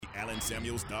Allen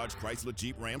Samuels Dodge Chrysler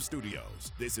Jeep Ram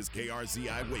Studios. This is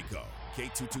KRZI Waco,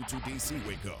 K222DC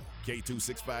Waco,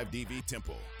 K265DV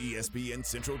Temple, ESPN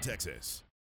Central Texas.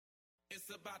 It's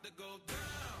about to go down.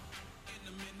 In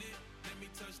a minute, let me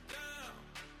touch down.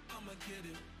 I'ma get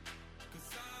it. 'Cause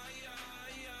I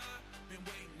been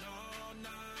waiting all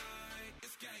night.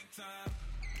 It's game time.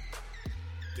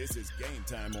 This is Game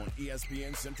Time on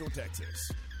ESPN Central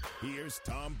Texas. Here's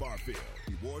Tom Barfield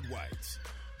and Ward White.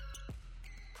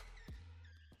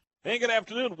 Hey, good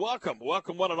afternoon. Welcome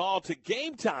one and all to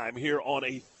Game Time here on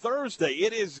a Thursday.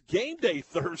 It is Game Day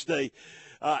Thursday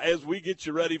as we get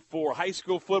you ready for high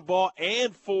school football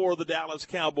and for the Dallas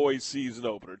Cowboys season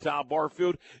opener. Tom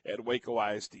Barfield at Waco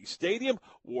ISD Stadium,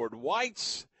 Ward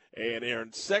White's and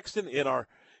Aaron Sexton in our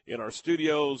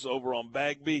studios over on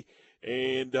Bagby,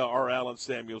 and our Allen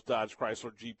Samuels Dodge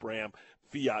Chrysler Jeep Ram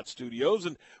Fiat studios.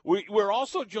 And we're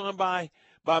also joined by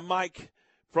Mike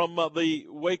from the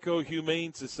Waco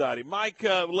Humane Society. Mike,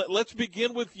 let's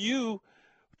begin with you.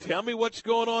 Tell me what's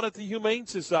going on at the Humane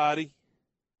Society.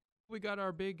 We got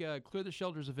our big Clear the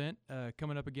Shelters event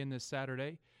coming up again this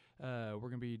Saturday. We're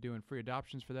going to be doing free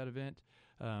adoptions for that event.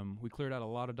 We cleared out a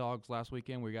lot of dogs last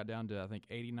weekend. We got down to, I think,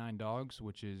 89 dogs,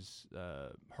 which is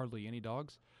hardly any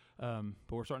dogs. But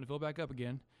we're starting to fill back up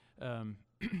again.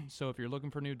 So if you're looking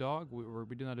for a new dog, we'll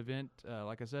be doing that event,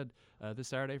 like I said, this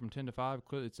Saturday from 10 to 5.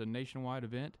 It's a nationwide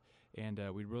event, and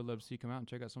we'd really love to see you come out and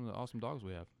check out some of the awesome dogs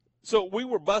we have. So we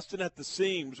were busting at the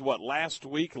seams, last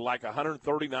week, like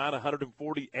 139,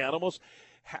 140 animals.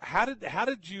 How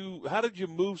did you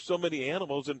move so many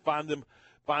animals and find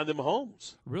them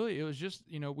homes? Really, it was just,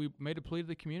 we made a plea to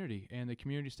the community, and the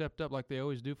community stepped up like they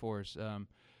always do for us.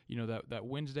 That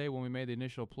Wednesday when we made the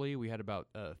initial plea, we had about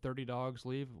 30 dogs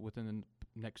leave within the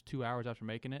next 2 hours after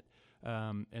making it.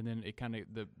 And then it kind of,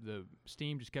 the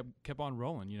steam just kept on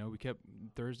rolling.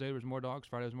 Thursday there was more dogs,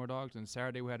 Friday there was more dogs, and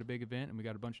Saturday we had a big event and we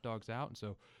got a bunch of dogs out. And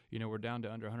so, we're down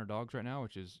to under 100 dogs right now,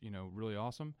 which is, really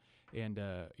awesome. And,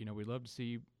 we'd love to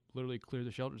see literally Clear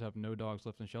the Shelters, have no dogs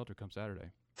left in the shelter come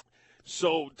Saturday.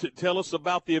 So tell us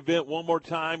about the event one more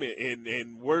time, and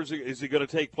is it going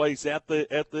to take place at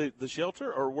the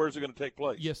shelter, or where's it going to take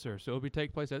place? Yes, sir. So it'll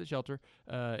take place at the shelter.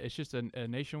 It's just a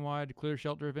nationwide Clear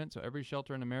Shelter event. So every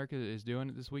shelter in America is doing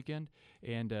it this weekend,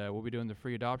 and we'll be doing the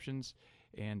free adoptions.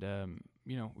 And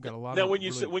we've got a lot. Now, when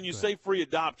you say free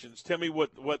adoptions, tell me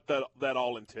what that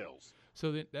all entails.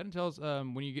 So that entails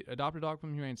when you get adopt a dog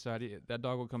from the Humane Society, that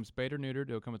dog will come spayed or neutered.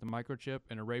 It'll come with a microchip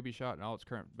and a rabies shot and all its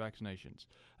current vaccinations.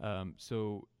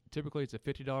 So typically it's a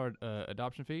 $50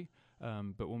 adoption fee,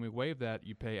 but when we waive that,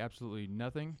 you pay absolutely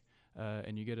nothing,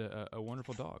 and you get a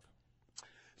wonderful dog.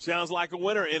 Sounds like a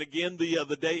winner. And again,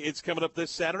 the day it's coming up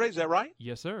this Saturday. Is that right?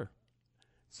 Yes, sir.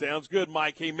 Sounds good,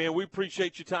 Mike. Hey, man, we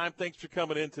appreciate your time. Thanks for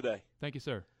coming in today. Thank you,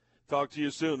 sir. Talk to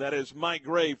you soon. That is Mike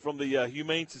Gray from the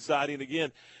Humane Society. And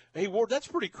again, hey, Ward, that's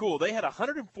pretty cool. They had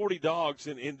 140 dogs,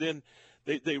 and then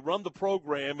they run the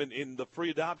program in the free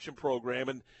adoption program,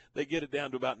 and they get it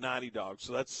down to about 90 dogs.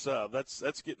 So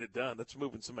that's getting it done. That's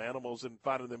moving some animals and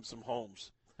finding them some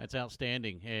homes. That's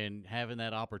outstanding, and having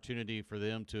that opportunity for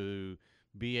them to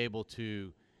be able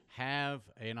to have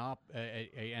an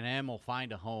animal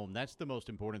find a home. That's the most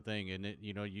important thing. And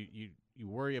you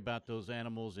worry about those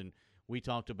animals, and we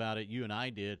talked about it. You and I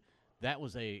did. That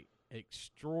was a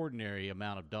extraordinary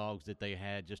amount of dogs that they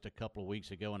had just a couple of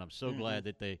weeks ago, and I'm so glad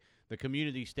that the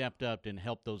community stepped up and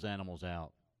helped those animals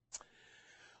out.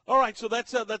 All right, so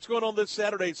that's going on this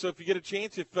Saturday. So if you get a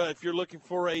chance, if you're looking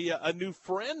for a new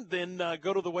friend, then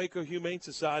go to the Waco Humane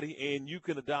Society, and you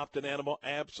can adopt an animal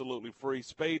absolutely free,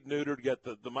 spayed, neutered, get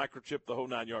the microchip, the whole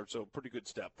 9 yards. So pretty good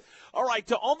step. All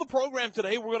right, on the program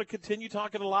today, we're going to continue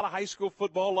talking a lot of high school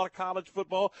football, a lot of college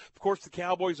football. Of course, the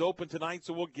Cowboys open tonight,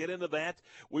 so we'll get into that.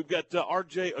 We've got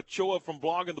R.J. Ochoa from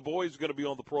Blogging the Boys going to be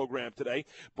on the program today.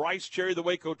 Bryce Cherry, the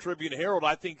Waco Tribune Herald.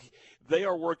 I think they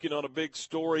are working on a big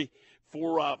story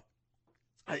for I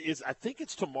think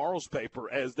it's tomorrow's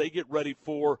paper as they get ready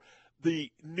for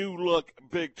the new look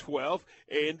Big 12.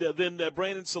 And then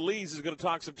Brandon Solis is going to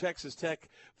talk some Texas Tech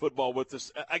football with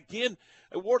us. Again,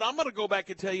 Ward, I'm going to go back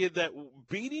and tell you that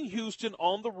beating Houston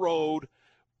on the road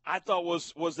I thought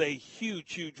was a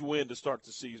huge win to start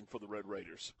the season for the Red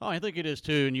Raiders. Oh, I think it is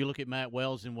too. And you look at Matt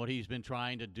Wells and what he's been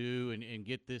trying to do and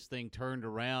get this thing turned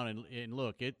around. And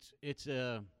look, it's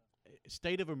a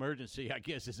state of emergency, I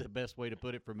guess is the best way to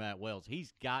put it for Matt Wells.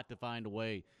 He's got to find a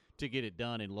way to get it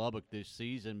done in Lubbock this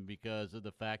season because of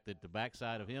the fact that the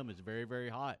backside of him is very, very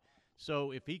hot.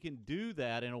 So if he can do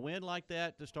that and a win like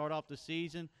that to start off the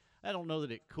season, I don't know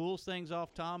that it cools things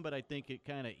off, Tom, but I think it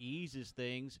kind of eases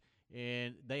things,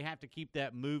 and they have to keep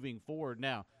that moving forward.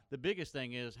 Now, the biggest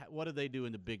thing is what do they do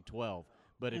in the Big 12?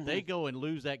 But if they go and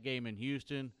lose that game in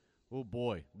Houston, oh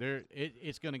boy,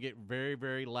 it's going to get very,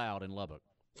 very loud in Lubbock.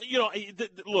 You know,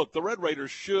 look, the Red Raiders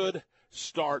should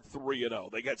start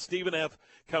 3-0. They got Stephen F.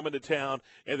 coming to town,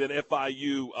 and then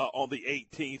FIU on the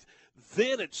 18th.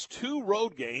 Then it's 2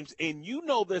 road games, and you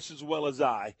know this as well as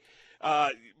I.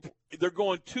 They're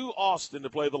going to Austin to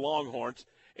play the Longhorns,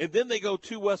 and then they go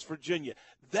to West Virginia.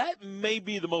 That may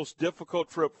be the most difficult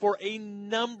trip for a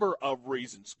number of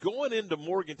reasons. Going into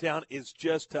Morgantown is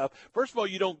just tough. First of all,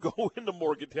 you don't go into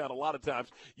Morgantown a lot of times.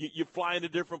 You fly into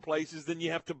different places, then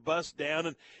you have to bus down,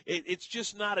 and it's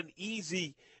just not an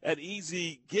easy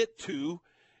get to.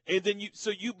 And then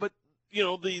but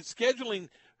the scheduling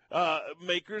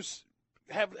makers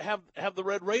have the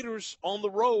Red Raiders on the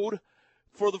road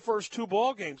for the first 2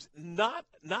 ball games. Not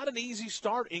an easy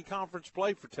start in conference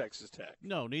play for Texas Tech.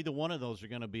 No, neither one of those are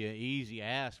going to be an easy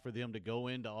ask for them to go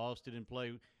into Austin and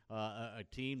play a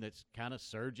team that's kind of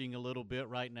surging a little bit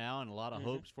right now, and a lot of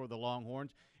hopes for the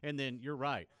Longhorns. And then you're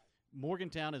right.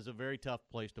 Morgantown is a very tough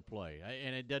place to play,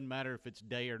 and it doesn't matter if it's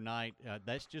day or night.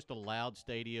 That's just a loud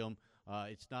stadium.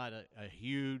 It's not a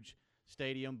huge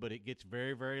stadium, but it gets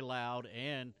very, very loud,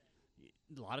 and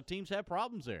a lot of teams have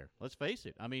problems there. Let's face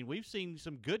it. I mean, we've seen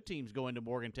some good teams go into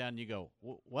Morgantown, and you go,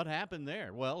 what happened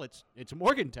there? Well, it's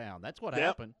Morgantown. That's what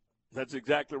happened. That's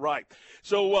exactly right.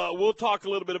 So we'll talk a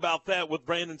little bit about that with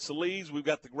Brandon Solis. We've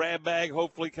got the grab bag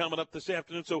hopefully coming up this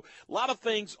afternoon. So a lot of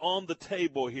things on the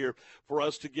table here for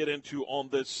us to get into on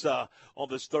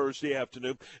this Thursday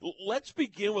afternoon. Let's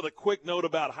begin with a quick note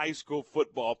about high school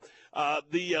football.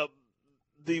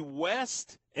 The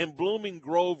West and Blooming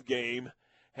Grove game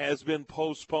has been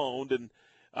postponed, and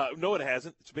no, it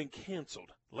hasn't. It's been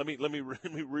canceled. Let me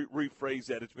rephrase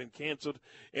that. It's been canceled,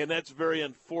 and that's very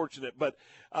unfortunate. But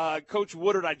Coach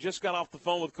Woodard, I just got off the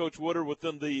phone with Coach Woodard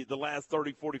within the last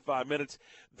 30, 45 minutes.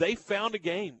 They found a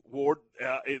game, Ward.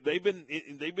 They've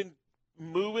been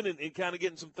moving and kind of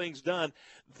getting some things done.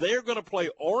 They're going to play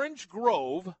Orange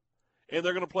Grove. And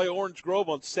they're going to play Orange Grove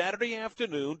on Saturday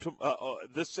afternoon,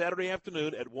 this Saturday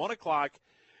afternoon at 1 o'clock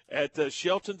at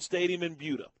Shelton Stadium in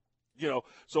Buda.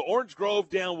 So Orange Grove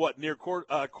down near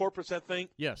Corpus, I think?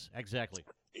 Yes, exactly.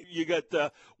 You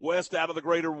got west out of the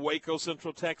greater Waco,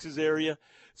 Central Texas area.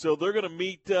 So they're going to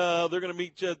meet.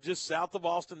 Just south of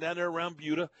Austin, down there around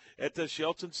Buda at the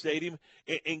Shelton Stadium,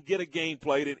 and get a game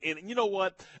played. And you know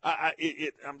what?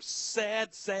 I'm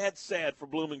sad for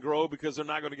Blooming Grove because they're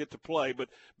not going to get to play. But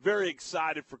very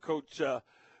excited for Coach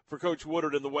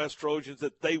Woodard and the West Trojans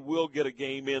that they will get a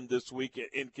game in this week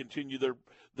and continue their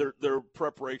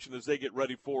preparation as they get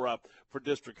ready for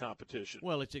district competition.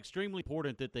 Well, it's extremely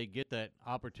important that they get that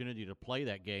opportunity to play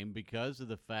that game because of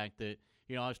the fact that,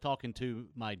 I was talking to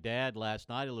my dad last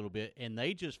night a little bit, and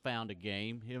they just found a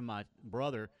game, him and my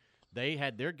brother. They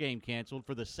had their game canceled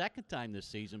for the second time this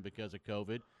season because of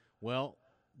COVID. Well,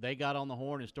 they got on the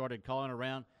horn and started calling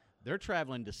around. They're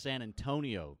traveling to San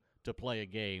Antonio to play a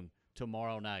game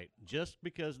tomorrow night just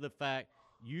because of the fact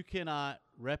you cannot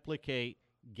replicate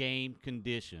game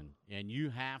condition, and you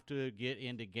have to get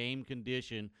into game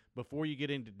condition before you get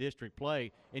into district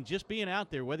play. And just being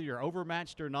out there, whether you're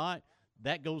overmatched or not,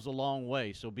 that goes a long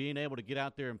way. So being able to get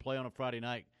out there and play on a Friday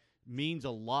night means a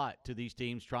lot to these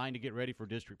teams trying to get ready for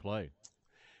district play.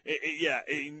 Yeah,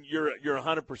 you're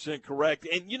 100% correct.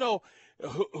 And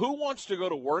who wants to go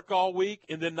to work all week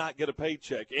and then not get a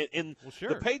paycheck? And well, sure.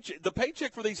 The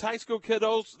paycheck for these high school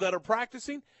kiddos that are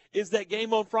practicing is that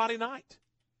game on Friday night.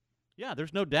 Yeah,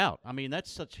 there's no doubt. I mean,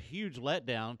 that's such a huge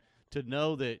letdown to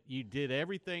know that you did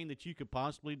everything that you could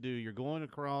possibly do. You're going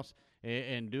across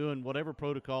and doing whatever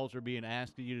protocols are being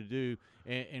asked of you to do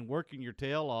and working your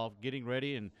tail off, getting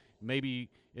ready, and maybe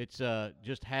it's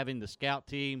just having the scout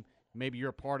team. Maybe you're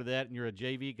a part of that and you're a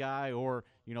JV guy or,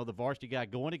 the varsity guy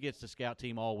going against the scout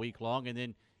team all week long, and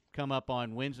then come up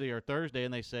on Wednesday or Thursday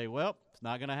and they say, well, it's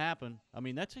not going to happen. I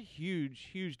mean, that's a huge,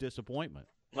 huge disappointment.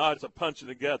 Oh, it's a punch in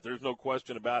the gut. There's no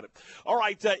question about it. All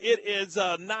right, it is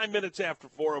 11 minutes after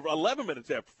 4,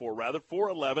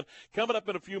 4:11. Coming up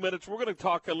in a few minutes, we're going to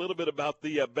talk a little bit about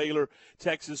the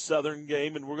Baylor-Texas Southern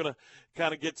game, and we're going to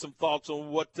kind of get some thoughts on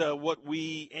what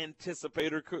we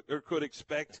anticipate or could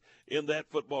expect in that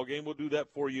football game. We'll do that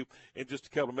for you in just a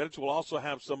couple of minutes. We'll also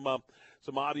have some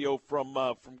audio from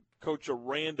Coach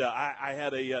Aranda. I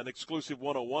had an exclusive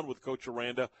one-on-one with Coach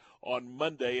Aranda on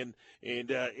Monday, and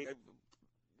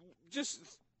just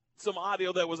some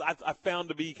audio that I found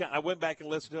to be – I went back and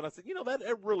listened to it. I said,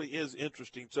 that really is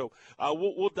interesting. So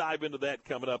we'll dive into that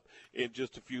coming up in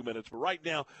just a few minutes. But right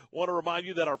now, I want to remind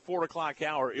you that our 4 o'clock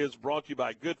hour is brought to you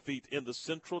by Good Feet in the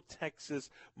Central Texas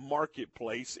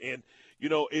Marketplace. And,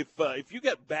 if you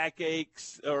got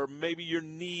backaches or maybe your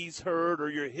knees hurt or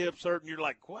your hips hurt and you're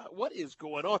like, what is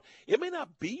going on? It may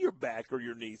not be your back or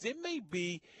your knees. It may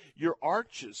be your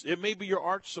arches. It may be your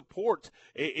arch support.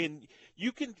 And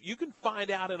you can find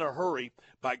out in a hurry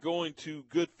by going to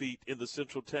Good Feet in the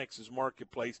Central Texas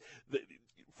marketplace.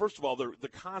 First of all, the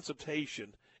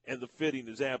consultation and the fitting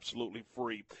is absolutely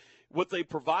free. What they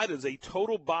provide is a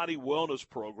total body wellness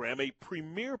program, a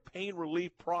premier pain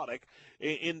relief product,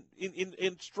 in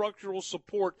structural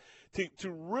support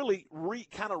to really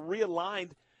kind of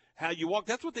realign how you walk.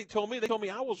 That's what they told me. They told me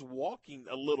I was walking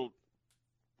a little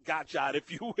gotcha-eyed, if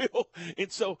you will,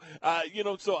 and so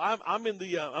so I'm in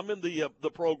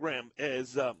the program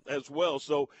as well.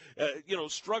 So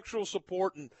structural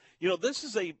support, and this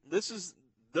is.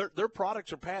 Their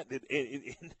products are patented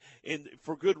and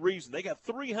for good reason. They got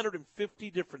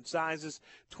 350 different sizes,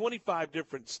 25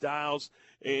 different styles,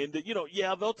 and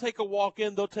they'll take a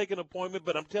walk-in, they'll take an appointment,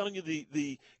 but I'm telling you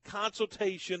the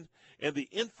consultation and the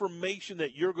information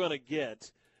that you're going to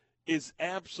get is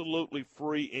absolutely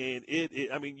free, and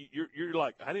you're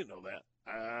like, I didn't know that.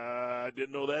 I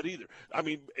didn't know that either. I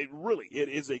mean, it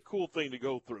is a cool thing to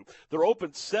go through. They're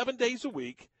open 7 days a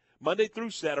week. Monday through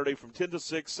Saturday from 10 to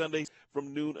 6, Sundays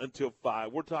from noon until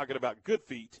 5. We're talking about Good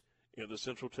Feet in the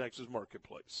Central Texas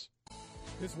marketplace.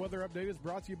 This weather update is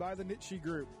brought to you by the Nitsche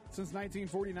Group. Since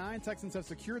 1949, Texans have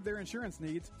secured their insurance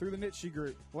needs through the Nitsche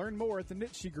Group. Learn more at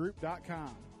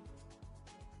thenitschegroup.com.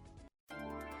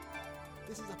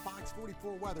 This is a Fox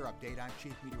 44 weather update. I'm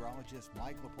Chief Meteorologist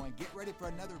Mike LaPointe. Get ready for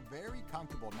another very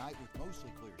comfortable night with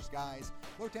mostly clear skies.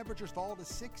 Low temperatures fall to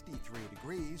 63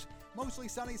 degrees. Mostly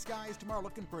sunny skies tomorrow,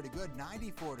 looking pretty good.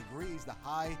 94 degrees. The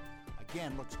high,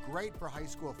 again, looks great for high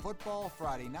school football.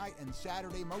 Friday night and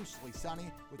Saturday, mostly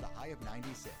sunny with a high of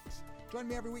 96. Join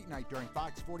me every weeknight during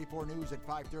Fox 44 News at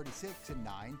 5:36 and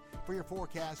 9 for your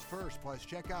forecast first. Plus,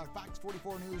 check out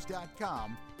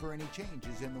fox44news.com for any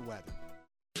changes in the weather.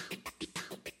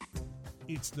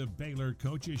 It's the Baylor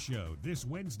Coaches Show this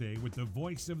Wednesday with the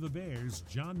voice of the Bears,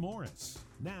 John Morris.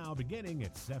 Now beginning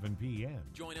at 7 p.m.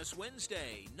 Join us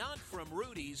Wednesday, not from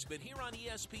Rudy's, but here on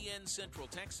ESPN Central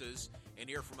Texas, and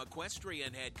hear from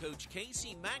equestrian head coach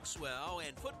Casey Maxwell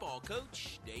and football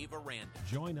coach Dave Aranda.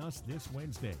 Join us this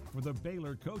Wednesday for the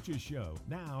Baylor Coaches Show,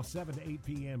 now 7 to 8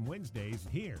 p.m. Wednesdays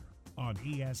here on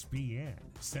ESPN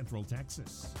Central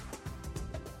Texas.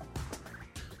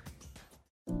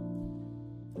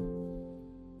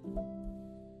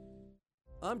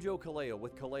 I'm Joe Kaleo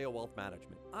with Kaleo Wealth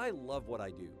Management. I love what I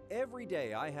do. Every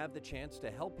day I have the chance to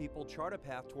help people chart a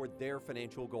path toward their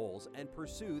financial goals and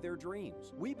pursue their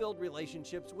dreams. We build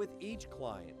relationships with each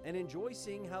client and enjoy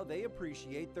seeing how they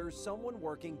appreciate there's someone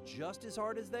working just as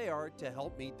hard as they are to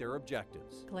help meet their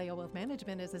objectives. Kaleo Wealth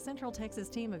Management is a Central Texas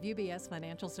team of UBS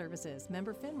Financial Services,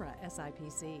 member FINRA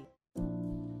SIPC.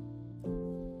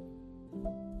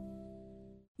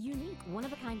 Unique,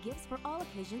 one-of-a-kind gifts for all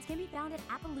occasions can be found at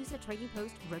Appaloosa Trading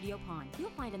Post Rodeo Pond.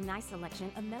 You'll find a nice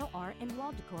selection of metal art and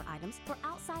wall decor items for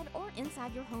outside or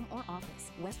inside your home or office.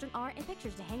 Western art and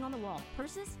pictures to hang on the wall.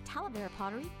 Purses, Talavera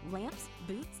pottery, lamps,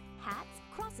 boots, hats,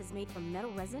 crosses made from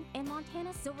metal resin, and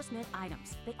Montana silversmith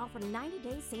items. They offer 90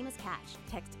 days same as cash.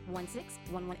 Text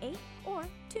 16118 or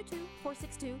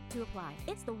 22462 to apply.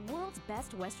 It's the world's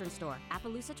best Western store.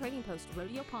 Appaloosa Trading Post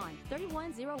Rodeo Pond,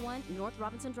 3101 North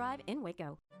Robinson Drive in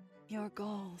Waco. Your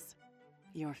goals,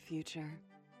 your future,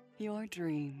 your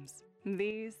dreams.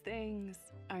 These things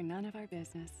are none of our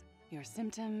business. Your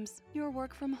symptoms, your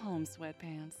work from home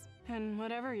sweatpants, and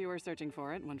whatever you were searching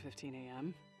for at 1:15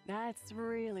 a.m. That's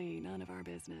really none of our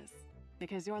business.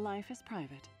 Because your life is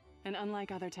private. And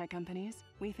unlike other tech companies,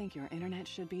 we think your internet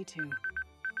should be too.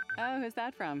 Oh, who's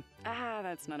that from?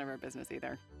 That's none of our business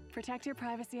either. Protect your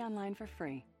privacy online for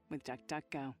free with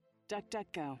DuckDuckGo.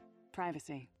 DuckDuckGo.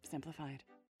 Privacy simplified.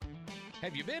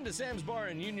 Have you been to Sam's Bar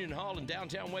in Union Hall in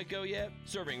downtown Waco yet?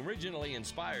 Serving originally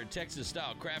inspired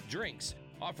Texas-style craft drinks,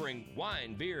 offering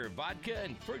wine, beer, vodka,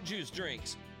 and fruit juice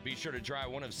drinks. Be sure to try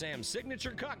one of Sam's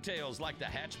signature cocktails like the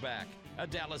Hatchback, a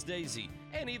Dallas Daisy,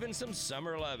 and even some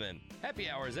Summer Lovin'. Happy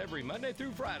hours every Monday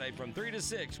through Friday from 3 to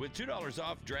 6 with $2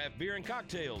 off draft beer and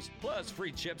cocktails, plus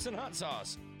free chips and hot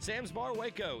sauce. Sam's Bar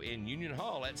Waco in Union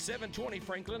Hall at 720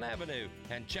 Franklin Avenue.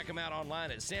 And check them out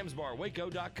online at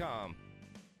samsbarwaco.com.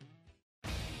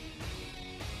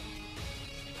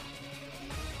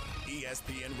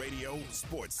 ESPN Radio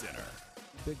Sports Center.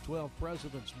 Big 12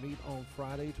 presidents meet on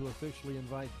Friday to officially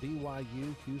invite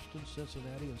BYU, Houston,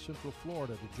 Cincinnati, and Central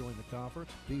Florida to join the conference.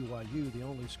 BYU, the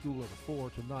only school of the four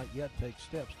to not yet take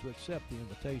steps to accept the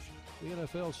invitation. The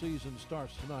NFL season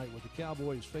starts tonight with the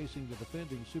Cowboys facing the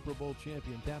defending Super Bowl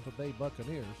champion Tampa Bay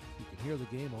Buccaneers. You can hear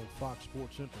the game on Fox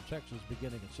Sports Central Texas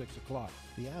beginning at 6 o'clock.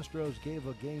 The Astros gave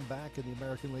a game back in the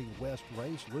American League West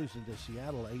race, losing to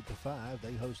Seattle 8-5.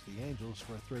 They host the Angels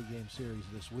for a 3-game series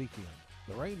this weekend.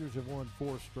 The Rangers have won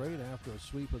 4 straight after a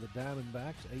sweep of the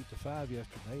Diamondbacks 8-5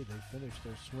 yesterday. They finished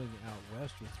their swing out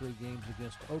west with 3 games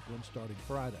against Oakland starting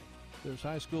Friday. There's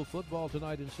high school football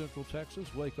tonight in Central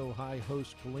Texas. Waco High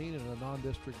hosts Killeen in a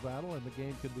non-district battle, and the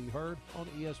game can be heard on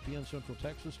ESPN Central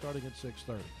Texas starting at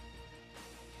 6:30.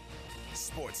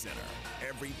 Sports Center,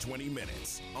 every 20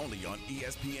 minutes, only on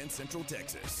ESPN Central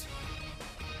Texas.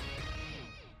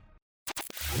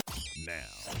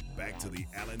 Now, back to the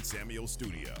Allen Samuel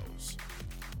Studios.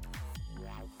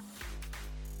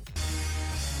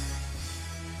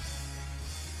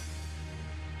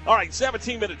 All right,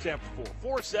 17 minutes after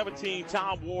 4. 4:17,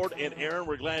 Tom, Ward, and Aaron.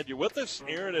 We're glad you're with us.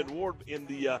 Aaron and Ward in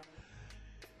the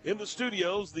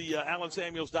studios, the Allen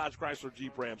Samuels Dodge Chrysler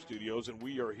Jeep Ram studios, and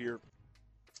we are here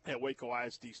at Waco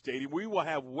ISD Stadium. We will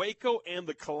have Waco and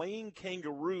the Killeen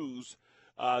Kangaroos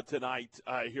tonight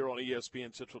here on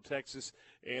ESPN Central Texas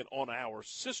and on our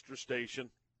sister station,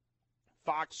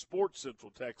 Fox Sports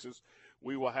Central Texas.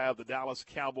 We will have the Dallas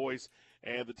Cowboys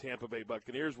and the Tampa Bay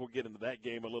Buccaneers. We'll get into that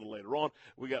game a little later on.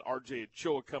 We got R.J.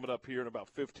 Ochoa coming up here in about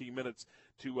 15 minutes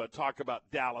to talk about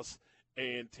Dallas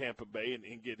and Tampa Bay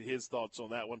and get his thoughts on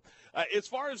that one. As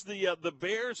far as the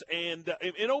Bears and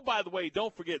oh, by the way,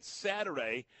 don't forget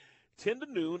Saturday, 10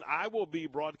 to noon, I will be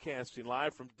broadcasting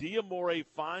live from D'Amore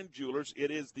Fine Jewelers. It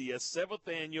is the 7th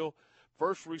annual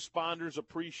First Responders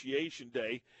Appreciation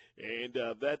Day, and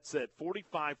that's at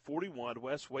 4541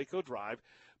 West Waco Drive.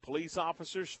 Police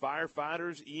officers,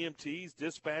 firefighters, EMTs,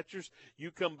 dispatchers, you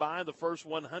come by, the first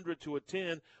 100 to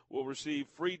attend will receive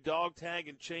free dog tag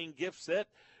and chain gift set,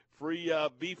 free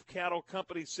Beef Cattle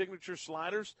Company signature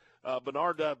sliders,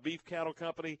 Bernard Beef Cattle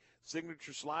Company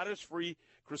signature sliders, free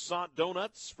croissant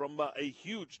donuts from a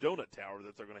huge donut tower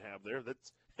that they're going to have there.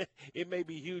 That's it may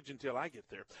be huge until I get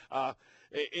there.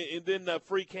 And then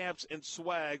free caps and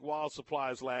swag while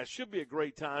supplies last. Should be a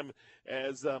great time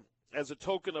as a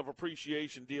token of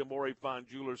appreciation. D'Amore Fine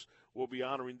Jewelers will be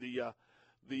honoring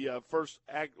the first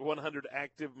 100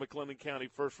 active McLennan County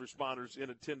first responders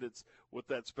in attendance with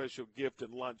that special gift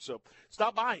and lunch. So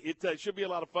stop by. It should be a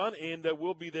lot of fun, and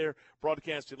we'll be there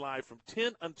broadcasting live from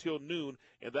 10 until noon,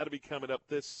 and that'll be coming up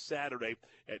this Saturday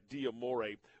at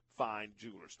D'Amore Fine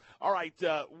Jewelers. All right,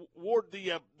 Ward,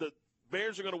 the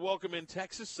Bears are going to welcome in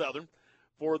Texas Southern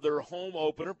for their home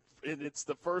opener, and it's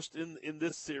the first in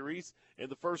this series and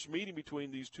the first meeting between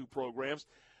these two programs.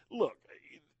 Look,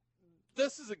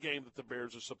 this is a game that the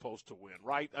Bears are supposed to win,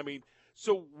 right? I mean,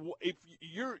 so if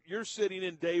you're sitting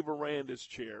in Dave Aranda's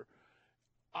chair,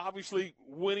 obviously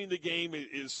winning the game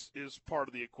is part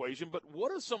of the equation, but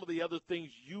what are some of the other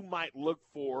things you might look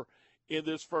for in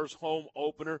this first home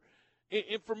opener?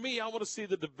 And for me, I want to see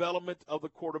the development of the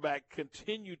quarterback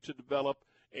continue to develop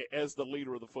as the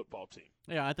leader of the football team.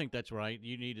 Yeah, I think that's right.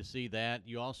 You need to see that.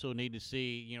 You also need to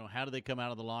see, how do they come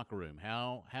out of the locker room?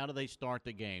 How do they start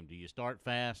the game? Do you start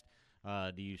fast?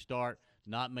 Do you start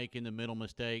not making the middle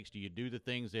mistakes? Do you do the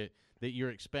things that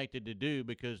you're expected to do?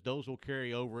 Because those will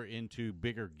carry over into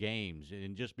bigger games.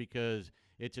 And just because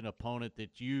it's an opponent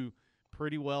that you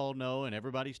pretty well know and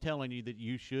everybody's telling you that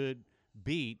you should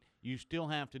beat, you still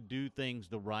have to do things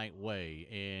the right way.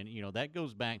 And, that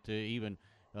goes back to even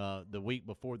the week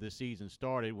before the season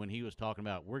started when he was talking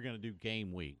about we're going to do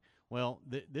game week. Well,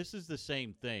 this is the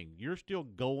same thing. You're still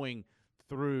going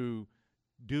through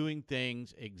doing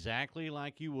things exactly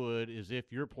like you would as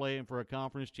if you're playing for a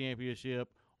conference championship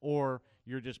or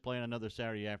you're just playing another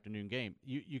Saturday afternoon game.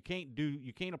 You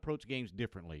can't approach games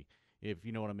differently, if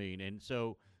you know what I mean. And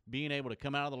so being able to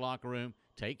come out of the locker room,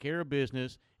 take care of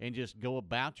business, and just go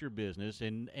about your business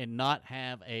and not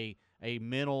have a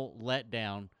mental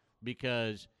letdown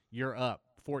because you're up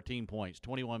 14 points,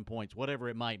 21 points, whatever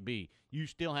it might be. You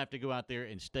still have to go out there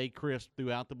and stay crisp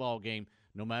throughout the ball game,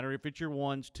 no matter if it's your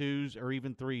ones, twos, or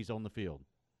even threes on the field.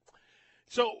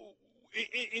 So,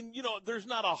 and there's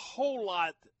not a whole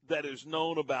lot that is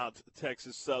known about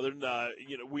Texas Southern.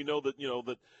 We know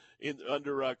that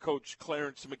under Coach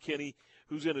Clarence McKinney,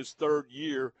 who's in his third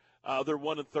year, they're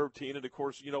 1-13, and of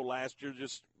course, last year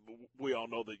we all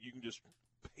know that you can just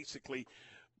basically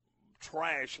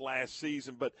trash last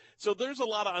season. But so there's a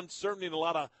lot of uncertainty and a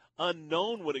lot of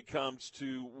unknown when it comes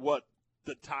to what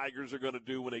the Tigers are going to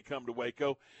do when they come to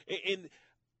Waco. And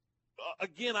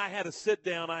again, I had a sit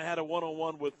down. I had a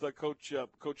one-on-one with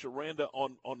Coach Aranda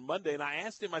on Monday, and I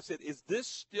asked him. I said, "Is this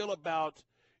still about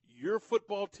your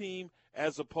football team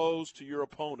as opposed to your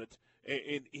opponent?"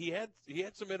 And he had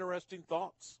some interesting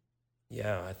thoughts.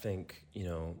 Yeah, I think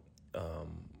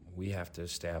we have to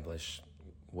establish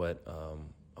what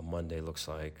a Monday looks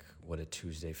like, what a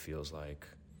Tuesday feels like,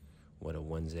 what a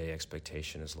Wednesday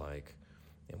expectation is like,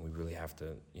 and we really have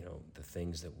to, the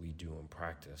things that we do in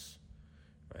practice,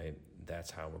 right?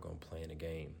 That's how we're going to play in a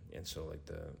game. And so, like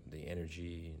the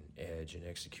energy and edge and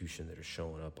execution that are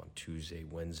showing up on Tuesday,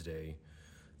 Wednesday,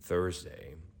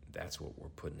 Thursday, that's what we're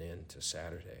putting into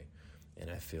Saturday. And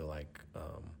I feel like,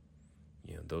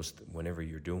 those whenever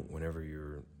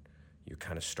you're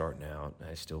kind of starting out,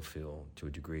 I still feel to a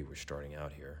degree we're starting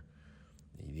out here.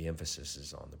 The emphasis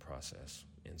is on the process,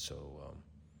 and so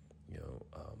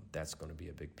that's going to be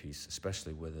a big piece,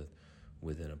 especially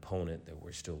with an opponent that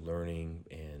we're still learning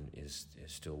and is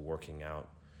still working out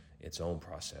its own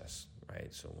process,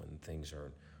 right? So when things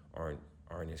aren't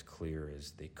as clear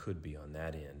as they could be on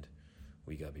that end,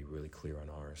 we got to be really clear on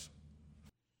ours.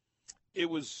 It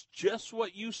was just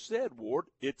what you said, Ward.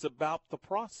 It's about the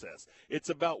process. It's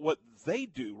about what they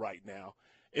do right now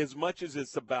as much as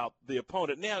it's about the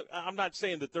opponent. Now, I'm not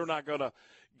saying that they're not going to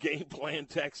game plan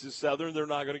Texas Southern. They're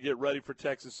not going to get ready for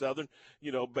Texas Southern,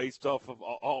 based off of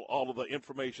all of the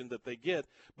information that they get.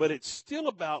 But it's still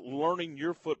about learning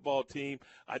your football team,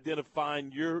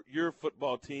 identifying your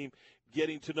football team,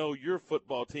 getting to know your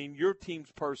football team, your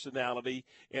team's personality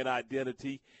and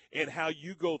identity, and how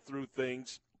you go through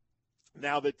things.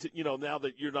 Now that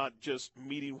you're not just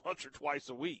meeting once or twice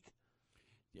a week.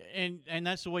 And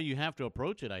that's the way you have to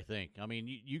approach it, I think. I mean,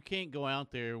 you can't go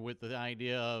out there with the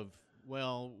idea of,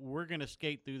 well, we're going to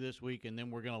skate through this week and then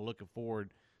we're going to look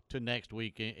forward to next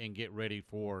week and get ready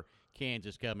for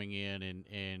Kansas coming in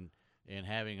and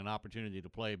having an opportunity to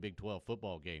play a Big 12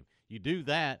 football game. You do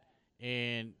that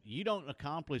and you don't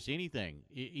accomplish anything.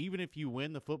 Even if you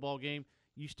win the football game,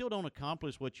 you still don't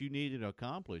accomplish what you needed to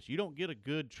accomplish. You don't get a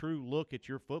good, true look at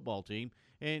your football team.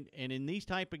 And in these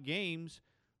type of games,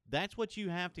 that's what you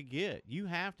have to get. You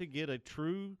have to get a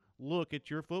true look at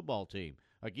your football team.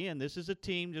 Again, this is a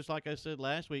team, just like I said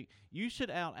last week, you should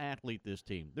out-athlete this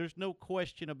team. There's no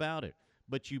question about it.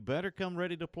 But you better come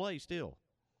ready to play still.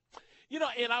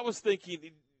 And I was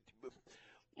thinking,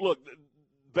 look,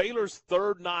 Baylor's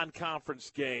third non-conference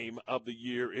game of the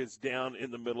year is down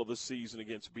in the middle of the season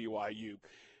against BYU.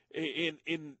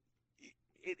 And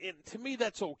to me,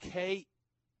 that's okay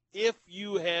if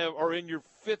you are in your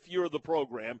fifth year of the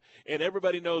program and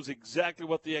everybody knows exactly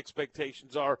what the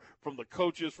expectations are from the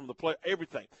coaches, from the player,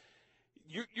 everything.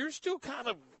 You're still kind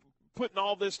of putting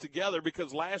all this together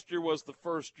because last year was the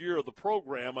first year of the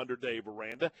program under Dave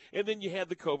Aranda, and then you had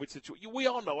the COVID situation. We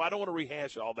all know. I don't want to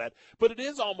rehash all that, but it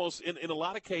is almost, in a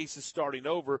lot of cases, starting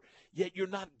over, yet you're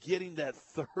not getting that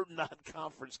third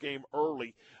non-conference game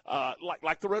early,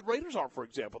 like the Red Raiders are, for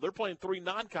example. They're playing 3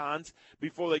 non-cons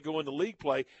before they go into league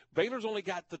play. Baylor's only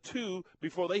got the 2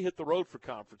 before they hit the road for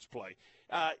conference play.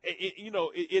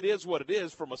 It is what it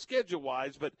is from a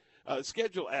schedule-wise, but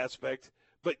schedule aspect.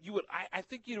 But I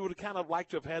think you would kind of like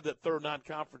to have had that third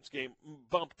non-conference game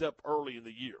bumped up early in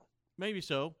the year. Maybe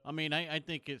so. I mean, I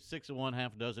think it's 6 of one,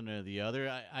 half a dozen of the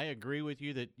other. I agree with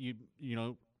you that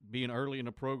being early in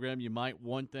the program, you might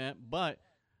want that, but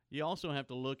you also have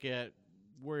to look at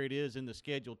where it is in the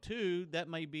schedule too. That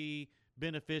may be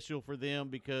beneficial for them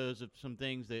because of some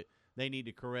things that they need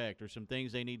to correct, or some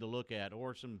things they need to look at,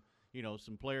 or some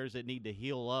players that need to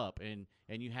heal up, and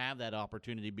you have that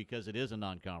opportunity because it is a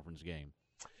non-conference game.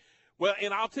 Well,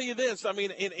 and I'll tell you this. I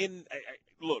mean,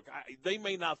 look, they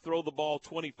may not throw the ball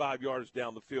 25 yards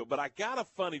down the field, but I got a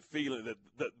funny feeling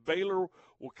that Baylor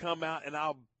will come out, and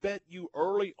I'll bet you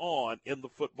early on in the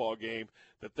football game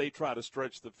that they try to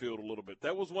stretch the field a little bit.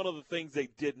 That was one of the things they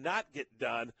did not get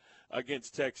done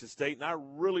against Texas State, and I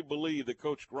really believe that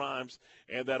Coach Grimes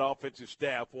and that offensive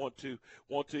staff want to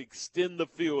extend the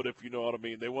field, if you know what I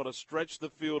mean. They want to stretch the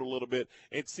field a little bit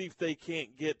and see if they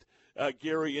can't get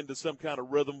Gary into some kind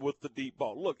of rhythm with the deep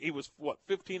ball. Look, he was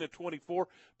 15 of 24,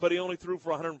 but he only threw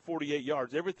for 148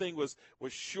 yards. Everything was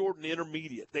short and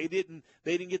intermediate. They didn't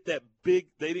get the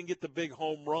big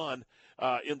home run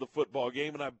in the football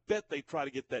game, and I bet they try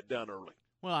to get that done early.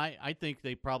 Well, I think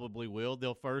they probably will.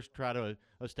 They'll first try to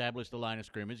establish the line of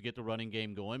scrimmage, get the running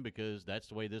game going, because that's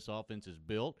the way this offense is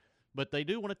built. But they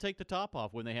do want to take the top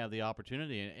off when they have the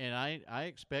opportunity, and I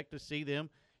expect to see them,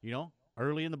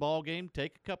 early in the ball game,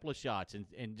 take a couple of shots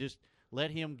and just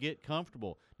let him get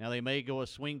comfortable. Now, they may go a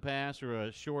swing pass or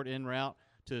a short in route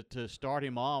to start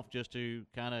him off just to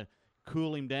kind of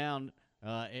cool him down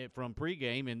from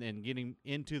pregame and getting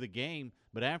into the game.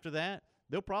 But after that,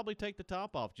 they'll probably take the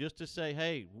top off just to say,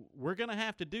 hey, we're going to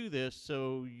have to do this,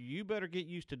 so you better get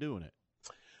used to doing it.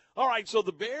 All right, so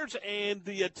the Bears and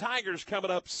the Tigers coming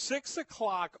up 6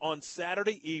 o'clock on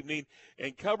Saturday evening,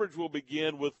 and coverage will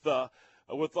begin with all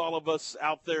of us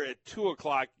out there at 2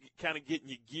 o'clock, kind of getting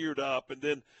you geared up, and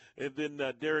then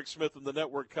Derek Smith and the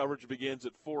network coverage begins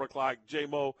at 4 o'clock.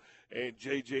 J-Mo and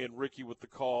JJ and Ricky with the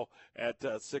call at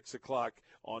 6 o'clock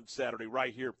on Saturday,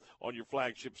 right here on your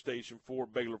flagship station for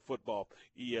Baylor football,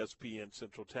 ESPN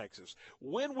Central Texas.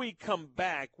 When we come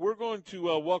back, we're going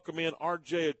to welcome in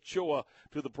R.J. Ochoa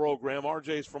to the program.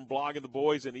 R.J. is from Blogging the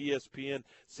Boys and ESPN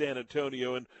San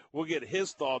Antonio, and we'll get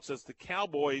his thoughts as the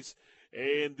Cowboys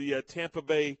and the Tampa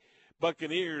Bay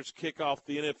Buccaneers kick off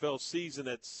the NFL season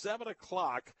at 7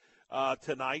 o'clock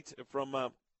tonight from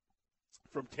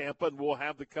Tampa, and we'll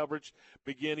have the coverage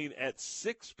beginning at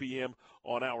 6 p.m.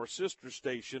 on our sister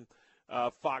station,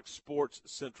 Fox Sports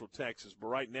Central Texas. But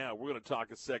right now, we're going to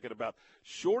talk a second about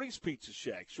Shorty's Pizza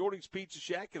Shack. Shorty's Pizza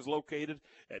Shack is located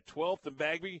at 12th and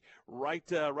Bagby,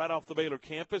 right off the Baylor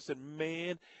campus. And,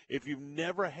 man, if you've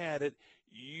never had it,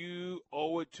 you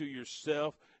owe it to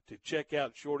yourself to check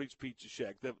out Shorty's Pizza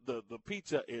Shack. The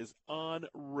pizza is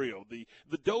unreal. The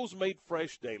dough's made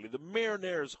fresh daily. The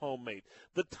marinara is homemade.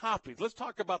 The toppings. Let's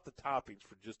talk about the toppings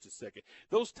for just a second.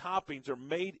 Those toppings are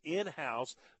made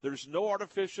in-house. There's no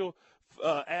artificial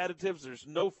additives. There's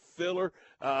no filler.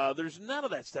 There's none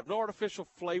of that stuff. No artificial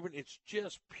flavoring. It's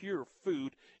just pure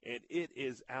food, and it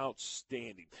is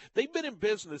outstanding. They've been in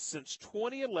business since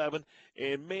 2011,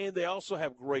 and, man, they also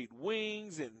have great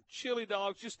wings and chili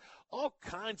dogs, just all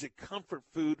kinds of comfort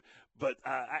food. But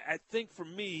I think for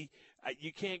me,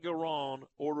 you can't go wrong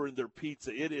ordering their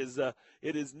pizza. It is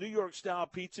New York-style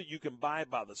pizza. You can buy it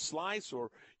by the slice,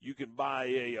 or you can buy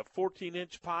a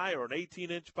 14-inch pie or an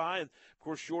 18-inch pie. And, of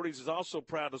course, Shorty's is also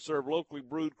proud to serve locally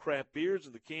brewed craft beers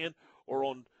in the can or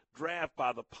on draft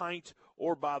by the pint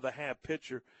or by the half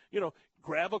pitcher. You know,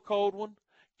 grab a cold one,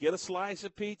 get a slice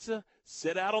of pizza,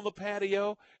 sit out on the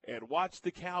patio, and watch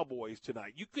the Cowboys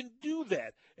tonight. You can do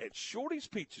that at Shorty's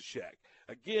Pizza Shack.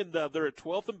 Again, they're at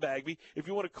 12th and Bagby. If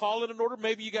you want to call in an order,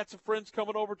 maybe you got some friends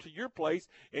coming over to your place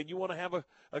and you want to have a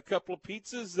couple of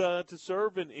pizzas to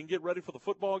serve and get ready for the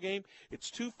football game,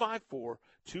 it's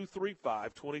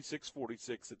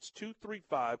 254-235-2646. It's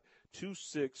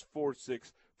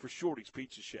 235-2646 for Shorty's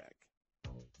Pizza Shack.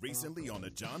 Recently on the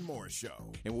John Morris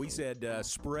Show. And we said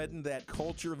spreading that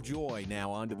culture of joy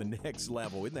now onto the next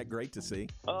level. Isn't that great to see?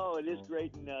 Oh, it is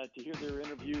great, and to hear their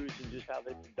interviews and just how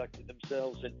they conducted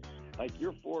themselves. And, like,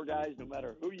 your four guys, no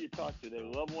matter who you talk to, they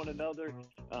love one another,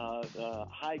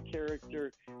 high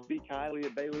character, speak highly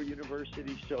of Baylor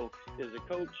University. So as a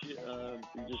coach, you're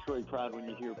just really proud when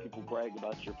you hear people brag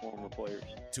about your former players.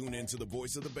 Tune in to the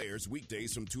Voice of the Bears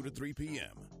weekdays from 2 to 3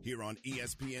 p.m. here on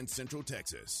ESPN Central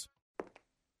Texas.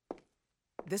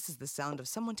 This is the sound of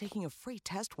someone taking a free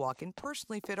test walk in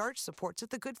personally fit arch supports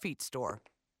at the Good Feet store.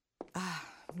 Ah,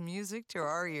 music to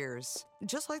our ears.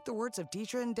 Just like the words of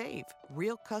Deidre and Dave,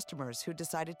 real customers who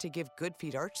decided to give Good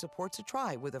Feet arch supports a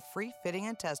try with a free fitting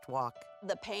and test walk.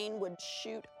 The pain would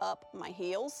shoot up my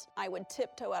heels. I would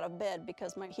tiptoe out of bed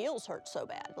because my heels hurt so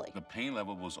badly. The pain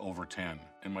level was over 10,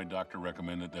 and my doctor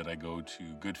recommended that I go to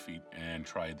Good Feet and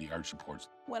try the arch supports.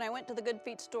 When I went to the Good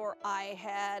Feet store, I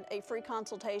had a free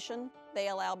consultation. They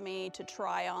allowed me to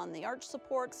try on the arch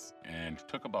supports. And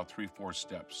took about 3-4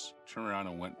 steps, turned around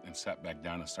and went and sat back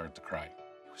down and started to cry.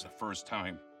 It was the first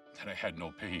time that I had no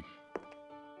pain.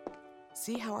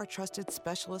 See how our trusted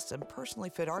specialists and personally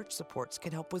fit arch supports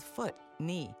can help with foot,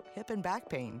 knee, hip, and back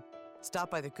pain. Stop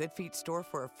by the Good Feet store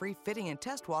for a free fitting and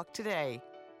test walk today.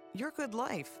 Your good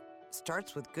life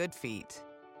starts with Good Feet.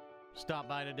 Stop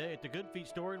by today at the Good Feet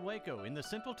store in Waco in the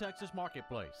Central Texas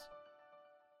Marketplace.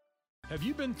 Have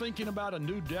you been thinking about a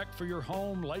new deck for your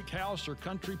home, lake house, or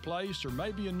country place, or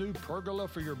maybe a new pergola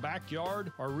for your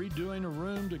backyard, or redoing a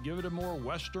room to give it a more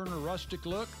Western or rustic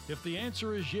look? If the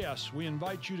answer is yes, we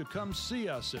invite you to come see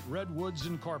us at Redwoods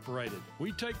Incorporated.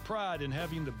 We take pride in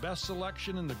having the best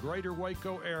selection in the greater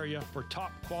Waco area for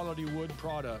top quality wood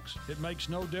products. It makes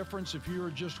no difference if you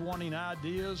are just wanting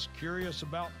ideas, curious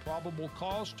about probable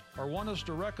cost, or want us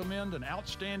to recommend an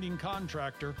outstanding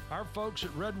contractor. Our folks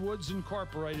at Redwoods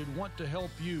Incorporated want to to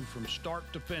help you from start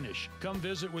to finish. Come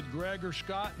visit with Greg or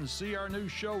Scott and see our new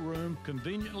showroom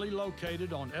conveniently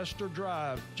located on Esther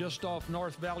Drive, just off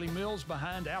North Valley Mills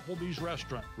behind Applebee's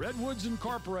restaurant. Redwoods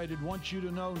Incorporated wants you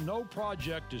to know no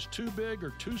project is too big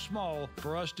or too small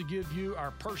for us to give you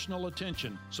our personal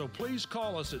attention. So please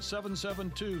call us at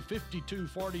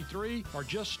 772-5243 or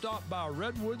just stop by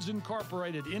Redwoods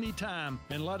Incorporated anytime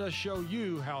and let us show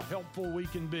you how helpful we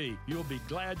can be. You'll be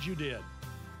glad you did.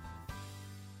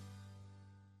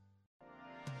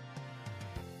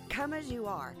 Come as you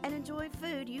are and enjoy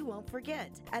food you won't forget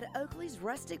at Oakley's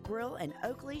Rustic Grill and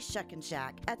Oakley's Shuckin'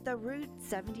 Shack at the Route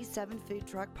 77 Food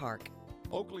Truck Park.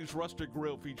 Oakley's Rustic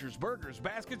Grill features burgers,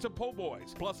 baskets, and po'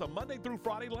 boys, plus a Monday through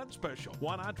Friday lunch special.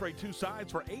 1 entree, 2 sides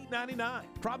for $8.99.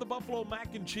 Try the Buffalo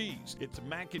Mac and Cheese. It's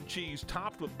mac and cheese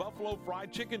topped with buffalo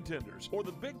fried chicken tenders. Or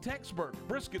the Big Tex Burger,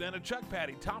 brisket and a chuck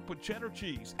patty topped with cheddar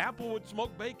cheese, applewood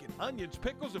smoked bacon, onions,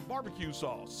 pickles, and barbecue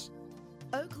sauce.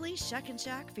 Oakley's Shuckin'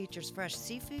 Shack features fresh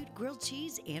seafood, grilled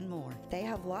cheese, and more. They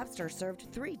have lobster served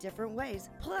 3 different ways,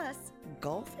 plus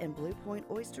Gulf and Blue Point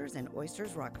oysters and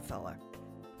Oysters Rockefeller.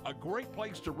 A great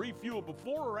place to refuel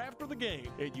before or after the game,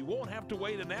 and you won't have to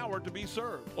wait an hour to be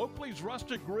served. Oakley's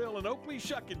Rustic Grill and Oakley's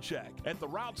Shuckin' Shack at the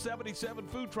Route 77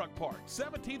 Food Truck Park,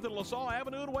 17th and LaSalle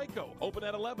Avenue in Waco. Open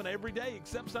at 11 every day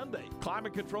except Sunday.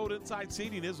 Climate-controlled inside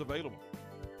seating is available.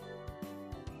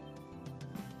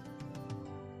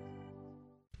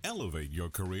 Elevate your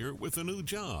career with a new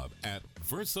job at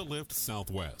VersaLift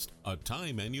Southwest, a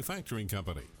Thai manufacturing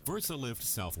company. VersaLift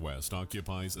Southwest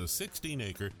occupies a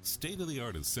 16-acre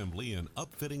state-of-the-art assembly and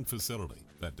upfitting facility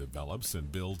that develops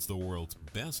and builds the world's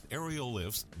best aerial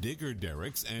lifts, digger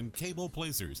derricks, and cable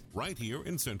placers right here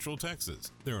in Central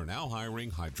Texas. They are now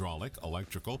hiring hydraulic,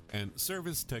 electrical, and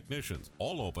service technicians.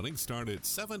 All openings start at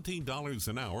 $17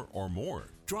 an hour or more.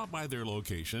 Drop by their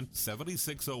location,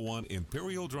 7601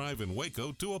 Imperial Drive in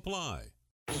Waco, to apply.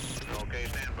 Okay,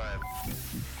 stand by.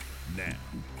 Now,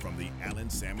 from the Allen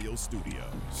Samuel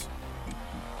Studios.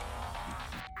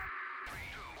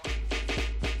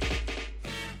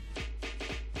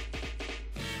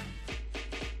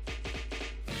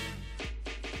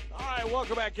 All right,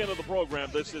 welcome back into the program.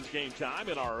 This is Game Time,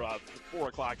 and our 4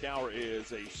 o'clock hour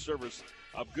is a service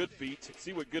of Good Feet.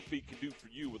 See what Good Feet can do for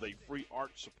you with a free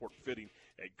arch support fitting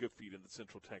at Good Feet in the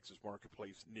Central Texas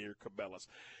marketplace near Cabela's.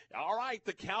 All right,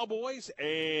 the Cowboys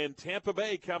and Tampa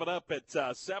Bay coming up at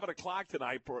 7 o'clock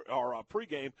tonight. Our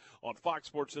pregame on Fox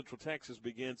Sports Central Texas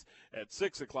begins at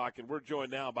 6 o'clock, and we're joined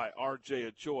now by R.J.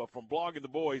 Ochoa from Blogging the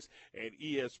Boys and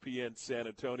ESPN San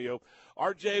Antonio.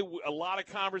 R.J., a lot of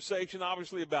conversation,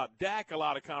 obviously, about Dak, a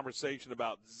lot of conversation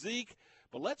about Zeke.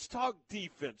 But let's talk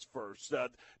defense first.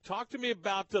 Talk to me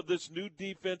about this new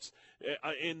defense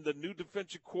and the new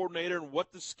defensive coordinator and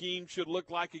what the scheme should look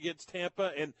like against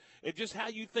Tampa and just how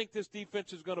you think this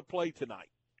defense is going to play tonight.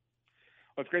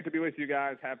 Well, it's great to be with you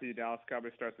guys. Happy Dallas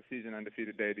Cowboys start the season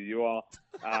undefeated day to you all.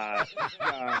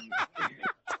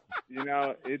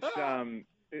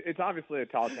 It's obviously a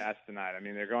tall task tonight. I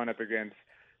mean, they're going up against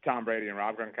Tom Brady and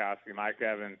Rob Gronkowski, Mike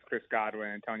Evans, Chris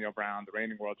Godwin, Antonio Brown, the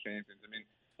reigning world champions. I mean,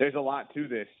 there's a lot to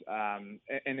this, and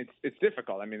it's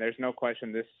difficult. I mean, there's no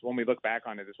question when we look back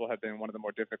on it, this will have been one of the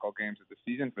more difficult games of the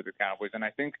season for the Cowboys. And I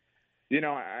think,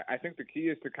 I think the key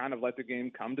is to kind of let the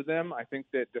game come to them. I think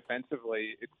that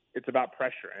defensively, it's about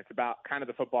pressure, and it's about kind of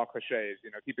the football cliches,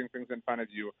 keeping things in front of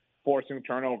you, forcing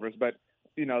turnovers. But,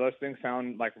 those things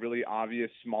sound like really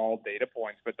obvious small data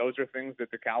points, but those are things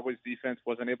that the Cowboys defense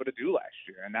wasn't able to do last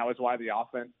year. And that was why the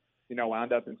offense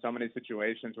wound up in so many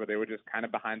situations where they were just kind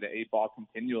of behind the 8 ball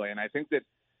continually. And I think that,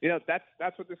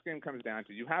 that's what this game comes down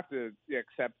to. You have to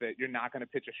accept that you're not going to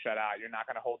pitch a shutout. You're not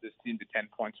going to hold this team to 10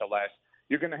 points or less.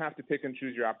 You're going to have to pick and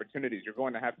choose your opportunities. You're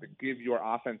going to have to give your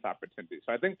offense opportunities.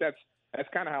 So I think that's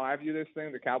kind of how I view this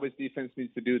thing. The Cowboys defense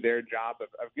needs to do their job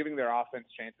of giving their offense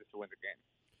chances to win the game.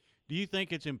 Do you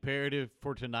think it's imperative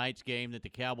for tonight's game that the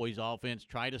Cowboys offense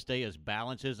try to stay as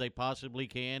balanced as they possibly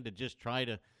can, to just try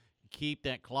to keep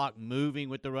that clock moving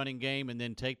with the running game and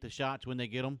then take the shots when they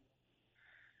get them?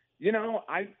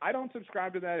 I don't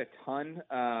subscribe to that a ton.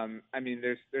 I mean,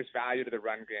 there's value to the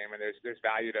run game, and there's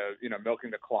value to,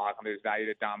 milking the clock, and there's value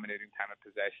to dominating time of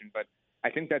possession. But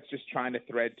I think that's just trying to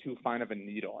thread too fine of a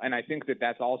needle. And I think that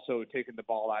that's also taking the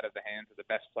ball out of the hands of the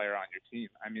best player on your team.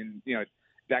 I mean,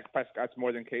 Dak Prescott's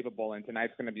more than capable, and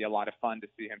tonight's going to be a lot of fun to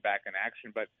see him back in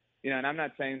action. But, and I'm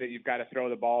not saying that you've got to throw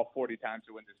the ball 40 times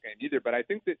to win this game either, but I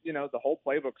think that, the whole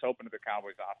playbook's open to the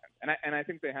Cowboys offense. And I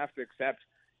think they have to accept,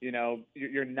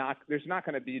 there's not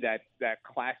going to be that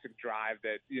classic drive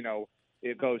that,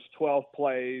 it goes 12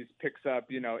 plays, picks up,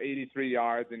 83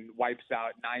 yards, and wipes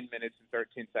out 9 minutes and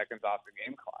 13 seconds off the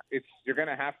game clock. You're going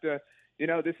to have to,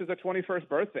 this is a 21st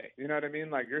birthday. You know what I mean?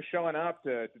 Like, you're showing up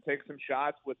to take some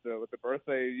shots with the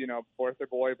birthday, birthday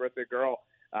boy, birthday girl,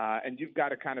 and you've got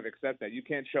to kind of accept that. You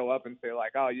can't show up and say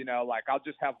like, oh, I'll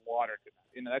just have water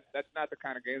tonight. That's not the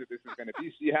kind of game that this is going to be.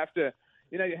 So you have to,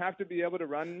 you have to be able to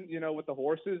run, with the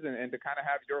horses and to kind of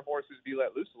have your horses be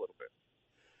let loose a little bit.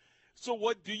 So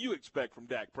what do you expect from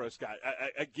Dak Prescott?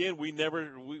 Again, we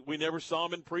never saw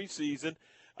him in preseason.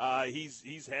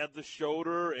 He's had the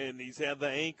shoulder and he's had the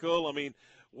ankle. I mean,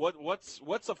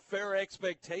 what's a fair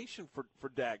expectation for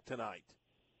Dak tonight?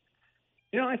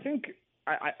 I think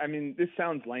I mean, this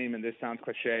sounds lame and this sounds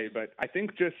cliche, but I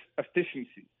think just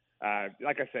efficiency.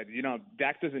 Like I said,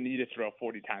 Dak doesn't need to throw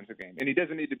 40 times a game, and he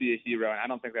doesn't need to be a hero, and I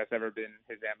don't think that's ever been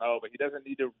his MO, but he doesn't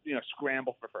need to,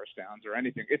 scramble for first downs or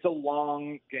anything. It's a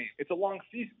long game. It's a long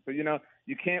season. So,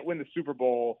 you can't win the Super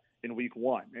Bowl in week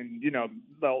one. And,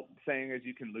 the saying is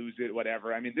you can lose it,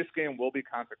 whatever. I mean, this game will be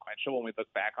consequential when we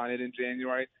look back on it in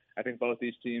January. I think both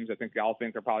these teams, y'all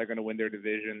think they're probably going to win their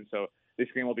division. So this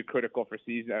game will be critical for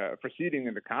seeding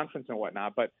in the conference and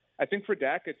whatnot. But I think for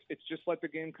Dak, it's just let the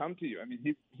game come to you. I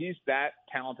mean, he's that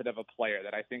talented of a player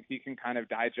that I think he can kind of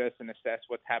digest and assess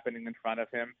what's happening in front of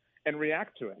him and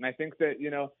react to it. And I think that,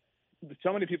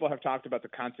 so many people have talked about the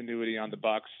continuity on the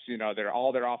Bucs. They're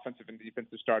all their offensive and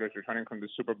defensive starters returning from the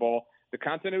Super Bowl. The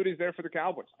continuity is there for the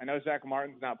Cowboys. I know Zach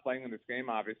Martin's not playing in this game,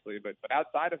 obviously, but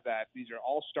outside of that, these are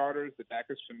all starters that Dak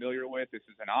is familiar with. This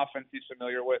is an offense he's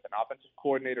familiar with, an offensive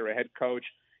coordinator, a head coach.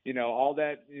 All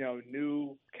that,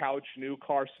 new couch, new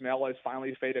car smell has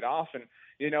finally faded off. And,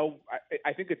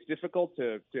 I think it's difficult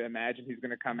to imagine he's going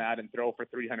to come out and throw for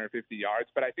 350 yards,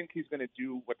 but I think he's going to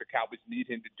do what the Cowboys need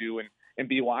him to do and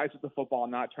be wise with the football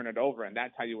and not turn it over. And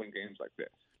that's how you win games like this.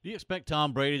 Do you expect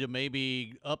Tom Brady to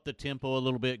maybe up the tempo a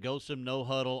little bit, go some no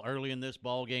huddle early in this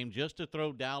ball game just to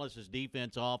throw Dallas's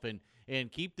defense off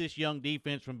and keep this young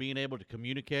defense from being able to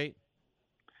communicate?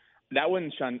 That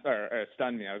wouldn't stun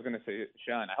me. I was going to say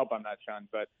shun. I hope I'm not shunned.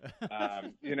 But,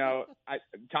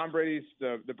 Tom Brady's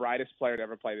the brightest player to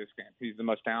ever play this game. He's the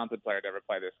most talented player to ever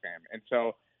play this game. And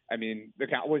so, I mean, the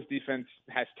Cowboys defense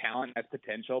has talent, has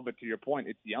potential. But to your point,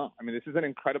 it's young. I mean, this is an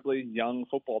incredibly young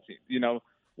football team.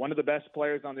 One of the best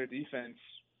players on their defense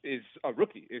is a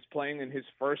rookie, is playing in his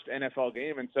first NFL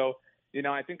game. And so,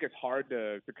 I think it's hard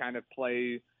to kind of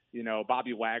play –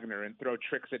 Bobby Wagner and throw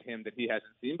tricks at him that he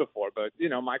hasn't seen before. But,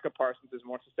 Micah Parsons is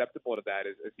more susceptible to that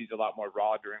as he's a lot more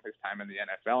raw during his time in the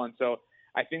NFL. And so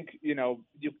I think,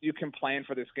 you can plan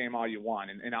for this game all you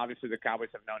want. And obviously the Cowboys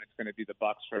have known it's going to be the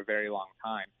Bucs for a very long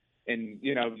time. And,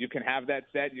 you can have that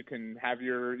set. You can have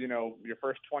your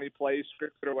first 20 plays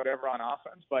scripted or whatever on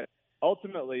offense. But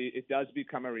ultimately, it does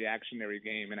become a reactionary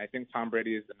game, and I think Tom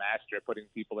Brady is the master at putting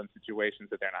people in situations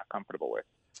that they're not comfortable with.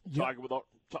 Talking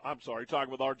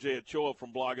with R.J. Ochoa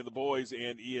from Blogging the Boys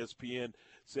and ESPN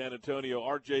San Antonio.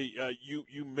 R.J.,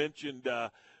 you mentioned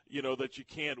that you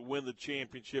can't win the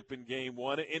championship in Game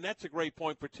 1, and that's a great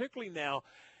point, particularly now.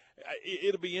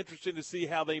 It'll be interesting to see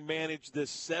how they manage this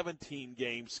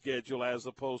 17-game schedule as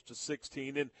opposed to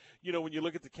 16. And, when you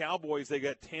look at the Cowboys, they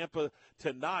got Tampa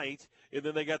tonight, and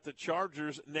then they got the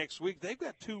Chargers next week. They've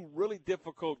got two really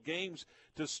difficult games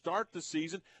to start the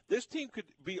season. This team could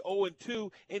be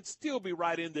 0-2 and still be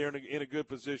right in there in a good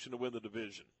position to win the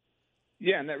division.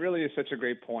 Yeah, and that really is such a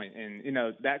great point. And,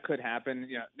 that could happen.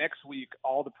 Next week,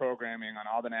 all the programming on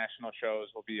all the national shows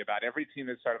will be about every team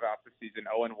that started off the season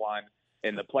 0-1.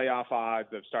 And the playoff odds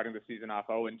of starting the season off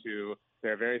 0-2,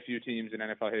 there are very few teams in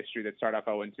NFL history that start off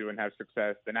 0-2 and have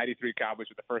success. The 93 Cowboys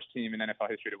were the first team in NFL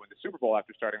history to win the Super Bowl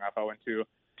after starting off 0-2.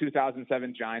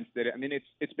 2007 Giants did it. I mean,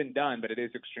 it's been done, but it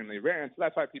is extremely rare. And so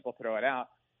that's why people throw it out.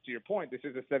 To your point, this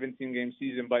is a 17-game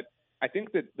season, but I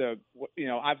think that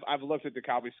I've looked at the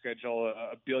Cowboys schedule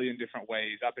a billion different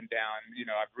ways, up and down.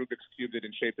 I've Rubik's cubed it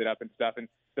and shaped it up and stuff. And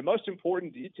the most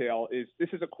important detail is this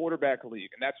is a quarterback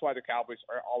league, and that's why the Cowboys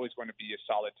are always going to be a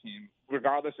solid team,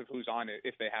 regardless of who's on it,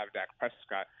 if they have Dak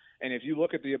Prescott. And if you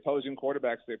look at the opposing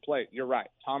quarterbacks they play, you're right.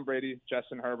 Tom Brady,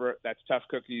 Justin Herbert, that's tough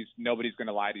cookies. Nobody's going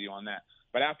to lie to you on that.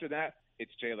 But after that,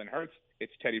 it's Jalen Hurts,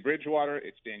 it's Teddy Bridgewater,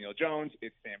 it's Daniel Jones,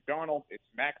 it's Sam Darnold, it's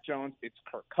Mac Jones, it's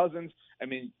Kirk Cousins. I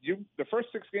mean, the first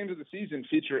 6 games of the season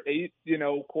feature 8,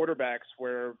 quarterbacks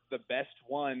where the best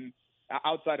one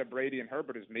outside of Brady and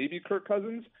Herbert is maybe Kirk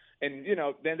Cousins. And,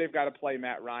 then they've got to play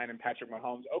Matt Ryan and Patrick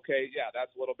Mahomes. Okay, yeah,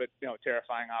 that's a little bit,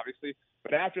 terrifying, obviously.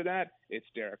 But after that, it's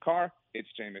Derek Carr, it's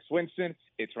Jameis Winston,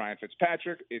 it's Ryan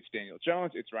Fitzpatrick, it's Daniel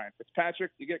Jones, it's Ryan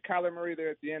Fitzpatrick. You get Kyler Murray there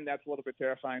at the end. That's a little bit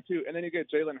terrifying, too. And then you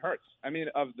get Jalen Hurts. I mean,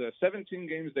 of the 17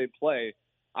 games they play,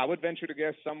 I would venture to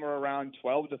guess somewhere around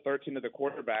 12 to 13 of the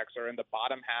quarterbacks are in the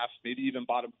bottom half, maybe even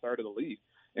bottom third of the league.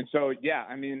 And so, yeah,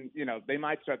 I mean, they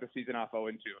might start the season off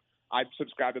 0-2. I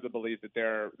subscribe to the belief that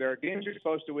there are games you're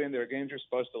supposed to win, there are games you're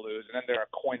supposed to lose, and then there are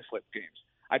coin flip games.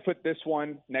 I put this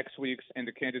one, next week's, and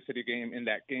the Kansas City game in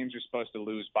that games you're supposed to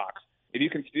lose box. If you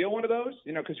can steal one of those,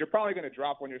 because you're probably going to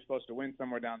drop when you're supposed to win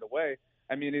somewhere down the way.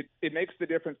 I mean, it makes the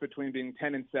difference between being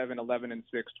 10-7, 11-6,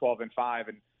 12-5,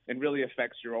 and really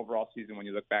affects your overall season when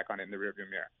you look back on it in the rearview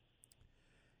mirror.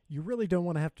 You really don't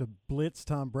want to have to blitz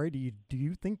Tom Brady. Do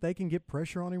you think they can get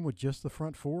pressure on him with just the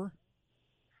front four?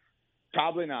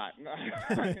 Probably not.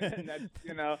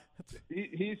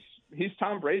 He's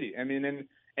Tom Brady. I mean, and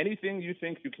anything you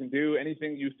think you can do,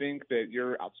 anything you think that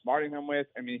you're outsmarting him with,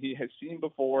 I mean, he has seen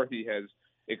before, he has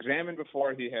examined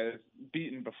before, he has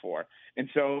beaten before. And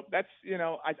so that's,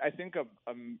 I think a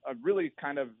really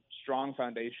kind of strong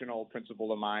foundational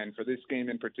principle of mine for this game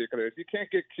in particular is you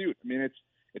can't get cute. I mean,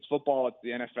 it's football, it's the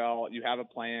NFL. You have a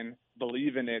plan,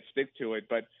 believe in it, stick to it,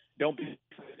 but don't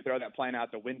throw that plan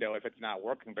out the window if it's not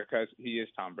working, because he is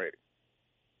Tom Brady.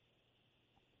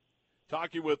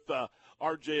 Talking with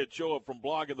RJ Ochoa from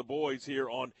Blogging the Boys here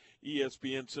on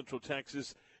ESPN Central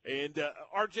Texas. And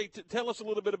RJ, tell us a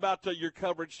little bit about your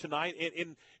coverage tonight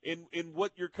and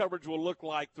what your coverage will look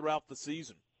like throughout the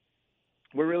season.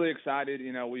 We're really excited.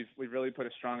 We've really put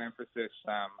a strong emphasis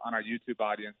on our YouTube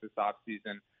audience this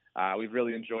offseason. We've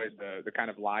really enjoyed the kind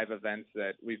of live events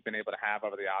that we've been able to have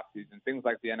over the offseason, things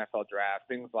like the NFL draft,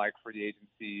 things like free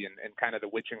agency and kind of the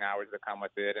witching hours that come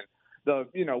with it. And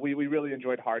we really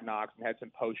enjoyed Hard Knocks and had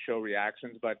some post-show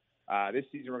reactions, but this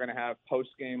season we're going to have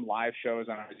post-game live shows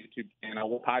on our YouTube channel.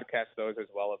 We'll podcast those as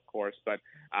well, of course, but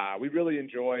we really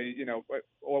enjoy,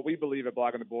 what we believe at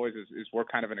Blogging the Boys is we're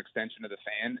kind of an extension of the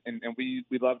fan, and we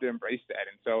love to embrace that.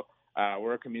 And so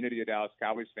we're a community of Dallas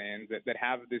Cowboys fans that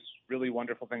have this really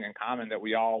wonderful thing in common, that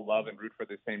we all love and root for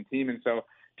the same team. And so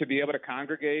to be able to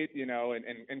congregate,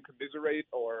 and commiserate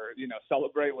or,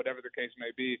 celebrate, whatever the case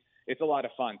may be, it's a lot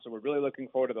of fun. So we're really looking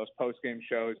forward to those post-game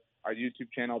shows. Our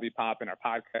YouTube channel will be popping. Our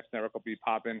podcast network will be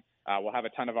popping. We'll have a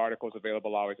ton of articles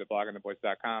available always at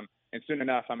bloggingtheboys.com. And soon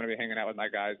enough, I'm going to be hanging out with my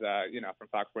guys, from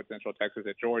Fox Sports Central Texas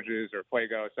at George's or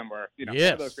Fuego, somewhere, Yes.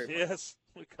 One of those great Yes.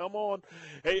 Come on.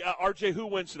 Hey, RJ, who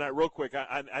wins tonight? Real quick.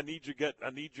 I need your gut. I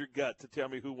need your gut to tell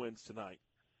me who wins tonight.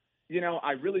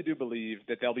 I really do believe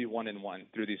that they'll be 1-1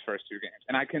 through these first two games,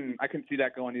 and I can see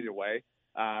that going either way.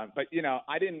 But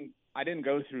I didn't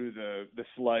go through the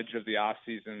sludge of the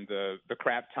offseason, the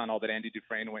crap tunnel that Andy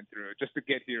Dufresne went through just to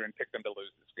get here and pick them to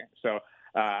lose this game. So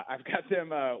I've got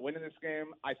them winning this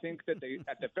game. I think that they,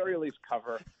 at the very least,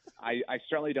 cover. I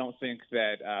certainly don't think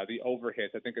that the over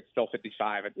hits. I think it's still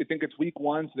 55. I think it's week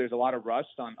one, so there's a lot of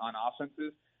rust on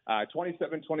offenses.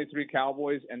 27-23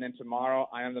 Cowboys, and then tomorrow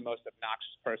I am the most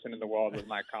obnoxious person in the world with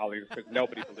my colleagues because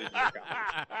nobody believes in the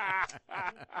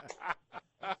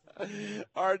Cowboys.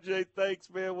 RJ, thanks,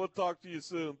 man. We'll talk to you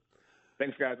soon.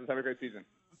 Thanks, guys. Let's have a great season.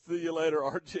 See you later.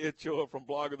 RJ Ochoa from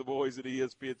Blogging the Boys at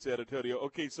ESPN San Antonio.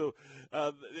 Okay, so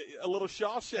a little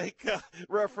Shawshank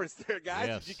reference there, guys.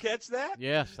 Yes. Did you catch that?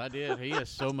 Yes, I did. He is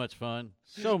so much fun.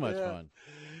 So much fun.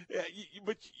 Yeah,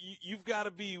 but you've got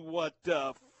to be,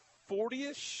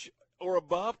 40-ish or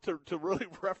above to really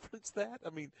reference that? I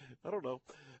mean, I don't know.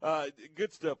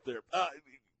 Good stuff there.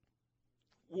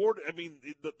 Ward, I mean,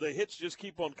 the hits just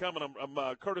keep on coming.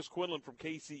 I'm Curtis Quinlan from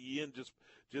KCEN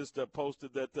just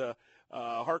posted that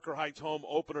Harker Heights home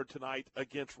opener tonight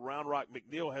against Round Rock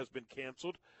McNeil has been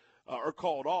canceled or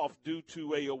called off due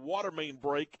to a water main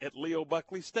break at Leo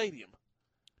Buckley Stadium.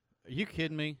 Are you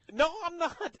kidding me? No, I'm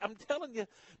not. I'm telling you,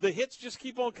 the hits just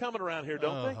keep on coming around here,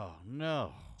 don't they? Oh,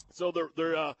 no. So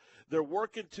they're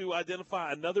working to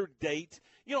identify another date.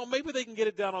 Maybe they can get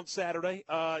it done on Saturday.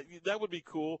 That would be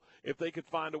cool if they could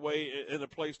find a way and a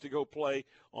place to go play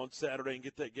on Saturday and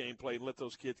get that game played and let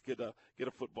those kids get a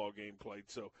football game played.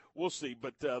 So we'll see.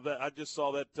 But I just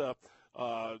saw that.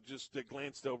 Just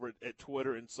glanced over at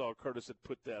Twitter and saw Curtis had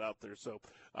put that out there. So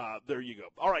there you go.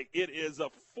 All right, it is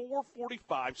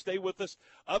 4:45. Stay with us.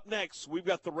 Up next, we've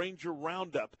got the Ranger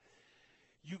Roundup.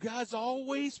 You guys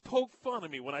always poke fun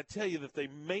at me when I tell you that they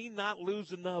may not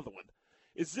lose another one.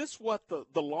 Is this what the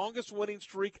longest winning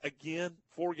streak again?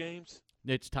 4 games?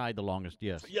 It's tied the longest,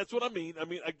 yes. Yeah, that's what I mean. I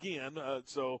mean, again,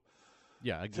 so.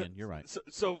 Yeah, again, you're right.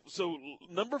 So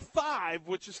number 5,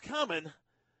 which is coming,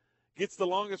 gets the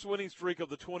longest winning streak of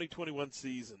the 2021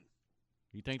 season.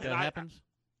 You think that happens?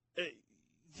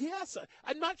 Yes.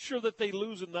 I'm not sure that they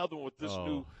lose another one with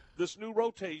this new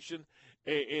rotation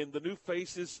and the new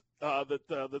faces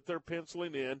that they're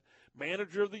penciling in.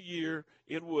 Manager of the year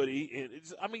in Woody. And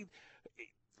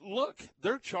look,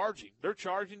 they're charging. They're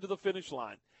charging to the finish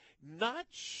line. Not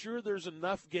sure there's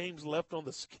enough games left on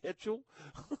the schedule.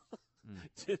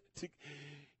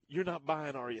 You're not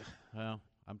buying, are you? Well,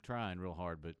 I'm trying real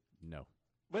hard, but no.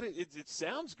 But it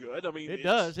sounds good. I mean, it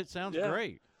does. It sounds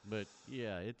great. But,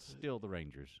 yeah, it's still the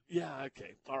Rangers. Yeah,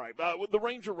 okay. All right. The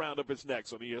Ranger Roundup is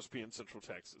next on ESPN Central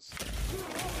Texas.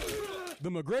 The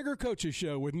McGregor Coaches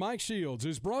Show with Mike Shields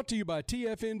is brought to you by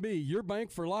TFNB, your bank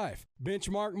for life,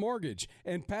 Benchmark Mortgage,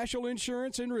 and Paschal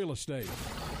Insurance and Real Estate.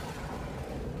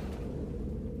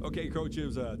 Okay, Coach, it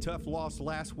was a tough loss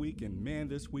last week, and, man,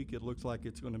 this week it looks like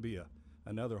it's going to be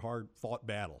another hard-fought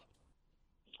battle.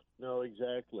 No,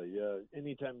 exactly.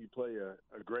 Anytime you play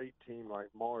a great team like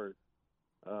Mart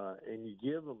and you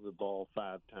give them the ball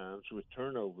 5 times with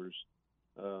turnovers,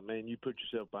 man, you put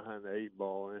yourself behind the 8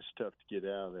 ball, and it's tough to get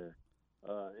out of there.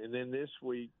 And then this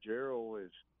week, Gerald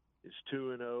is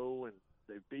 2-0, and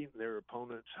they've beaten their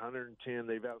opponents 110.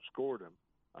 They've outscored them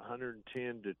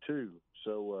 110-2.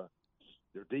 So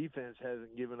their defense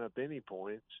hasn't given up any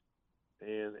points,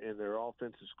 and their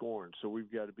offense is scoring. So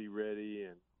we've got to be ready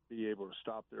and be able to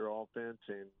stop their offense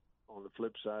and, on the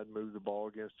flip side, move the ball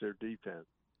against their defense.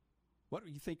 What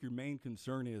do you think your main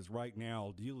concern is right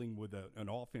now dealing with an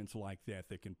offense like that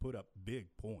can put up big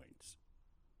points?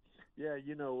 Yeah,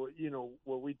 you know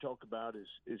what we talk about is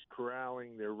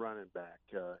corralling their running back.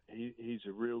 He's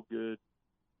a real good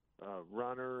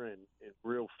runner and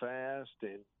real fast,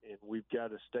 and we've got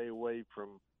to stay away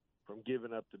from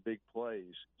giving up the big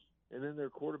plays. And then their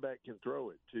quarterback can throw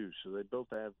it too, so they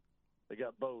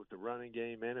got both a running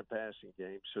game and a passing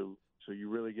game. So you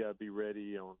really got to be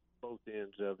ready on both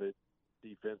ends of it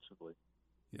defensively.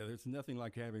 Yeah, there's nothing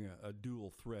like having a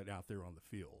dual threat out there on the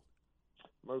field.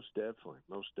 Most definitely.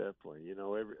 You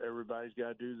know, everybody's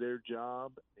got to do their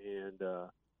job, and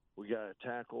we got to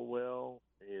tackle well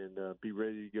and be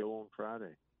ready to go on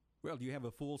Friday. Well, do you have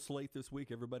a full slate this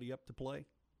week? Everybody up to play?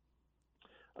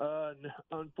 No,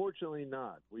 unfortunately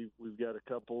not. We've got a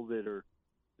couple that are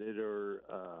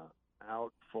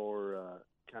out for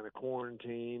kind of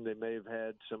quarantine. They may have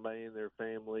had somebody in their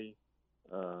family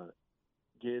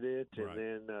get it, right.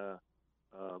 And then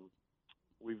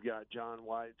we've got John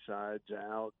Whiteside's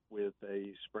out with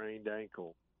a sprained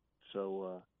ankle.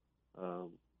 So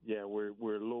yeah, we're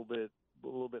a little bit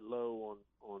low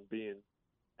on being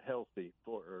healthy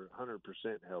or 100%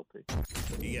 healthy.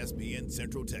 ESPN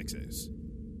Central Texas.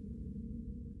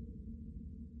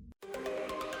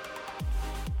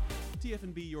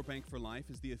 TFNB Your Bank for Life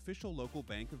is the official local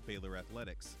bank of Baylor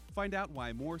Athletics. Find out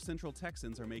why more Central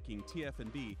Texans are making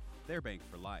TFNB their bank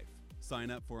for life.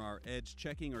 Sign up for our Edge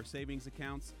checking or savings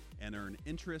accounts and earn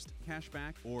interest,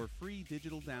 cashback, or free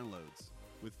digital downloads.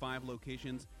 With 5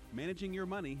 locations, managing your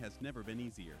money has never been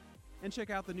easier. And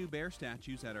check out the new bear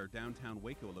statues at our downtown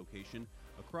Waco location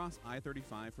across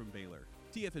I-35 from Baylor.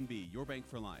 TFNB Your Bank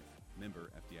for Life. Member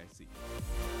FDIC.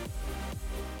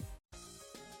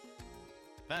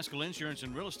 Paschal Insurance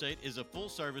and Real Estate is a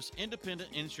full-service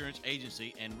independent insurance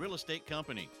agency and real estate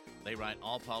company. They write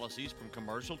all policies from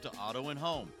commercial to auto and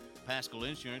home. Paschal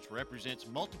Insurance represents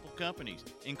multiple companies,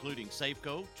 including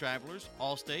Safeco, Travelers,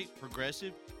 Allstate,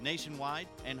 Progressive, Nationwide,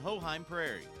 and Hoheim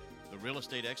Prairie. The real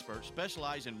estate experts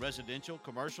specialize in residential,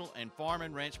 commercial, and farm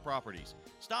and ranch properties.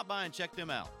 Stop by and check them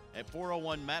out at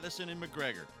 401 Madison in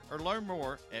McGregor, or learn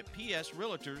more at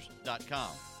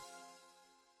psrealtors.com.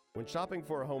 When shopping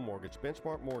for a home mortgage,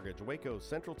 Benchmark Mortgage, Waco,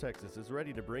 Central Texas is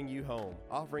ready to bring you home,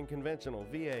 offering conventional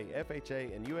VA,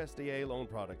 FHA, and USDA loan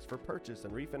products for purchase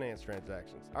and refinance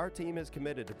transactions. Our team is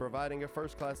committed to providing a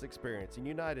first-class experience and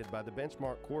united by the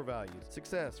Benchmark core values: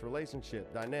 success,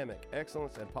 relationship, dynamic,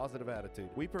 excellence, and positive attitude.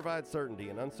 We provide certainty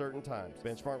in uncertain times.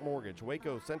 Benchmark Mortgage,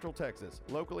 Waco, Central Texas,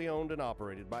 locally owned and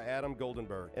operated by Adam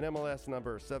Goldenberg, NMLS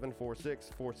number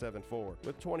 746474,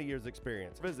 with 20 years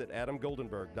experience. Visit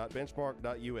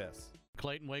adamgoldenberg.benchmark.us.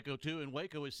 Clayton Waco 2 in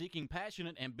Waco is seeking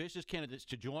passionate, ambitious candidates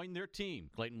to join their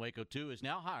team. Clayton Waco 2 is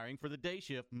now hiring for the day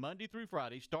shift Monday through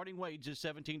Friday. Starting wage is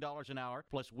 $17 an hour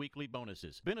plus weekly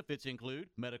bonuses. Benefits include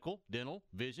medical, dental,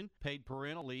 vision, paid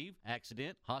parental leave,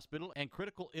 accident, hospital, and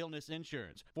critical illness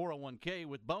insurance, 401k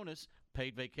with bonus,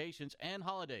 paid vacations, and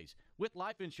holidays, with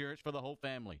life insurance for the whole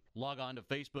family. Log on to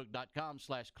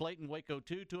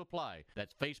facebook.com/ClaytonWaco2 to apply.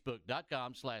 That's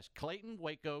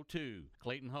facebook.com/ClaytonWaco2.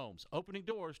 Clayton Homes, opening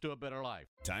doors to a better life.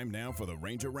 Time now for the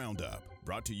Ranger Roundup,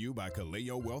 brought to you by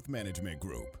Kaleo Wealth Management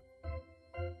Group.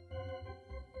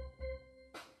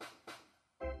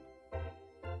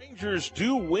 Rangers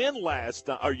do win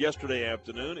yesterday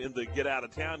afternoon in the get out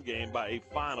of town game by a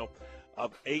final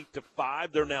of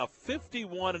 8-5. They're now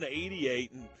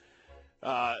 51-88, and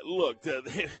look,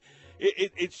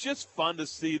 it's just fun to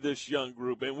see this young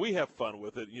group, and we have fun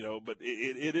with it, but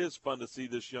it is fun to see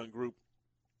this young group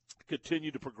continue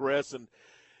to progress. And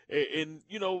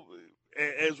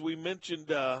as we mentioned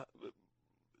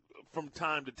from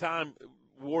time to time,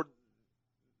 Ward,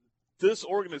 this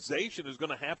organization is going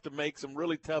to have to make some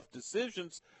really tough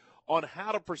decisions on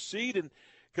how to proceed. And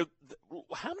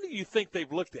how many do you think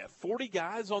they've looked at? 40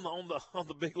 guys on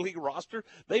the big league roster.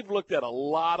 They've looked at a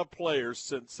lot of players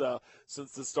since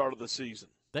the start of the season.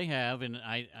 They have, and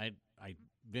I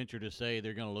venture to say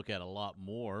they're going to look at a lot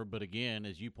more. But again,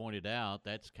 as you pointed out,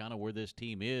 that's kind of where this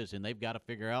team is, and they've got to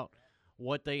figure out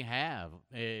what they have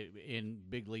in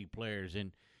big league players.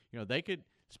 And they could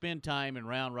spend time in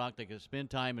Round Rock, they could spend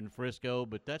time in Frisco,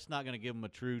 but that's not going to give them a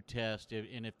true test.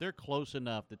 And if they're close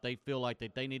enough that they feel like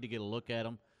that they need to get a look at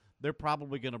them, they're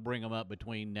probably going to bring them up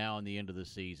between now and the end of the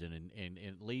season, and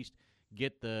at least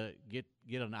get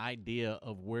an idea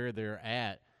of where they're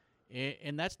at.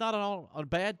 And that's not a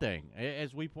bad thing.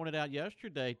 As we pointed out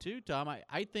yesterday too, Tom,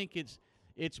 I think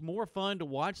it's more fun to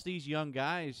watch these young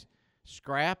guys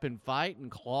scrap and fight and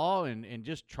claw and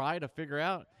just try to figure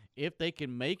out if they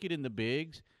can make it in the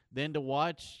bigs than to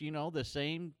watch, the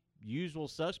same usual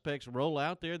suspects roll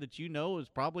out there that is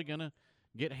probably going to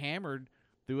get hammered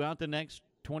throughout the next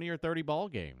 20 or 30 ball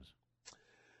games.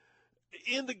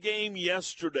 In the game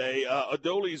yesterday,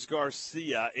 Adolis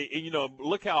Garcia,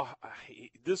 look how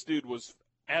this dude was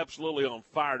absolutely on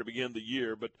fire to begin the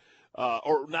year, but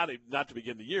or not to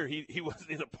begin the year. He wasn't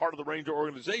in a part of the Ranger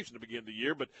organization to begin the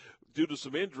year, but due to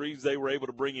some injuries, they were able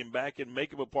to bring him back and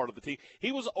make him a part of the team.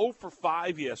 He was 0 for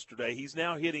 5 yesterday. He's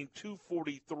now hitting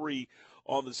 .243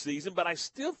 on the season, but I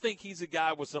still think he's a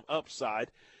guy with some upside.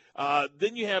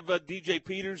 Then you have DJ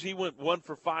Peters. He went 1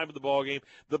 for 5 in the ballgame.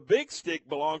 The big stick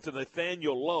belonged to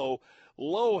Nathaniel Lowe.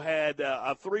 Lowe had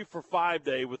a 3 for 5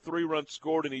 day with 3 runs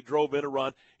scored, and he drove in a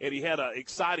run, and he had an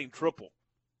exciting triple.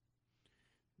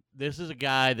 This is a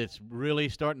guy that's really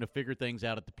starting to figure things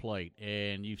out at the plate,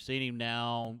 and you've seen him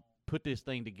now put this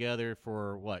thing together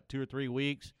for, 2 or 3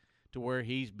 weeks to where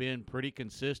he's been pretty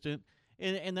consistent,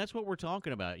 and that's what we're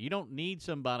talking about. You don't need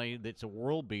somebody that's a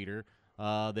world beater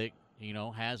that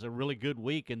has a really good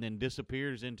week and then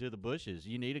disappears into the bushes.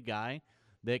 You need a guy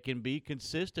that can be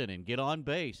consistent and get on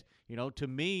base. To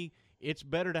me, it's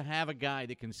better to have a guy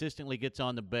that consistently gets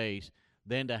on the base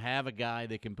than to have a guy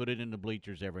that can put it in the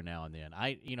bleachers every now and then.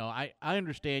 I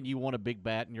understand you want a big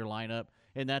bat in your lineup,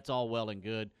 and that's all well and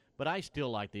good, but I still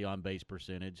like the on-base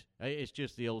percentage. It's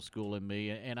just the old school in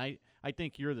me, and I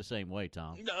think you're the same way,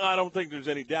 Tom. No, I don't think there's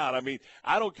any doubt. I mean,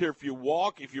 I don't care if you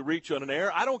walk, if you reach on an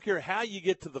error. I don't care how you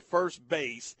get to the first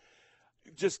base.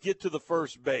 Just get to the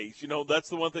first base. That's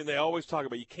the one thing they always talk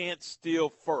about. You can't steal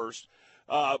first.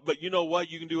 But you know what?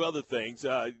 You can do other things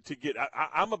to get.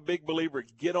 I'm a big believer.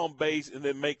 Get on base and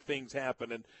then make things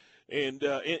happen, and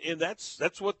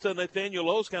that's what Nathaniel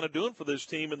Lowe's kind of doing for this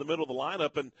team in the middle of the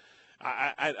lineup. And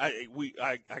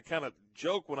I kind of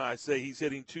joke when I say he's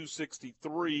hitting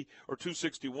 263 or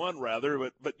 261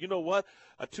 rather. But you know what?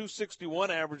 A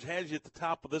 261 average has you at the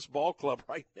top of this ball club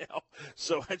right now.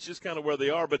 So that's just kind of where they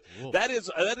are. But that is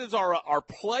our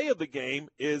play of the game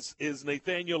is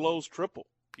Nathaniel Lowe's triple.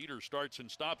 Peters starts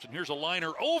and stops, and here's a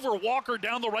liner over Walker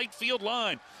down the right field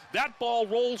line. That ball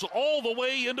rolls all the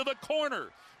way into the corner.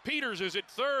 Peters is at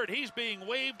third. He's being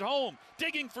waved home.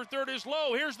 Digging for third is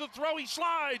Lowe. Here's the throw. He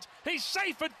slides. He's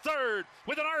safe at third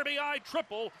with an RBI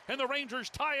triple, and the Rangers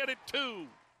tie it at 2.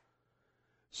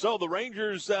 So the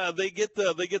Rangers, they get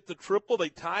the triple. They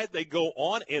tie it. They go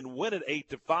on and win it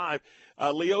 8-5.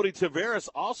 Leody Taveras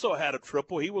also had a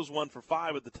triple. He was 1 for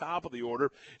 5 at the top of the order.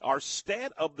 Our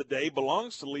stat of the day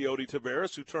belongs to Leody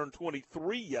Taveras, who turned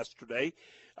 23 yesterday.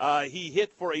 He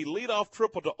hit for a leadoff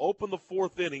triple to open the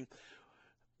 4th inning.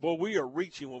 Well, we are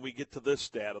reaching when we get to this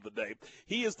stat of the day.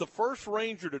 He is the first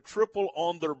Ranger to triple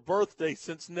on their birthday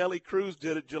since Nelly Cruz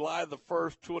did it July the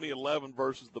 1st, 2011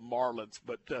 versus the Marlins.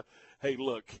 But, hey,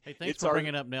 look. Hey, thanks for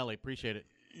bringing up Nelly. Appreciate it.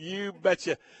 You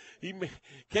betcha.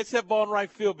 Catch that ball in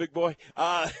right field, big boy.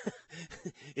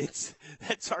 That's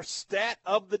our stat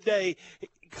of the day.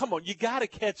 Come on, you got to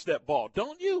catch that ball,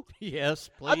 don't you? Yes,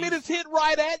 please. I mean, it's hit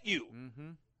right at you. Mm-hmm.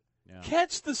 Yeah.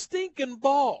 Catch the stinking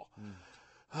ball.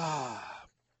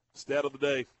 Stat of the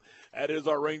day. That is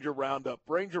our Ranger Roundup.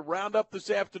 Ranger Roundup this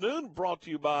afternoon brought to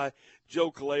you by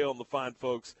Joe Kaleo and the fine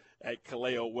folks at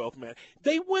Kaleo Wealth Man.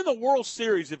 They win the World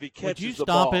Series if he catches the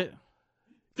ball. Would you stop it?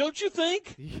 Don't you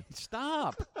think?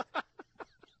 Stop.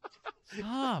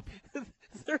 Stop.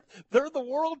 they're the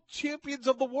world champions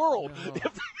of the world.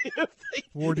 Oh.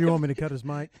 Ward, do you want me to cut his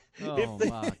mic?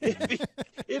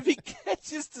 If he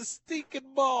catches the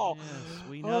stinking ball. Yes,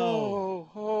 we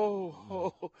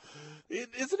know.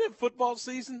 Isn't it football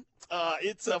season?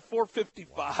 It's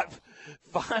 4:55,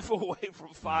 5 away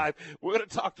from 5. We're going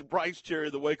to talk to Bryce Cherry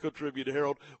of the Waco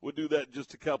Tribune-Herald. We'll do that in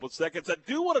just a couple of seconds. I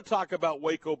do want to talk about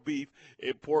Waco Beef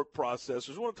and Pork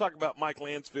Processors. I want to talk about Mike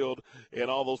Lansfield and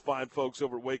all those fine folks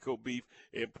over at Waco Beef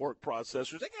and Pork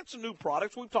Processors. They got some new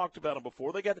products. We've talked about them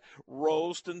before. They got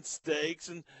roast and steaks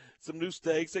and some new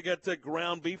steaks. They got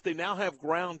ground beef. They now have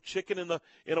ground chicken in a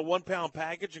 1-pound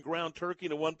package and ground turkey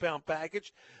in a 1-pound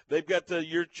package. They've got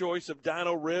your choice of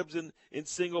dino ribs in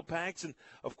single packs, and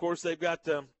of course they've got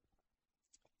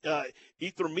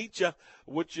Ethermicha,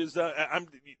 which is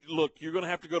look, you're going to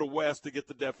have to go to West to get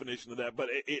the definition of that, but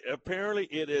apparently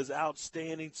it is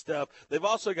outstanding stuff. They've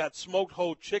also got smoked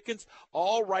whole chickens,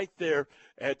 all right there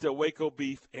at Waco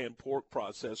Beef and Pork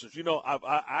Processors. You know,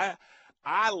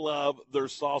 I love their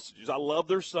sausages. I love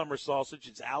their summer sausage.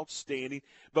 It's outstanding.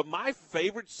 But my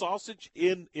favorite sausage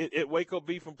at Waco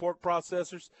Beef and Pork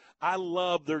Processors, I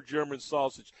love their German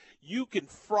sausage. You can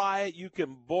fry it. You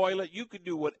can boil it. You can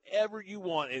do whatever you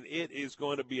want, and it is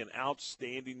going to be an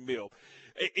outstanding meal.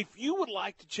 If you would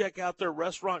like to check out their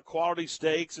restaurant quality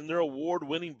steaks and their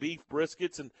award-winning beef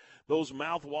briskets and those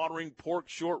mouth-watering pork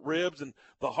short ribs and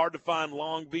the hard-to-find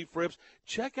long beef ribs,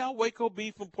 check out Waco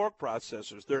Beef and Pork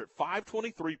Processors. They're at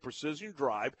 523 Precision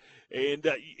Drive, and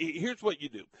here's what you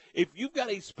do. If you've got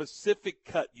a specific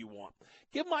cut you want,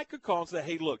 give Mike a call and say,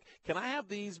 hey, look, can I have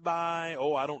these by,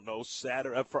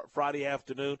 Saturday, Friday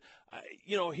afternoon?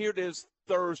 Here it is.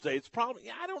 Thursday. It's probably,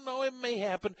 I don't know, it may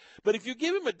happen. But if you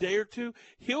give him a day or two,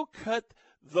 he'll cut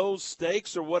those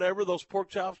steaks or whatever, those pork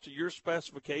chops, to your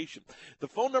specification. The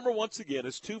phone number, once again,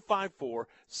 is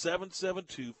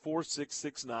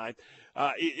 254-772-4669.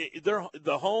 They're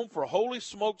the home for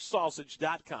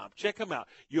HolySmokedSausage.com. Check them out.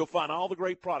 You'll find all the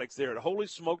great products there at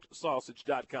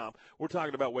HolySmokedSausage.com. We're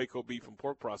talking about Waco Beef and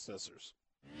Pork Processors.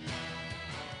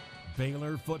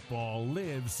 Baylor football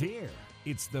lives here.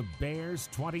 It's the Bears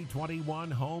 2021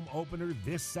 home opener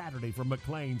this Saturday from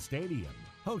McLean Stadium,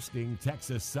 hosting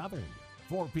Texas Southern.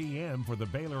 4 p.m. for the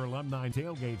Baylor Alumni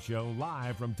Tailgate Show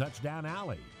live from Touchdown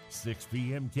Alley. 6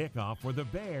 p.m. kickoff for the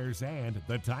Bears and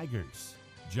the Tigers.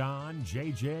 John,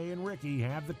 JJ, and Ricky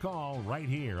have the call right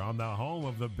here on the home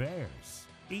of the Bears,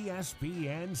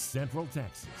 ESPN Central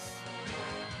Texas.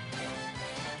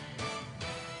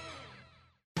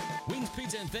 Wings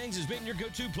Pizza and Things has been your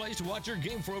go-to place to watch your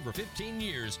game for over 15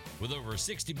 years. With over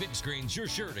 60 big screens, you're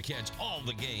sure to catch all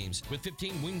the games. With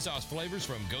 15 wing sauce flavors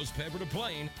from ghost pepper to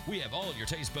plain, we have all your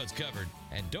taste buds covered.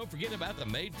 And don't forget about the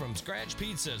made-from-scratch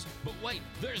pizzas. But wait,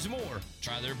 there's more.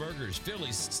 Try their burgers,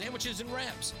 Phillies, sandwiches, and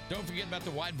wraps. Don't forget about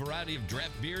the wide variety of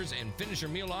draft beers, and finish your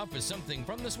meal off with something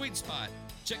from the sweet spot.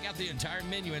 Check out the entire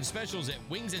menu and specials at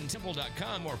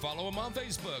wingsandtemple.com or follow them on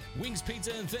Facebook. Wings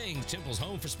Pizza and Things, Temple's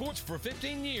home for sports for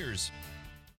 15 years.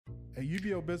 At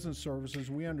UBO Business Services,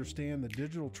 we understand that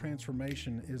digital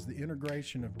transformation is the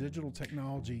integration of digital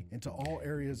technology into all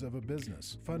areas of a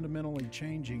business, fundamentally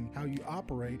changing how you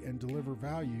operate and deliver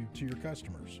value to your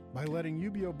customers. By letting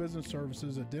UBO Business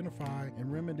Services identify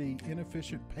and remedy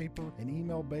inefficient paper and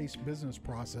email-based business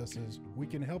processes, we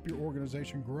can help your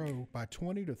organization grow by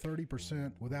 20 to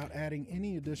 30% without adding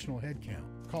any additional headcount.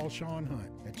 Call Sean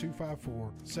Hunt at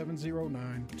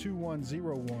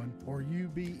 254-709-2101 or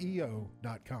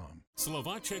ubeo.com.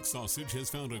 Slovacek Sausage has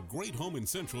found a great home in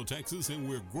Central Texas, and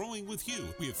we're growing with you.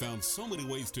 We have found so many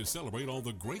ways to celebrate all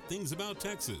the great things about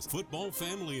Texas. Football,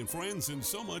 family, and friends, and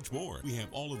so much more. We have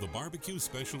all of the barbecue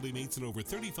specialty meats and over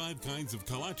 35 kinds of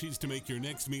kolaches to make your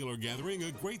next meal or gathering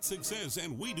a great success,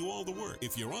 and we do all the work.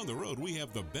 If you're on the road, we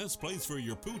have the best place for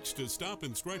your pooch to stop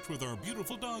and stretch with our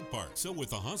beautiful dog park. So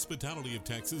with the hospitality of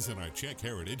Texas and our Czech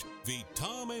heritage,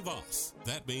 Vítame vás.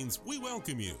 That means we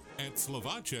welcome you. At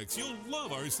Slovaceks, you'll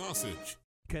love our sausage.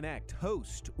 Connect,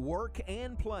 host, work,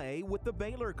 and play with the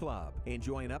Baylor Club.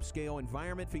 Enjoy an upscale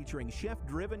environment featuring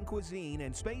chef-driven cuisine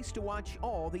and space to watch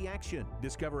all the action.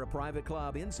 Discover a private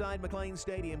club inside McLean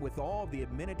Stadium with all the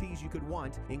amenities you could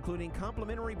want, including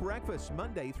complimentary breakfast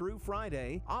Monday through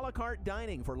Friday, a la carte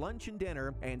dining for lunch and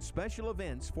dinner, and special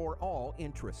events for all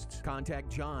interests.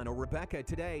 Contact John or Rebecca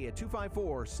today at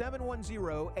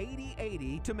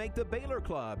 254-710-8080 to make the Baylor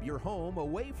Club your home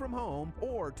away from home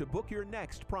or to book your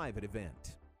next private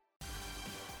event.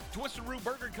 Twisted Root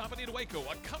Burger Company in Waco,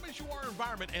 a come-as-you-are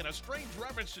environment and a strange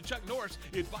reference to Chuck Norris,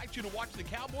 invites you to watch the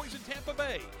Cowboys in Tampa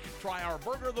Bay. Try our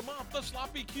burger of the month, the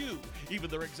Sloppy Q. Even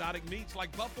their exotic meats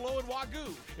like buffalo and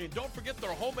wagyu. And don't forget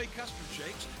their homemade custard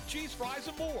shakes, cheese fries,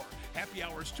 and more. Happy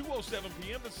hours 2:07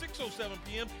 p.m. to 6:07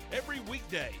 p.m. every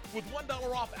weekday with $1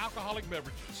 off alcoholic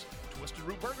beverages. Twisted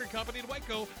Root Burger Company in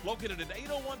Waco, located at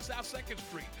 801 South 2nd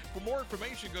Street. For more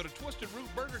information, go to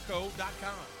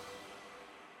twistedrootburgerco.com.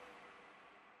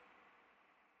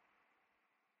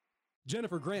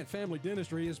 Jennifer Grant Family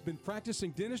Dentistry has been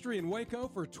practicing dentistry in Waco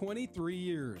for 23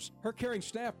 years. Her caring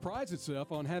staff prides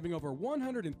itself on having over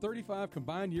 135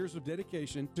 combined years of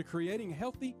dedication to creating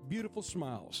healthy, beautiful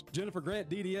smiles. Jennifer Grant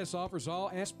DDS offers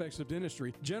all aspects of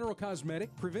dentistry, general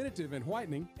cosmetic, preventative, and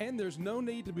whitening, and there's no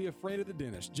need to be afraid of the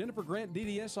dentist. Jennifer Grant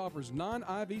DDS offers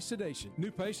non-IV sedation.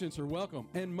 New patients are welcome,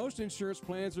 and most insurance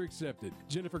plans are accepted.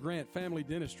 Jennifer Grant Family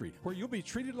Dentistry, where you'll be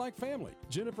treated like family.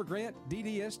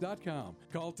 JenniferGrantDDS.com.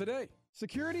 Call today.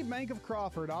 Security Bank of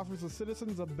Crawford offers the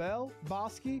citizens of Bell,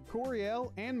 Bosque,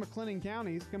 Coryell, and McLennan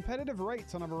counties competitive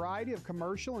rates on a variety of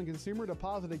commercial and consumer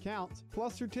deposit accounts,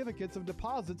 plus certificates of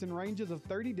deposits in ranges of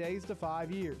 30 days to 5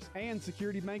 years. And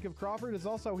Security Bank of Crawford is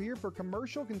also here for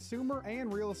commercial, consumer,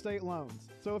 and real estate loans.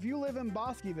 So if you live in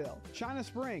Bosqueville, China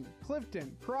Spring,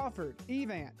 Clifton, Crawford,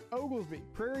 Evant, Oglesby,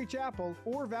 Prairie Chapel,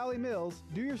 or Valley Mills,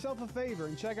 do yourself a favor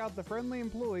and check out the friendly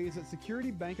employees at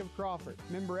Security Bank of Crawford.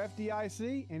 Member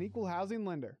FDIC and equal housing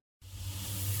lender.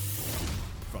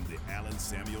 From the Allen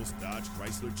Samuels Dodge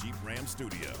Chrysler Jeep Ram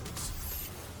Studios.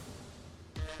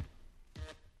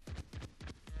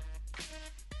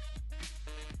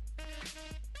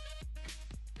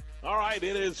 All right,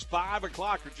 it is 5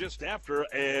 o'clock or just after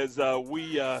as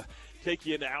we take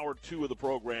you into hour 2 of the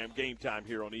program, Game Time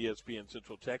here on ESPN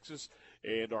Central Texas.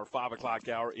 And our 5 o'clock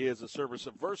hour is a service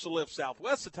of VersaLift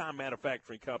Southwest, a time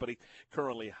manufacturing company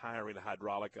currently hiring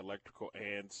hydraulic, electrical,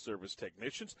 and service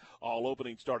technicians. All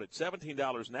openings start at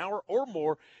 $17 an hour or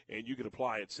more, and you can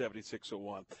apply at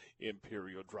 7601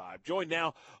 Imperial Drive. Joined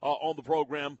now on the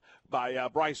program by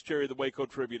Bryce Cherry of the Waco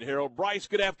Tribune-Herald. Bryce,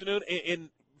 good afternoon. And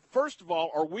first of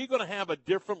all, are we going to have a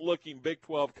different-looking Big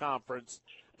 12 conference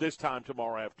this time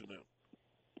tomorrow afternoon?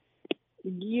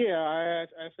 Yeah,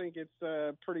 I think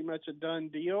it's pretty much a done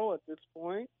deal at this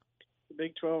point. The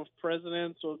Big 12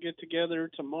 presidents will get together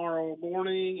tomorrow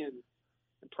morning and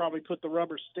probably put the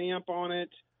rubber stamp on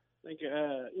it. I think,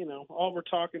 all we're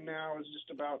talking now is just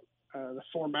about the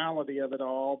formality of it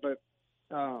all. But,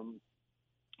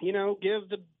 give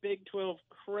the Big 12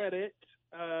 credit,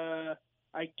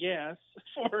 I guess,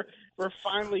 for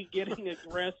finally getting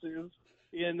aggressive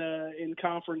in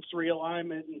conference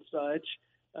realignment and such.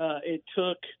 It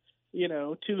took,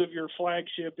 two of your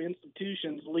flagship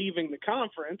institutions leaving the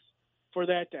conference for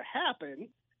that to happen.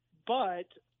 But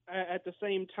at the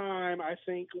same time, I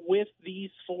think with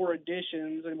these 4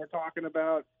 additions, and we're talking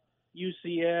about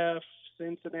UCF,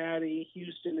 Cincinnati,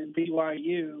 Houston, and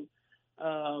BYU,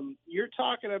 you're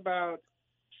talking about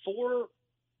 4,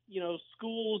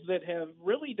 schools that have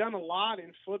really done a lot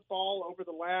in football over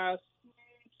the last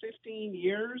 15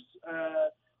 years.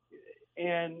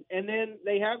 And then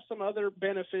they have some other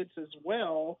benefits as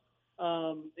well,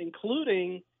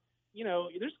 including,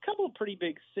 there's a couple of pretty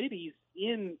big cities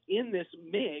in this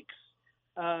mix.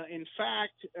 In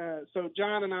fact, so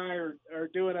John and I are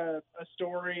doing a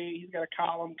story. He's got a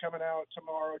column coming out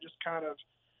tomorrow just kind of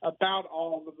about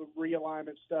all of the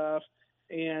realignment stuff.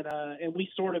 And we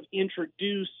sort of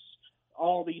introduce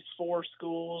all these 4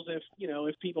 schools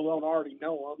if people don't already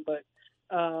know them. But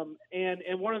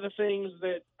and one of the things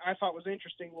that I thought was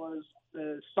interesting was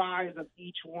the size of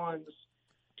each one's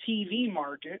TV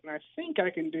market, and I think I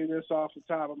can do this off the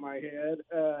top of my head.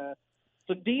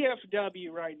 So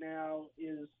DFW right now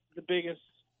is the biggest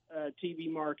TV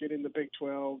market in the Big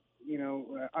 12.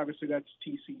 Obviously that's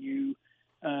TCU.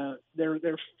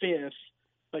 They're 5th,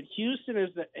 but Houston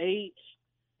is the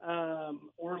 8th.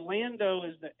 Orlando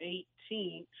is the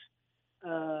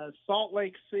 18th. Salt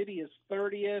Lake City is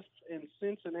 30th, and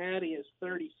Cincinnati is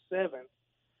 37th.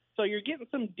 So you're getting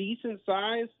some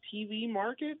decent-sized TV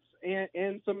markets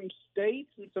and some states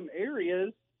and some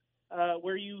areas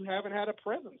where you haven't had a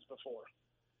presence before.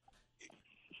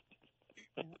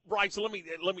 Right. So let me,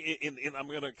 and I'm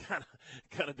going to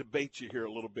kind of debate you here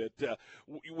a little bit.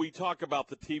 We talk about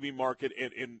the TV market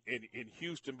in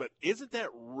Houston, but isn't that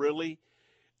really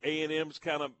A&M's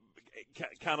kind of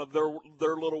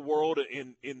their little world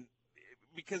in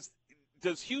because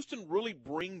does Houston really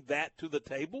bring that to the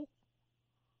table?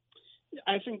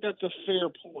 I think that's a fair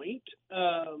point.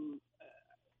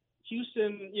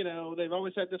 Houston, they've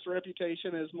always had this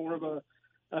reputation as more of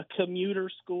a commuter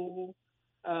school.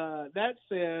 That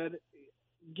said,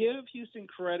 give Houston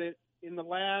credit. In the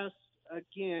last,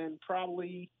 again,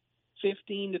 probably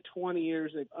 15 to 20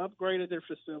 years, they've upgraded their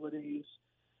facilities.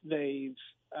 They've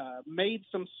made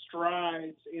some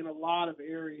strides in a lot of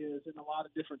areas, in a lot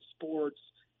of different sports,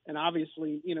 and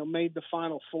obviously, made the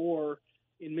Final Four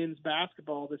in men's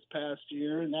basketball this past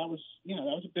year, and that was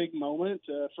a big moment,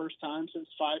 first time since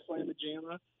Phi Lambda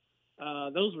Jamma.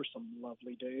 Those were some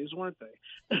lovely days, weren't they?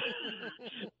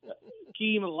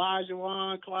 Keem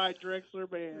Olajuwon, Clyde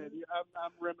Drexler, man,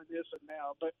 I'm reminiscent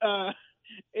now. But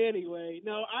anyway,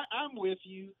 no, I'm with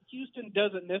you. Houston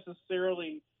doesn't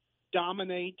necessarily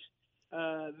dominate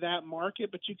that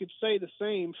market, but you could say the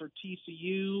same for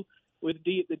TCU with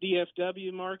the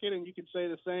DFW market, and you could say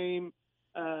the same.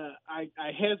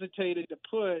 I hesitated to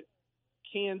put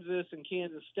Kansas and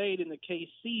Kansas State in the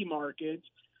KC market,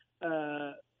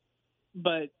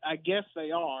 but I guess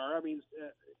they are. I mean,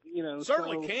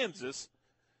 certainly Kansas.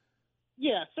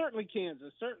 Yeah, certainly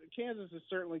Kansas. Kansas is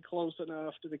certainly close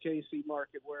enough to the KC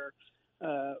market where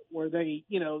they,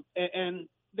 and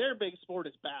their big sport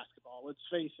is basketball. Let's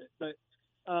face it. But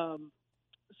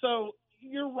so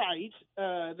you're right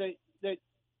that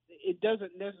it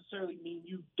doesn't necessarily mean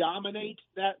you dominate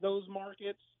those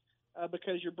markets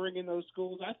because you're bringing those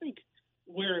schools. I think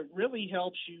where it really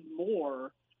helps you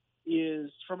more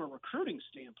is from a recruiting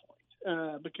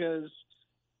standpoint because,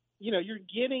 you're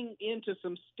getting into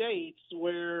some states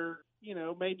where,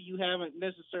 maybe you haven't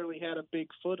necessarily had a big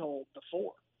foothold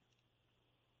before.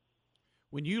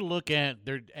 When you look at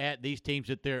these teams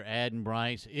that they're adding,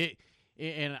 Bryce,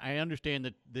 and I understand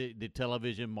that the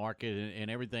television market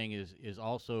and everything is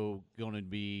also going to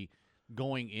be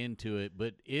going into it,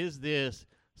 but is this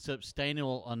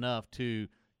sustainable enough to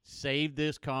save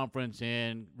this conference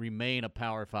and remain a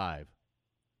Power Five?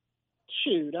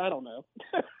 Shoot, I don't know.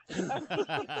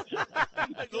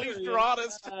 At least you're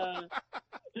honest.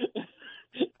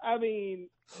 I mean,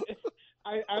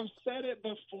 I've said it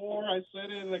before. I said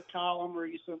it in a column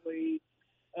recently.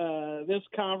 This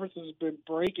conference has been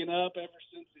breaking up ever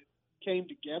since it came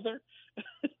together.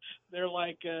 They're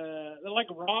like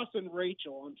Ross and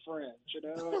Rachel on Friends,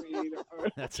 I mean,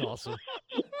 that's awesome.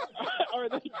 Are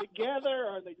they together?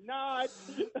 Are they not?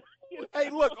 Hey,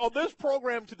 look, on this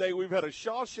program today, we've had a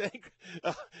Shawshank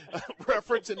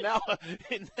reference and now a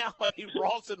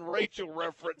Ross and Rachel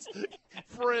reference.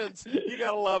 Friends, you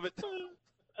got to love it.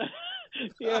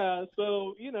 Yeah,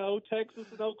 so, Texas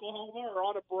and Oklahoma are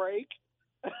on a break.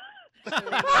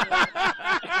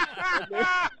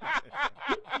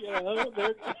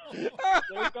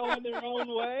 They're going their own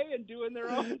way and doing their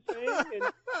own thing.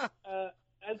 And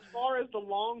as far as the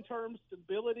long-term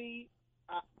stability,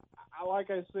 like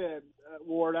I said,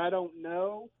 Ward, I don't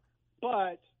know,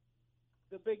 but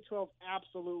the Big 12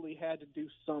 absolutely had to do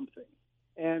something.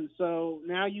 And so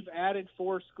now you've added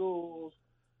 4 schools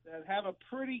that have a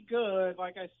pretty good,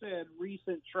 like I said,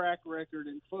 recent track record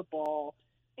in football.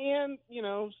 And,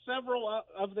 several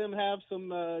of them have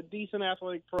some decent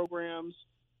athletic programs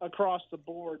across the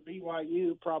board.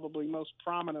 BYU probably most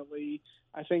prominently.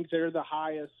 I think they're the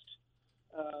highest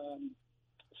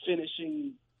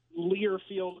finishing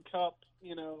Learfield Cup,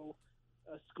 a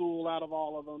school out of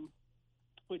all of them,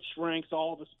 which ranks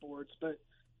all the sports. But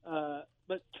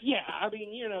yeah, I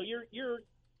mean,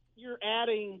 you're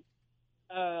adding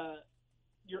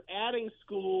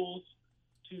schools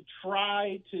to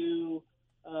try to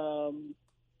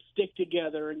stick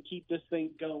together and keep this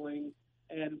thing going.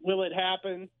 And will it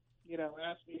happen?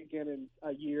 Ask me again in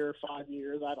a year, 5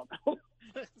 years. I don't know.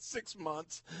 6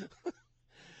 months.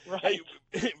 Right.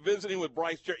 Hey, visiting with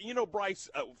Bryce Jerry. Bryce,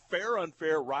 fair,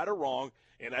 unfair, right or wrong,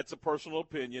 and that's a personal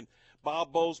opinion,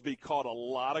 Bob Bowlesby caught a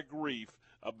lot of grief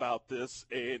about this,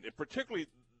 and particularly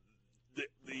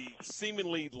the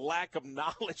seemingly lack of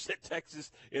knowledge that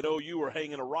Texas and OU are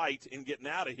hanging a right in getting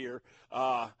out of here.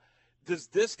 Does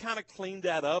this kind of clean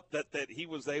that up? That he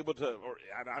was able to, or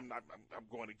I'm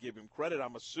going to give him credit.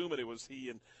 I'm assuming it was he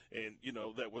and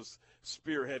that was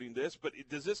spearheading this. But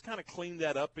does this kind of clean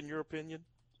that up, in your opinion?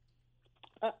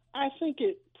 I think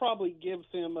it probably gives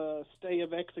him a stay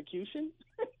of execution.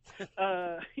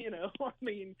 I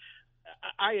mean,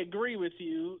 I agree with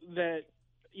you that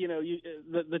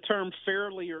the term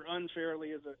fairly or unfairly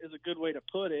is a good way to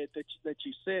put it that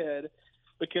you said,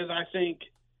 because I think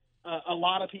a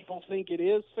lot of people think it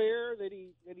is fair that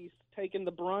he's taken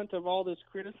the brunt of all this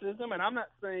criticism, and I'm not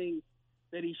saying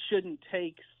that he shouldn't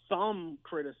take some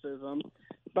criticism,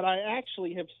 but I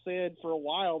actually have said for a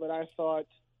while that I thought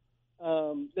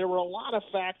there were a lot of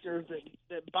factors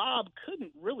that Bob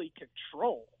couldn't really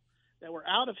control, that were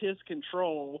out of his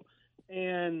control,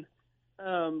 and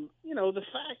The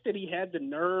fact that he had the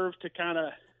nerve to kind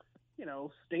of,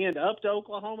 stand up to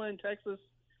Oklahoma and Texas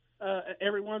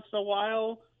every once in a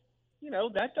while,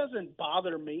 that doesn't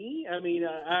bother me. I mean,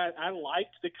 I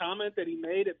liked the comment that he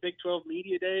made at Big 12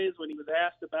 Media Days when he was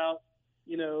asked about,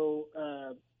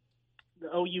 the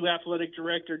OU athletic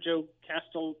director, Joe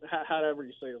however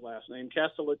you say his last name,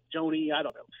 Castiglione, I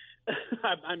don't know.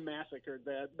 I massacred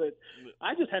that, but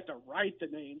I just have to write the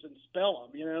names and spell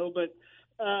them, but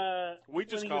we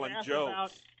just call him Joe.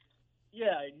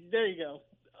 Yeah, there you go.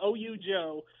 OU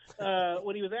Joe.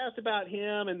 When he was asked about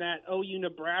him and that OU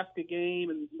Nebraska game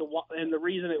and the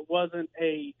reason it wasn't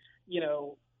a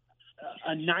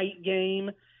night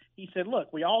game, he said,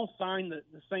 "Look, we all signed the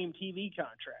same TV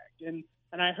contract."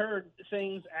 And I heard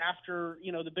things after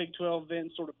the Big 12 then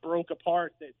sort of broke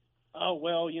apart that, oh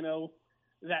well,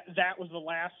 that was the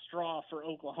last straw for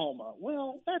Oklahoma.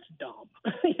 Well, that's dumb.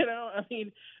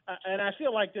 And I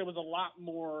feel like there was a lot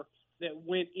more that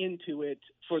went into it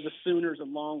for the Sooners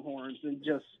and Longhorns than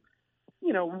just,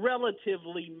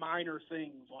 relatively minor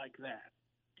things like that.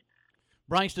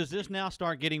 Bryce, does this now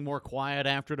start getting more quiet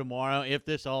after tomorrow if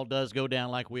this all does go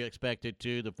down like we expect it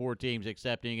to, the 4 teams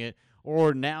accepting it?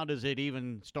 Or now does it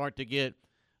even start to get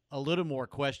a little more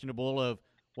questionable of,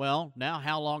 well, now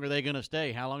how long are they going to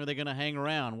stay? How long are they going to hang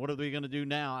around? What are they going to do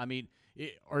now? I mean,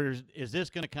 or is this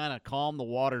going to kind of calm the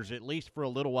waters at least for a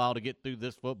little while to get through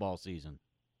this football season?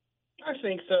 I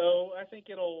think so. I think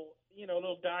it'll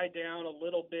die down a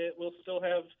little bit. We'll still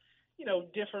have,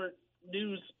 different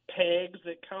news pegs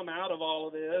that come out of all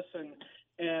of this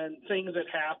and things that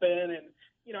happen. And,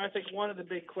 I think one of the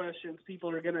big questions people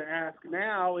are going to ask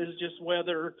now is just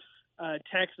whether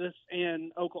Texas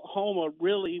and Oklahoma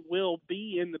really will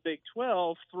be in the Big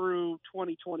 12 through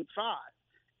 2025.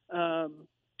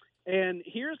 And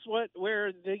here's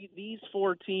where these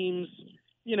 4 teams,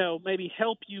 maybe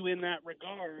help you in that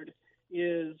regard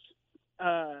is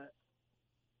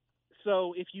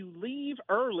so if you leave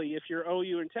early, if you're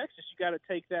OU in Texas, you got to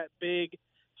take that big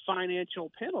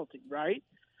financial penalty, right?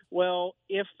 Well,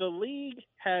 if the league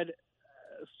had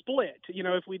split,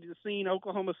 if we'd seen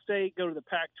Oklahoma State go to the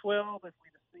Pac-12, if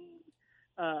we'd have seen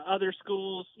other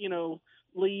schools,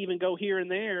 leave and go here and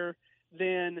there,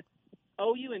 then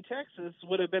OU and Texas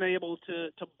would have been able to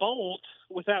bolt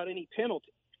without any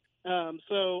penalty.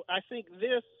 So I think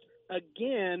this,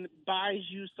 again, buys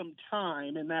you some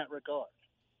time in that regard.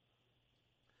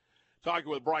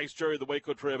 Talking with Bryce Cherry of the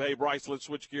Waco Trib. Hey, Bryce, let's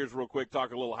switch gears real quick,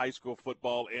 talk a little high school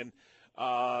football. And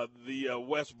the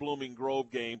West Blooming Grove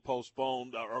game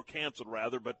postponed or canceled,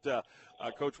 rather, but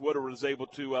Coach Woodard was able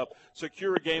to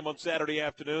secure a game on Saturday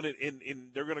afternoon,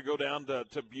 and they're going to go down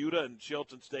to Buda and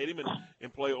Shelton Stadium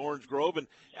and play Orange Grove. And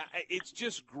it's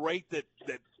just great that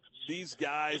these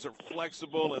guys are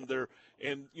flexible because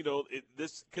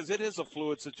it is a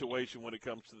fluid situation when it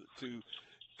comes to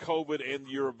COVID and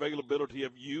your availability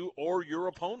of you or your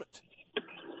opponent.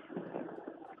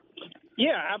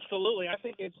 Yeah, absolutely. I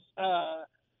think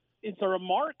it's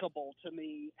remarkable to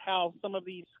me how some of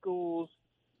these schools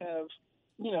have,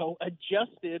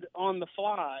 adjusted on the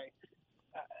fly.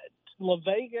 La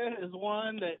Vega is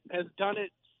one that has done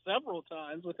it several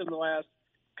times within the last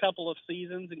couple of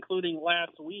seasons, including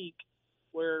last week,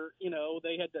 where,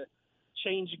 they had to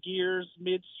change gears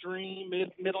midstream,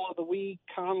 middle of the week.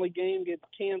 Conley game gets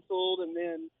canceled, and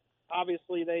then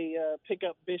obviously they pick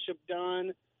up Bishop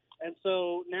Dunn. And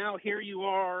so now here you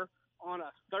are on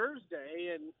a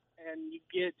Thursday, and you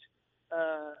get,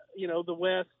 the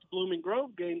West Blooming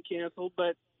Grove game canceled,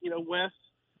 but, West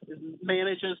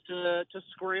manages to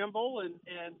scramble. And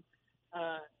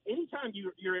anytime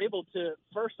you're able to,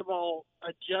 first of all,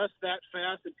 adjust that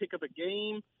fast and pick up a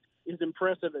game is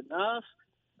impressive enough.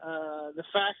 The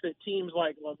fact that teams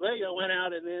like La Vega went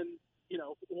out and then,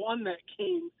 won that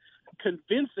game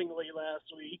convincingly last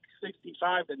week,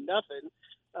 65-0.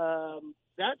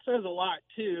 That says a lot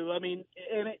too. I mean,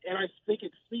 and I think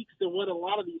it speaks to what a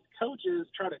lot of these coaches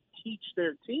try to teach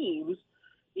their teams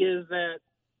is that,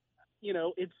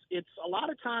 it's a lot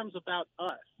of times about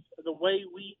us, the way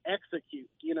we execute,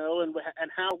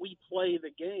 and how we play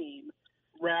the game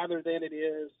rather than it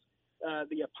is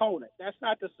the opponent. That's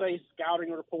not to say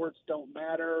scouting reports don't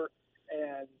matter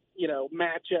and,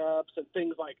 matchups and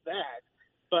things like that.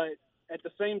 But at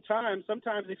the same time,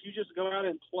 sometimes if you just go out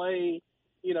and play,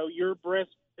 your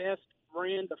best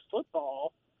brand of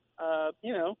football,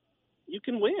 you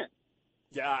can win.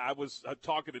 Yeah, I was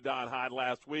talking to Don Hyde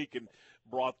last week and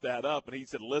brought that up, and he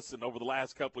said, listen, over the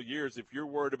last couple of years, if you're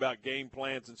worried about game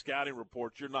plans and scouting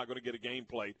reports, you're not going to get a game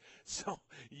played. So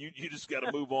you just got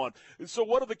to move on. So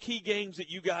what are the key games that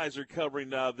you guys are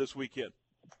covering this weekend?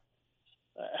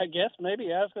 I guess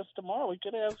maybe ask us tomorrow. We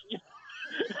could have,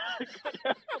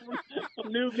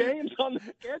 some new games on the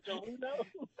schedule. Who knows?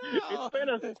 It's been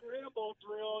a scramble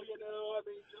drill, I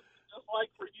mean, just like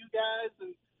for you guys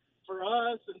and for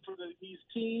us and for these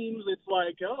teams, it's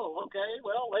like, oh, okay,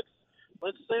 well, let's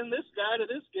send this guy to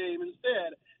this game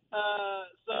instead.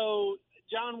 So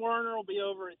John Werner will be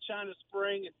over at China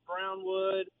Spring at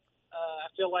Brownwood. I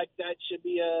feel like that should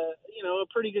be a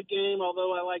pretty good game,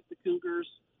 although I like the Cougars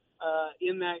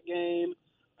in that game.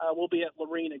 We'll be at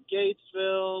Lorena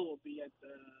Gatesville. We'll be at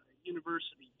the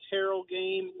University Terrell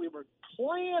game. We were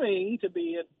planning to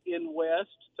be in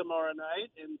West tomorrow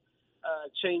night and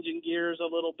changing gears a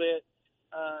little bit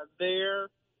there.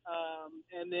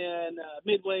 And then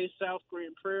Midway, South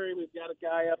Grand Prairie, we've got a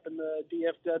guy up in the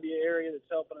DFW area that's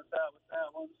helping us out with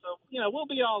that one. So, we'll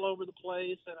be all over the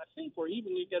place, and I think we're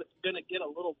even going to get a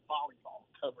little volleyball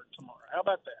covered tomorrow. How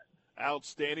about that?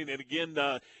 Outstanding. And again,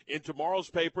 in tomorrow's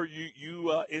paper,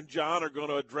 you and John are going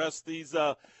to address these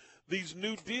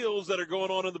new deals that are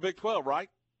going on in the Big 12, right?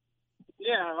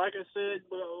 Yeah, like I said,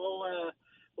 we'll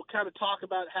kind of talk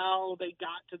about how they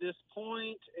got to this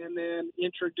point, and then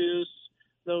introduce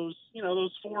those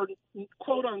four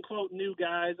quote unquote new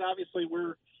guys. Obviously,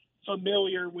 we're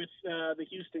familiar with the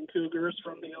Houston Cougars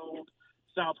from the old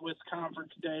Southwest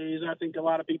Conference days. I think a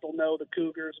lot of people know the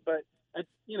Cougars, but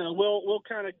we'll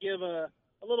kind of give a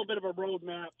little bit of a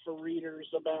roadmap for readers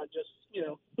about just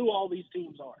who all these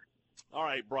teams are. All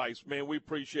right, Bryce, man, we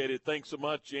appreciate it. Thanks so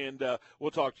much, and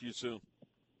we'll talk to you soon.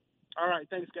 All right,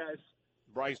 thanks, guys.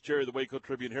 Bryce Cherry, the Waco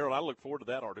Tribune-Herald. I look forward to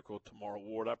that article tomorrow,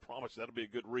 Ward. I promise that'll be a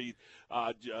good read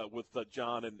with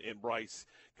John and Bryce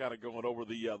kind of going over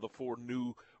the four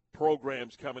new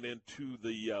programs coming into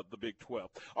the Big 12.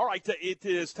 All right, it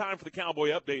is time for the Cowboy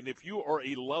Update, and if you or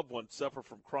a loved one suffer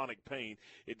from chronic pain,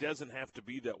 it doesn't have to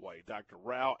be that way. Dr.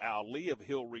 Rao Ali of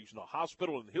Hill Regional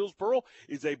Hospital in Hillsboro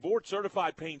is a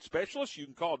board-certified pain specialist. You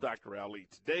can call Dr. Ali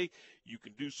today. You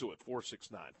can do so at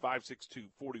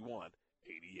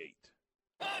 469-562-4188.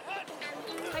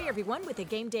 Hi, everyone. With the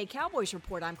Game Day Cowboys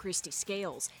Report, I'm Christy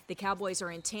Scales. The Cowboys are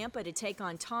in Tampa to take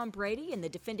on Tom Brady and the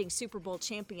defending Super Bowl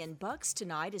champion Bucs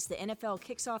tonight as the NFL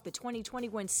kicks off the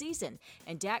 2021 season.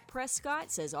 And Dak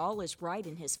Prescott says all is right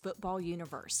in his football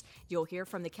universe. You'll hear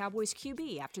from the Cowboys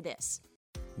QB after this.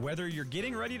 Whether you're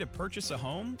getting ready to purchase a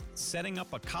home, setting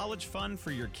up a college fund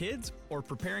for your kids, or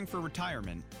preparing for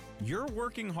retirement, you're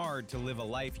working hard to live a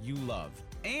life you love.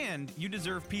 And you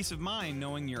deserve peace of mind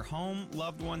knowing your home,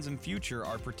 loved ones, and future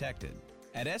are protected.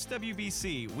 At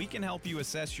SWBC, we can help you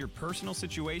assess your personal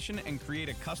situation and create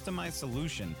a customized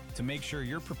solution to make sure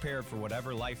you're prepared for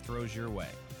whatever life throws your way.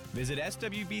 Visit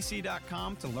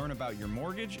SWBC.com to learn about your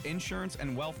mortgage, insurance,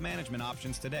 and wealth management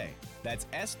options today. That's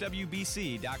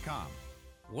SWBC.com.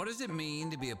 What does it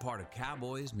mean to be a part of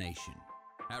Cowboys Nation?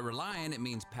 At Reliant, it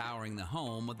means powering the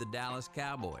home of the Dallas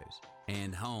Cowboys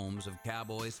and homes of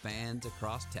Cowboys fans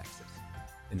across Texas,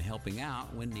 and helping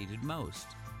out when needed most.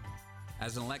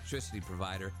 As an electricity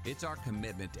provider, it's our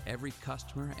commitment to every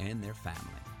customer and their family,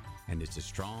 and it's as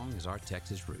strong as our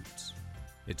Texas roots.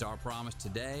 It's our promise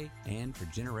today and for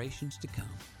generations to come.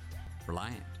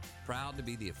 Reliant, proud to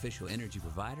be the official energy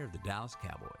provider of the Dallas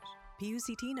Cowboys.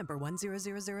 PUCT number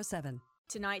 10007.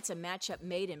 Tonight's a matchup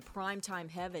made in primetime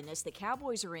heaven as the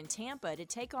Cowboys are in Tampa to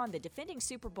take on the defending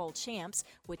Super Bowl champs,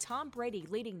 with Tom Brady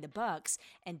leading the Bucs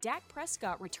and Dak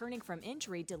Prescott returning from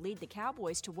injury to lead the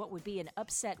Cowboys to what would be an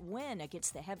upset win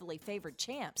against the heavily favored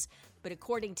champs. But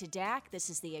according to Dak, this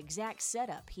is the exact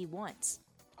setup he wants.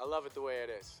 I love it the way it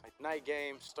is. Night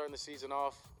games, starting the season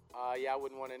off. I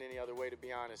wouldn't want it any other way, to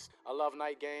be honest. I love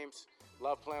night games.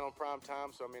 Love playing on prime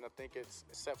time, so I think it's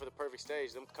set for the perfect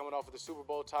stage. Them coming off of the Super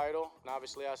Bowl title, and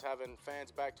obviously us having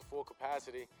fans back to full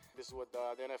capacity. This is what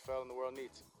the NFL and the world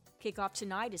needs. Kickoff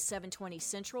tonight is 7:20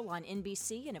 Central on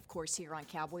NBC and, of course, here on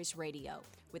Cowboys Radio.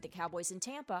 With the Cowboys in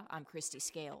Tampa, I'm Christy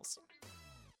Scales.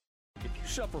 If you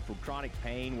suffer from chronic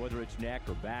pain, whether it's neck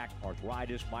or back,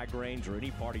 arthritis, migraines, or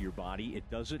any part of your body, it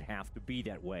doesn't have to be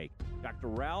that way. Dr.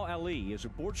 Rao Ali is a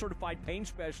board-certified pain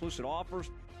specialist that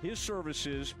offers his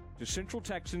services to Central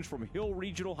Texans from Hill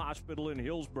Regional Hospital in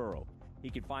Hillsboro. He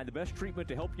can find the best treatment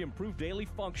to help you improve daily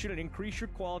function and increase your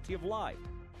quality of life.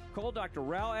 Call Dr.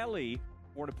 Rao Ali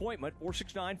for an appointment,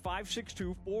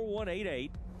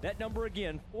 469-562-4188. That number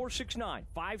again,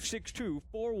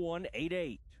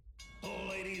 469-562-4188.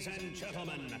 Ladies and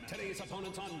gentlemen, today's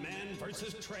opponents on Man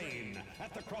vs. Train.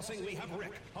 At the crossing, we have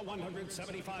Rick, a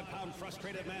 175-pound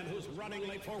frustrated man who's running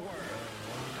late for work.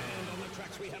 And on the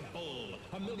tracks, we have Bull,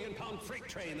 a 1,000,000-pound freight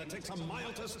train that takes a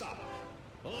mile to stop.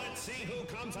 Let's see who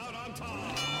comes out on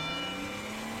top.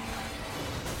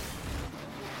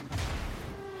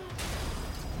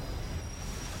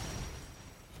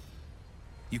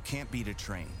 You can't beat a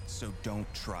train, so don't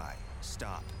try.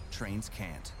 Stop. Trains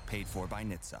can't. Paid for by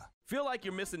NHTSA. Feel like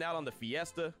you're missing out on the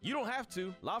Fiesta? You don't have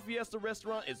to. La Fiesta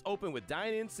Restaurant is open with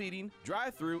dine-in seating,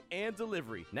 drive-thru, and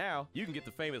delivery. Now, you can get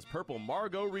the famous purple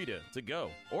Margarita to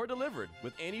go or delivered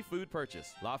with any food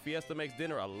purchase. La Fiesta makes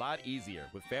dinner a lot easier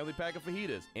with family pack of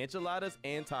fajitas, enchiladas,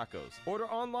 and tacos. Order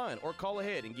online or call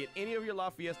ahead and get any of your La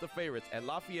Fiesta favorites at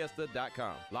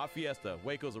lafiesta.com. La Fiesta,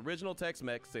 Waco's original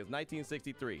Tex-Mex since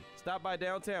 1963. Stop by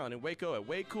downtown in Waco at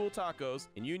Way Cool Tacos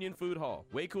in Union Food Hall.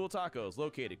 Way Cool Tacos,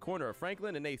 located corner of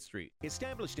Franklin and 8th Street.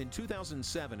 Established in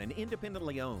 2007 and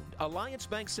independently owned, Alliance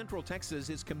Bank Central Texas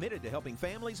is committed to helping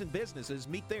families and businesses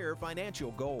meet their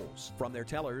financial goals. From their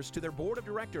tellers to their board of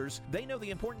directors, they know the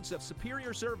importance of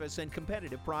superior service and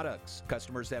competitive products.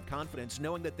 Customers have confidence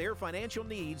knowing that their financial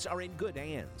needs are in good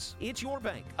hands. It's your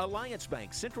bank, Alliance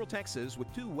Bank Central Texas,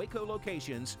 with 2 Waco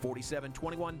locations,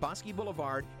 4721 Bosque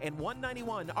Boulevard and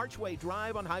 191 Archway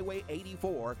Drive on Highway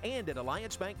 84, and at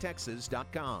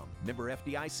AllianceBankTexas.com. Member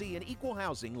FDIC and Equal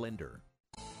Housing Lender.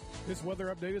 This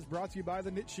weather update is brought to you by the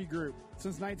Nitsche Group.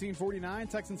 Since 1949,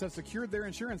 Texans have secured their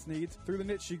insurance needs through the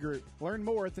Nitsche Group. Learn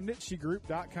more at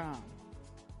thenitschegroup.com.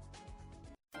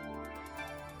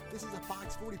 This is a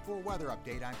Fox 44 weather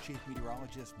update. I'm Chief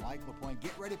Meteorologist Mike LaPointe.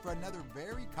 Get ready for another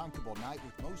very comfortable night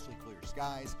with mostly clear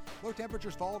skies. Low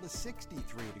temperatures fall to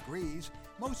 63 degrees.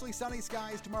 Mostly sunny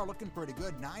skies tomorrow, looking pretty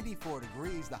good. 94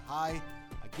 degrees. The high,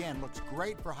 again, looks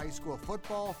great for high school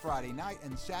football Friday night,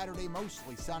 and Saturday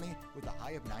mostly sunny with a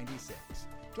high of 96.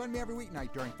 Join me every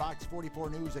weeknight during Fox 44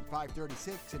 News at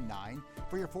 5:36 and 9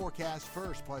 for your forecast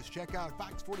first. Plus, check out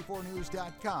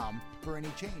fox44news.com for any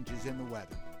changes in the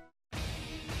weather.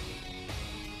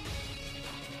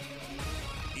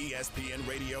 ESPN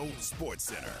Radio Sports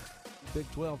Center. Big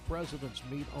 12 presidents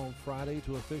meet on Friday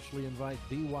to officially invite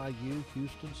BYU,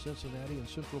 Houston, Cincinnati, and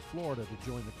Central Florida to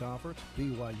join the conference.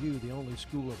 BYU, the only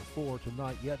school of the 4 to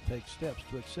not yet take steps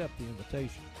to accept the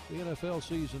invitation. The NFL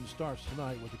season starts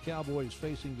tonight with the Cowboys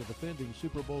facing the defending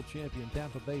Super Bowl champion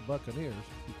Tampa Bay Buccaneers.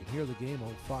 You can hear the game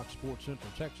on Fox Sports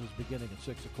Central Texas beginning at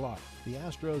 6 o'clock. The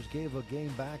Astros gave a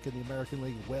game back in the American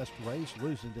League West race,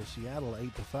 losing to Seattle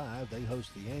 8-5. They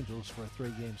host the Angels for a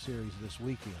 3-game series this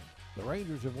weekend. The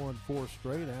Rangers have won 4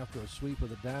 straight after a sweep of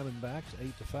the Diamondbacks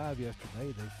 8-5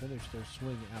 yesterday. They finished their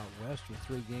swing out west with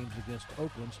 3 games against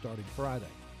Oakland starting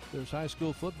Friday. There's high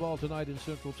school football tonight in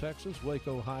Central Texas.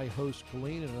 Waco High hosts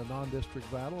Killeen in a non-district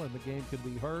battle, and the game can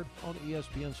be heard on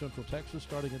ESPN Central Texas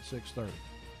starting at 6:30.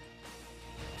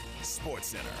 Sports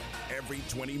Center, every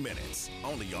 20 minutes,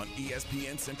 only on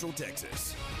ESPN Central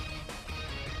Texas.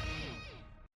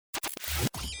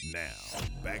 Now,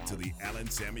 back to the Allen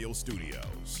Samuel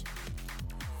Studios.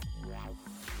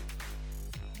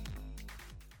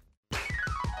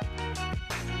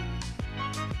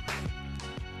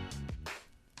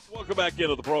 Welcome back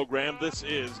into the program. This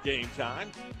is Game Time.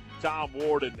 Tom,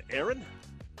 Ward, and Aaron.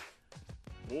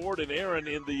 Ward and Aaron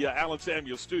in the Allen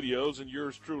Samuel Studios, and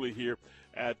yours truly here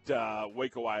at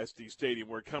Waco ISD Stadium.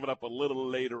 We're coming up a little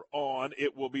later on.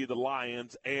 It will be the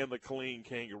Lions and the Killeen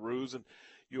Kangaroos, and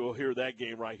you'll hear that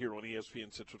game right here on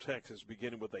ESPN Central Texas,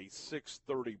 beginning with a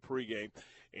 6:30 pregame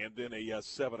and then a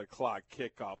 7 o'clock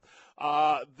kickoff.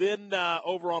 Then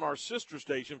over on our sister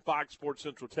station, Fox Sports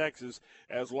Central Texas,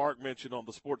 as Lark mentioned on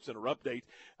the Sports Center update,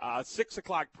 6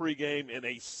 o'clock pregame and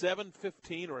a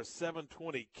 7:15 or a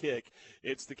 7:20 kick.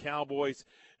 It's the Cowboys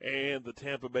and the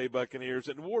Tampa Bay Buccaneers.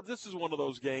 And, Ward, this is one of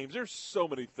those games. There's so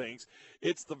many things.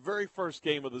 It's the very first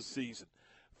game of the season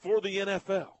for the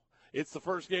NFL. It's the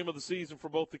first game of the season for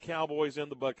both the Cowboys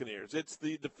and the Buccaneers. It's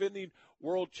the defending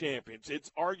world champions. It's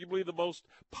arguably the most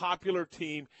popular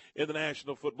team in the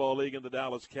National Football League in the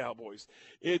Dallas Cowboys.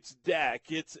 It's Dak.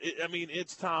 It's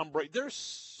Tom Brady. There's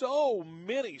so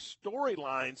many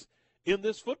storylines in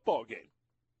this football game.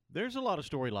 There's a lot of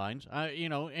storylines,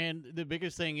 and the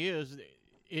biggest thing is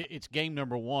it's game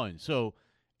number 1. So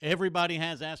everybody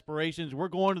has aspirations. We're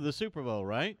going to the Super Bowl,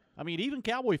 right? I mean, even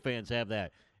Cowboy fans have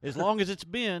that. As long as it's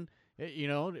been,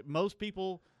 most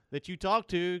people that you talk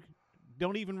to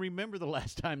don't even remember the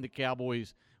last time the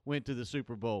Cowboys went to the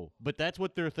Super Bowl. But that's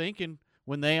what they're thinking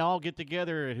when they all get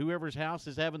together at whoever's house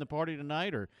is having the party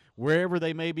tonight or wherever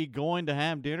they may be going to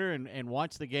have dinner and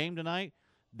watch the game tonight.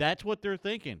 That's what they're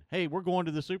thinking. Hey, we're going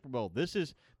to the Super Bowl. This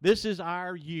is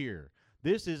our year.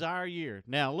 This is our year.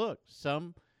 Now, look,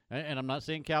 and I'm not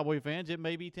saying Cowboy fans, it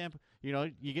may be Tampa.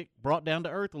 You get brought down to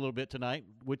earth a little bit tonight,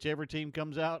 whichever team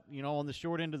comes out, on the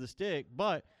short end of the stick.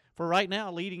 But for right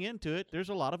now, leading into it, there's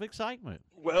a lot of excitement.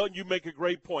 Well, you make a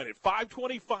great point. At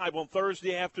 5:25 on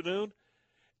Thursday afternoon,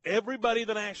 everybody in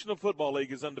the National Football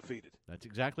League is undefeated. That's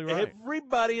exactly right.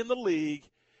 Everybody in the league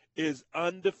is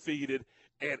undefeated.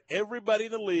 and everybody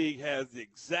in the league has the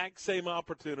exact same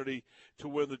opportunity to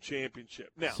win the championship.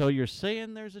 Now, so you're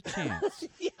saying there's a chance?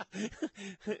 Yeah.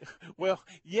 Well,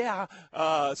 yeah,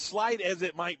 slight as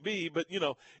it might be, but,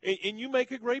 and you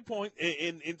make a great point,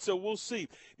 and so we'll see.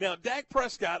 Now, Dak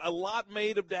Prescott, a lot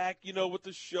made of Dak, with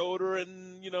the shoulder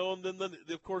and, and then,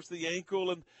 of course, the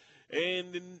ankle and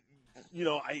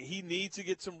he needs to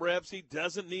get some reps. He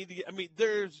doesn't need to get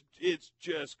 – it's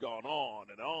just gone on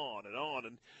and on and on.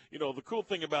 And, the cool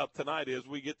thing about tonight is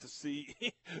we get to see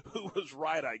who was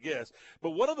right, I guess.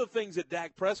 But one of the things that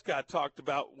Dak Prescott talked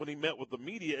about when he met with the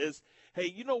media is, hey,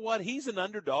 you know what? He's an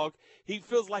underdog. He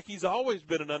feels like he's always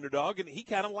been an underdog, and he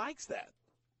kind of likes that.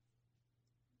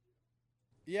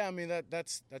 Yeah,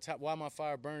 that's why my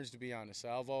fire burns, to be honest.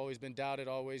 I've always been doubted,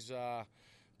 always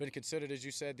been considered, as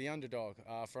you said, the underdog.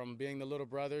 From being the little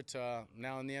brother to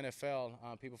now in the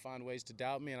NFL, people find ways to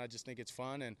doubt me, and I just think it's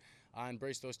fun, and I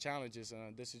embrace those challenges.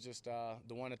 This is just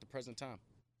the one at the present time.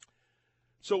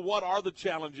 So what are the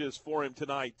challenges for him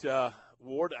tonight,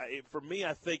 Ward? For me,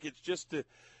 I think it's just to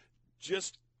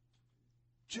just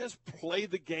play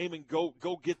the game and go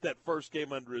get that first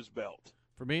game under his belt.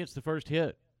 For me, it's the first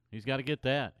hit. He's got to get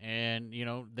that, and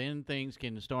then things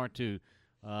can start to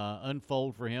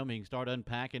unfold for him. He can start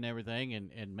unpacking everything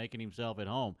and making himself at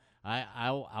home.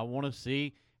 I want to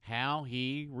see how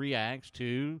he reacts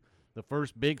to the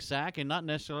first big sack, and not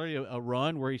necessarily a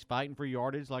run where he's fighting for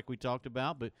yardage like we talked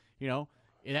about, but in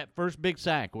that first big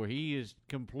sack where he is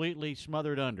completely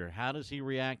smothered under. How does he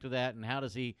react to that, and how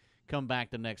does he come back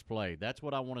the next play? That's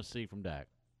what I want to see from Dak.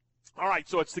 All right,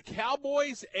 so it's the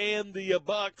Cowboys and the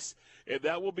Bucks, and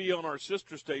that will be on our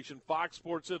sister station, Fox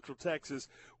Sports Central Texas,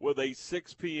 with a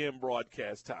 6 p.m.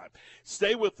 broadcast time.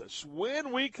 Stay with us.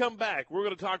 When we come back, we're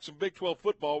going to talk some Big 12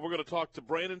 football. We're going to talk to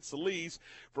Brandon Solis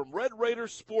from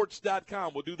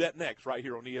RedRaidersports.com. We'll do that next right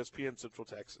here on ESPN Central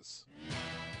Texas.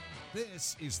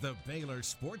 This is the Baylor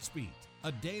Sports Beat,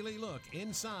 a daily look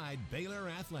inside Baylor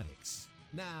athletics.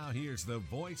 Now, here's the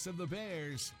voice of the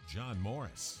Bears, John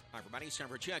Morris. Hi, everybody. It's time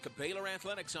for a check of Baylor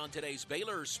athletics on today's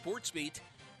Baylor Sports Beat.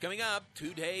 Coming up,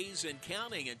 2 days and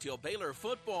counting until Baylor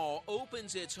football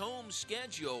opens its home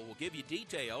schedule. We'll give you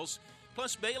details.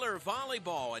 Plus, Baylor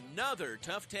volleyball, another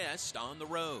tough test on the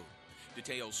road.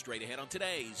 Details straight ahead on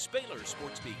today's Baylor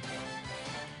Sports Beat.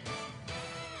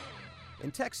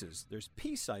 In Texas, there's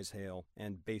pea-size hail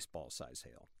and baseball-size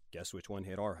hail. Guess which one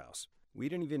hit our house? We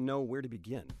didn't even know where to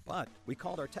begin, but we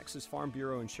called our Texas Farm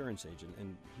Bureau insurance agent,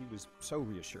 and he was so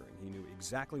reassuring. He knew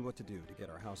exactly what to do to get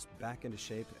our house back into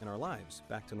shape and our lives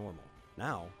back to normal.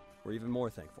 Now, we're even more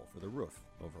thankful for the roof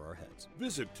over our heads.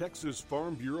 Visit Texas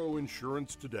Farm Bureau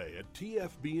Insurance today at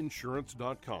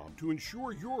tfbinsurance.com to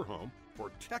insure your home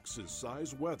for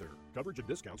Texas-size weather. Coverage and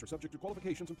discounts are subject to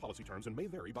qualifications and policy terms and may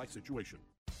vary by situation.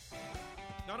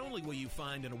 Not only will you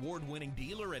find an award-winning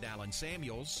dealer at Allen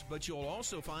Samuels, but you'll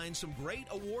also find some great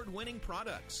award-winning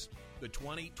products. The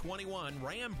 2021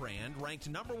 Ram brand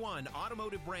ranked #1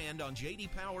 automotive brand on J.D.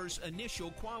 Power's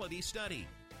initial quality study.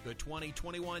 The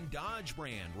 2021 Dodge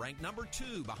brand ranked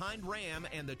 #2 behind Ram,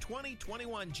 and the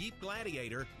 2021 Jeep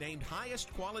Gladiator named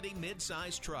highest quality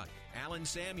midsize truck. Allen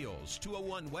Samuels,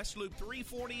 201 West Loop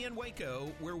 340 in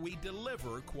Waco, where we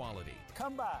deliver quality.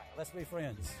 Come by. Let's be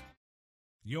friends.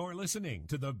 You're listening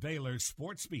to the Baylor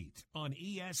Sports Beat on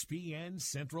ESPN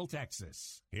Central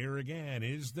Texas. Here again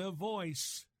is the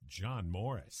voice, John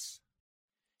Morris.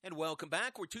 And welcome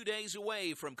back. We're 2 days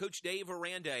away from Coach Dave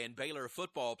Aranda and Baylor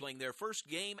football playing their first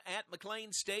game at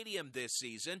McLean Stadium this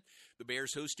season. The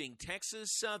Bears hosting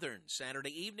Texas Southern Saturday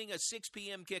evening, a 6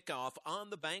 p.m. kickoff on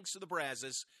the banks of the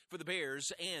Brazos for the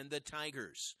Bears and the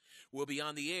Tigers. We'll be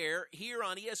on the air here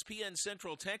on ESPN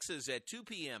Central Texas at 2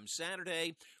 p.m.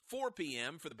 Saturday, 4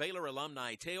 p.m. for the Baylor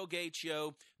Alumni Tailgate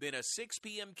Show, then a 6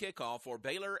 p.m. kickoff for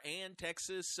Baylor and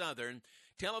Texas Southern.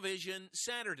 Television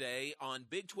Saturday on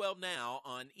Big 12 Now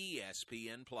on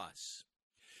ESPN+.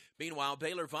 Meanwhile,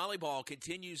 Baylor volleyball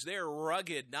continues their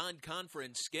rugged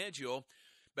non-conference schedule.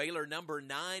 Baylor number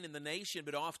 9 in the nation,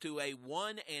 but off to a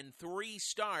 1-3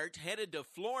 start, headed to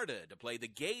Florida to play the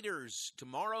Gators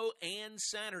tomorrow and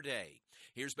Saturday.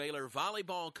 Here's Baylor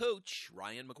volleyball coach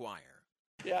Ryan McGuire.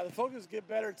 Yeah, the focus is get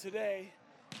better today,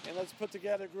 and let's put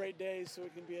together great days so we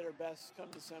can be at our best come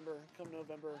December, come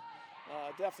November.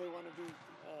 Definitely want to be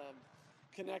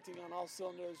connecting on all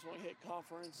cylinders when we hit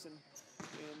conference, and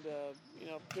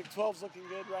Big 12's looking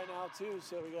good right now too.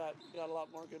 So we got a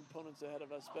lot more good opponents ahead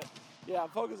of us. But yeah,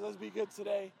 focus. Let's be good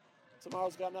today.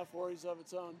 Tomorrow's got enough worries of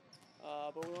its own,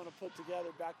 but we want to put together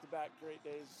back-to-back great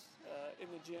days in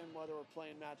the gym, whether we're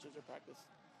playing matches or practice.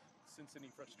 Sense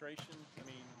any frustration? I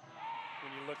mean,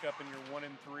 when you look up and you're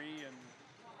 1-3 and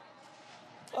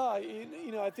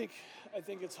You know, I think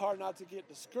it's hard not to get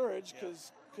discouraged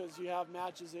because you have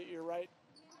matches that you're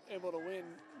able to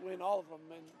win all of them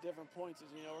in different points.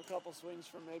 You know, a couple swings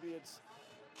from maybe it's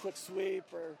quick sweep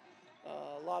or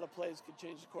a lot of plays could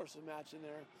change the course of the match in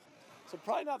there. So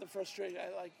probably not the frustration.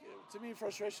 To me,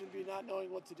 frustration would be not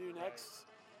knowing what to do next.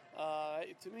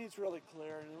 To me, it's really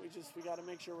clear, and we got to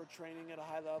make sure we're training at a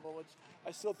high level, which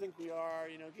I still think we are.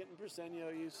 You know, getting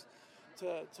Briseño used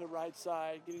to right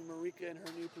side, getting Marika in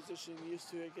her new position used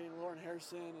to it, getting Lauren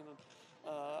Harrison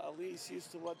and Elise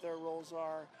used to what their roles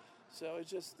are. So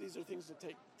it's just these are things that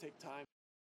take time.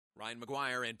 Ryan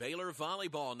McGuire and Baylor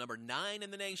volleyball, number 9 in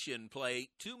the nation, play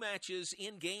 2 matches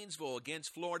in Gainesville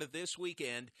against Florida this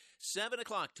weekend. 7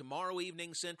 o'clock tomorrow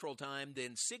evening Central Time,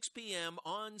 then 6 p.m.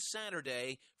 on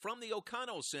Saturday from the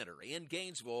O'Connell Center in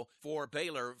Gainesville for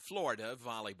Baylor Florida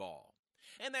volleyball.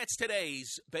 And that's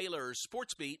today's Baylor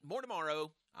Sports Beat. More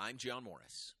tomorrow. I'm John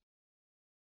Morris.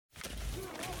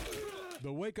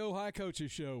 The Waco High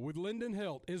Coaches Show with Lyndon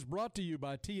Helt is brought to you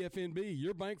by TFNB,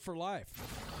 your bank for life.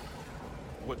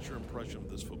 What's your impression of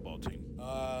this football team?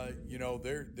 You know,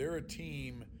 they're a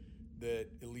team that,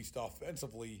 at least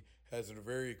offensively, has a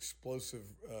very explosive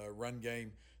run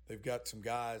game. They've got some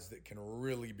guys that can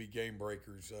really be game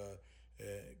breakers,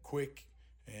 quick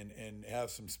and have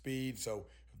some speed. So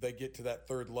if they get to that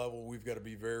third level, we've got to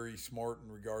be very smart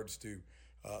in regards to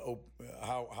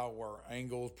how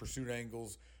our pursuit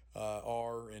angles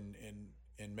are,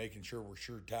 and making sure we're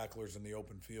sure tacklers in the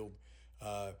open field.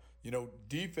 You know,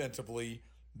 defensively,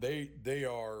 they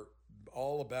are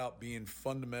all about being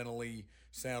fundamentally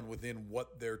sound within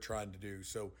what they're trying to do.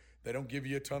 So they don't give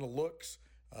you a ton of looks,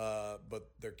 but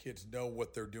their kids know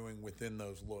what they're doing within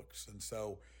those looks. And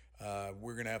so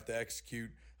we're going to have to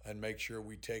execute and make sure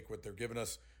we take what they're giving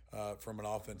us from an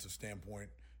offensive standpoint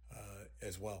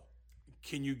as well.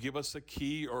 Can you give us a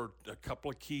key or a couple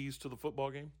of keys to the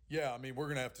football game? Yeah, I mean, we're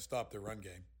going to have to stop their run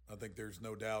game. I think there's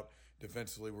no doubt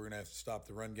defensively we're going to have to stop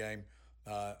the run game.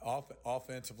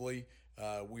 Offensively,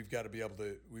 we've got to be able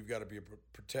to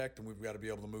protect, and we've got to be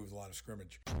able to move the line of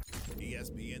scrimmage.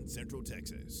 ESPN Central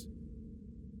Texas.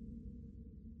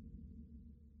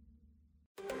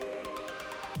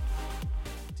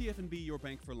 TFNB Your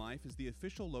Bank for Life is the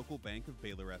official local bank of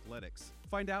Baylor Athletics.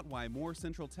 Find out why more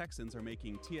Central Texans are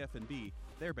making TFNB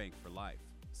their bank for life.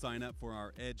 Sign up for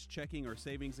our Edge checking or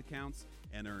savings accounts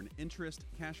and earn interest,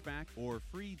 cashback, or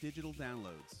free digital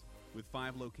downloads. With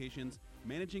 5 locations,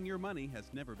 managing your money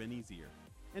has never been easier.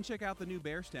 And check out the new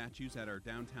bear statues at our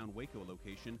downtown Waco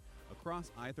location across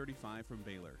I-35 from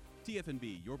Baylor.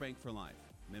 TFNB, your bank for life.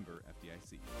 Member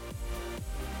FDIC.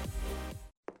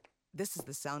 This is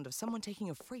the sound of someone taking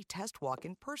a free test walk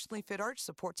in personally fit arch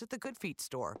supports at the Good Feet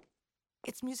store.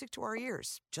 It's music to our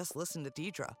ears. Just listen to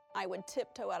Deidre. I would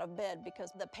tiptoe out of bed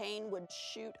because the pain would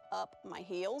shoot up my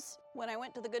heels. When I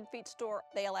went to the Good Feet store,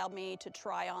 they allowed me to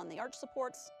try on the arch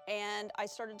supports, and I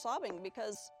started sobbing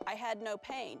because I had no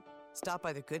pain. Stop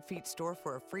by the Good Feet store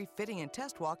for a free fitting and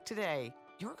test walk today.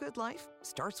 Your good life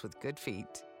starts with Good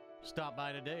Feet. Stop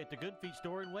by today at the Good Feet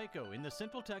store in Waco in the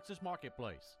Central Texas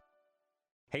Marketplace.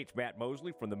 Hey, it's Matt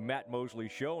Mosley from The Matt Mosley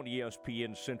Show on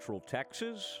ESPN Central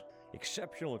Texas.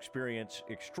 Exceptional experience,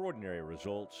 extraordinary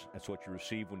results. That's what you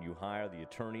receive when you hire the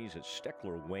attorneys at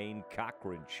Steckler, Wayne,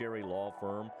 Cochran, Cherry Law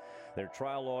Firm. They're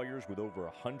trial lawyers with over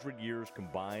 100 years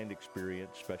combined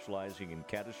experience, specializing in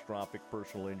catastrophic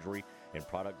personal injury and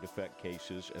product defect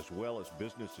cases, as well as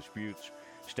business disputes.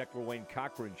 Steckler, Wayne,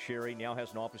 Cochran, Cherry now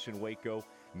has an office in Waco,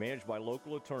 managed by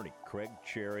local attorney Craig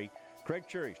Cherry. Craig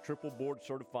Cherry's triple board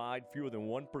certified. Fewer than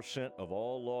 1% of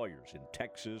all lawyers in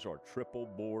Texas are triple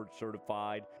board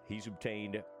certified. He's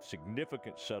obtained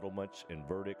significant settlements and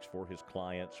verdicts for his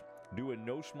clients, due in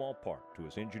no small part to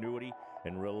his ingenuity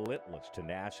and relentless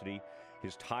tenacity.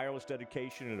 His tireless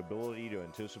dedication and ability to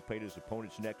anticipate his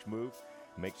opponent's next move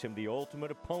makes him the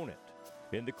ultimate opponent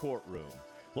in the courtroom.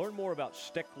 Learn more about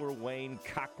Steckler, Wayne,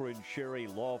 Cochran, Cherry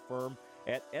Law Firm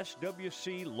at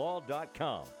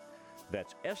swclaw.com.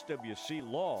 That's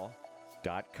swclaw.com.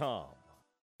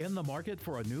 In the market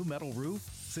for a new metal roof?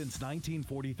 Since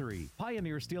 1943,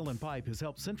 Pioneer Steel and Pipe has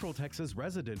helped Central Texas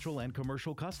residential and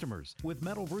commercial customers with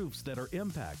metal roofs that are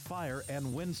impact, fire,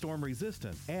 and windstorm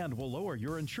resistant and will lower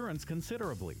your insurance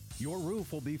considerably. Your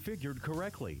roof will be figured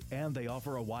correctly, and they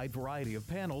offer a wide variety of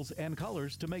panels and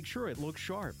colors to make sure it looks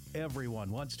sharp. Everyone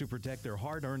wants to protect their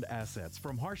hard-earned assets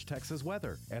from harsh Texas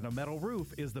weather, and a metal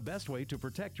roof is the best way to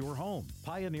protect your home.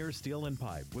 Pioneer Steel and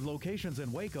Pipe, with locations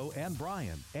in Waco and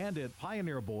Bryan, and at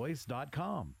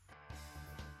pioneerboys.com.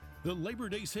 The Labor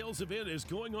Day sales event is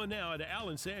going on now at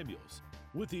Allen Samuels.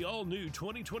 With the all-new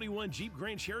 2021 Jeep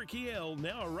Grand Cherokee L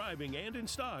now arriving and in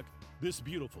stock, This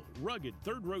beautiful, rugged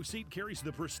third-row seat carries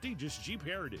the prestigious Jeep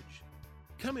Heritage.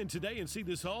 Come in today and see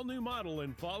this all-new model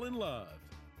and fall in love.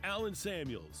 Allen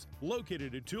Samuels,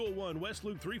 located at 201 West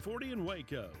Loop 340 in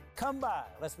Waco. Come by.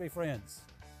 Let's be friends.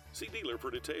 See dealer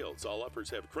for details. All offers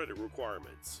have credit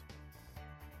requirements.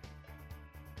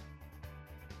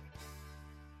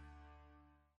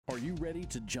 Are you ready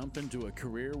to jump into a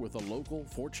career with a local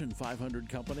Fortune 500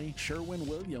 company?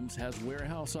 Sherwin-Williams has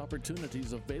warehouse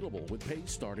opportunities available with pay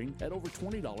starting at over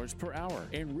 $20 per hour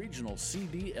and regional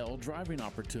CDL driving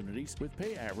opportunities with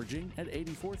pay averaging at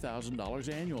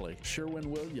 $84,000 annually.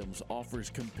 Sherwin-Williams offers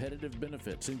competitive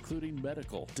benefits including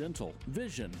medical, dental,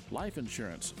 vision, life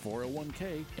insurance,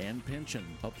 401k, and pension.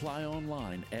 Apply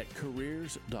online at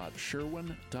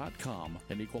careers.sherwin.com.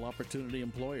 An equal opportunity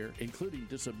employer including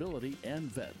disability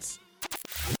and vets.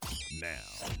 Now,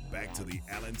 back to the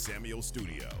Allen Samuel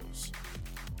Studios.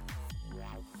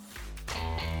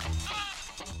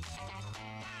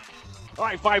 All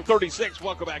right, 5:36.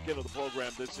 Welcome back into the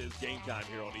program. This is Game Time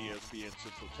here on ESPN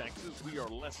Central Texas. We are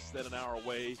less than an hour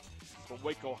away from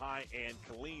Waco High and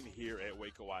Killeen here at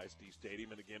Waco ISD Stadium.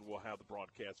 And again, we'll have the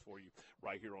broadcast for you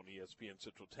right here on ESPN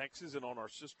Central Texas and on our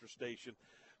sister station,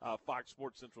 Fox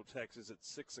Sports Central Texas at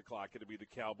 6 o'clock. It'll be the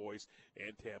Cowboys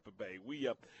and Tampa Bay. We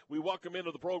welcome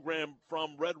into the program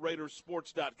from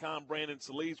RedRaidersSports.com, Brandon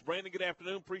Solis. Brandon, good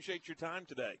afternoon. Appreciate your time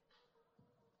today.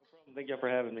 No problem. Thank you for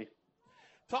having me.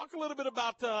 Talk a little bit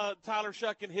about Tyler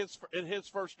Shough in his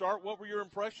first start. What were your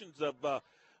impressions of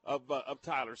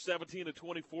Tyler? 17 of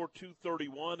 24,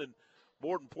 231, and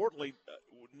more importantly,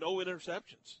 no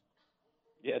interceptions.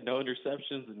 Yeah, no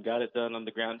interceptions, and got it done on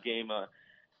the ground game.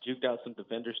 Juked out some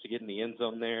defenders to get in the end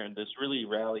zone there, and just really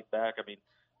rallied back. I mean,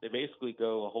 they basically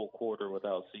go a whole quarter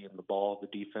without seeing the ball. The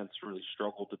defense really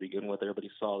struggled to begin with. Everybody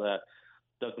saw that,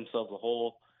 dug themselves a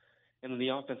hole. And then the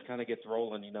offense kind of gets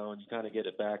rolling, and you kind of get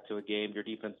it back to a game. Your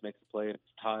defense makes a play, and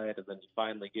it's tied, and then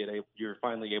you're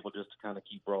finally able just to kind of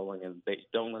keep rolling, and they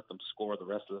don't let them score the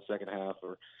rest of the second half,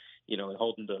 or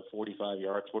hold them to 45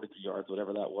 yards, 43 yards,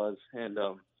 whatever that was. And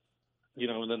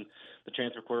and then the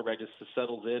transfer quarterback just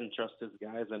settles in, trusts his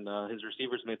guys, and his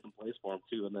receivers made some plays for him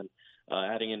too. And then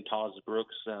adding in Taz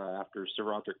Brooks after Sir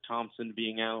Roderick Thompson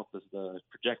being out as the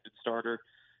projected starter,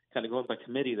 kind of going by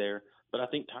committee there. But I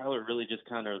think Tyler really just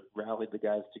kind of rallied the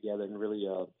guys together and really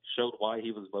showed why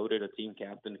he was voted a team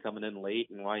captain coming in late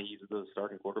and why he's the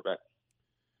starting quarterback.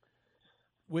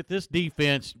 With this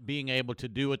defense being able to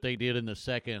do what they did in the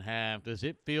second half, does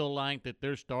it feel like that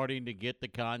they're starting to get the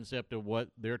concept of what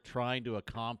they're trying to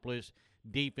accomplish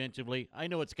defensively? I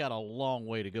know it's got a long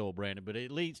way to go, Brandon, but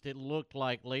at least it looked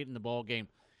like late in the ball game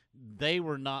they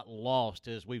were not lost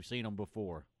as we've seen them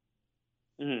before.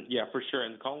 Yeah, for sure.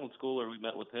 And Colin Schooler, we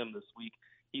met with him this week.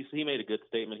 He made a good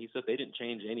statement. He said they didn't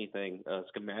change anything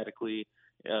schematically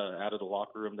out of the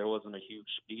locker room. There wasn't a huge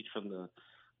speech from the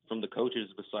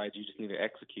coaches besides you just need to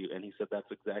execute. And he said that's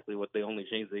exactly what the only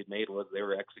change they made was they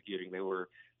were executing. They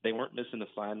weren't missing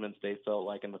assignments. They felt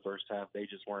like in the first half they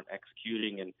just weren't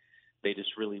executing, and they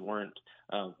just really weren't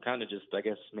kind of just, I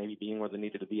guess, maybe being where they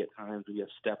needed to be at times, maybe a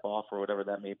step off or whatever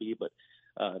that may be. But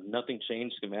nothing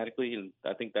changed schematically, and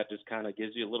I think that just kind of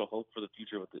gives you a little hope for the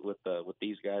future with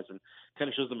these guys, and kind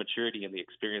of shows the maturity and the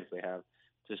experience they have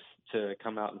just to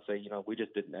come out and say, we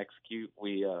just didn't execute.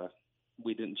 We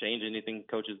didn't change anything.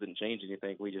 Coaches didn't change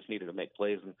anything. We just needed to make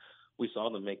plays, and we saw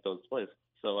them make those plays.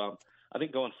 So I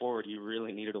think going forward, you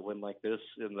really needed a win like this.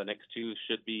 And the next two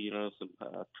should be, some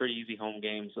pretty easy home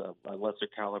games, a lesser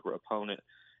caliber opponent,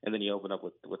 and then you open up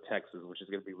with Texas, which is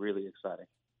going to be really exciting.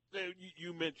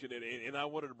 You mentioned it, and I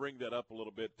wanted to bring that up a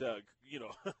little bit.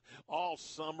 All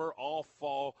summer, all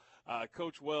fall,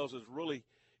 Coach Wells has really,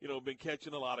 been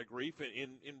catching a lot of grief,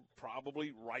 and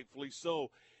probably rightfully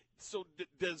so. So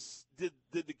did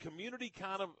the community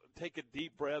kind of take a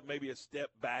deep breath, maybe a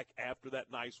step back after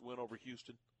that nice win over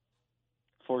Houston?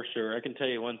 For sure. I can tell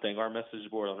you one thing. Our message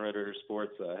board on Red Raider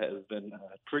Sports has been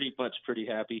pretty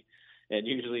happy. And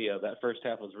usually that first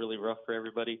half was really rough for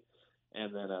everybody.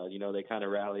 And then, they kind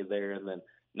of rallied there. And then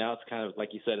now it's kind of,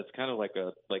 like you said, it's kind of like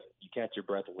you catch your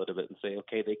breath a little bit and say,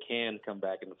 okay, they can come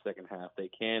back in the second half. They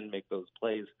can make those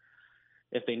plays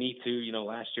if they need to.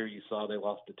 Last year you saw they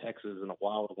lost to Texas in a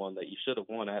wild one that you should have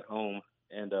won at home.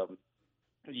 And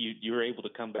you were able to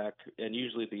come back. And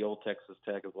usually the old Texas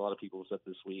Tech, as a lot of people said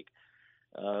this week,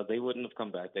 they wouldn't have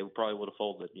come back. They probably would have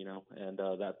folded, and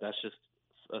that's just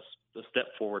a step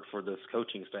forward for this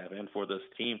coaching staff and for this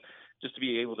team, just to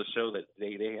be able to show that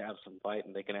they have some fight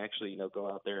and they can actually, go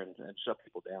out there and shut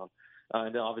people down.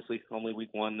 And obviously only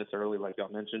week one, it's early, like y'all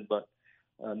mentioned, but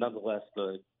nonetheless,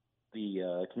 the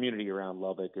community around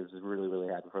Lubbock is really, really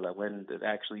happy for that win. That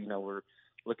actually, we're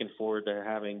looking forward to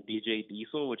having DJ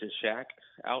Diesel, which is Shaq,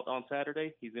 out on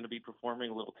Saturday. He's going to be performing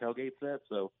a little tailgate set,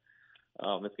 so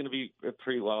it's going to be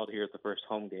pretty wild here at the first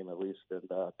home game, at least, and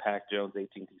Pac Jones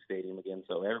AT&T Stadium again.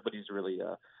 So everybody's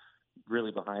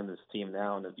really behind this team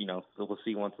now, and so we'll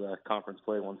see once conference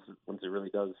play, once it really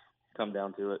does come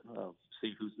down to it,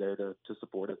 see who's there to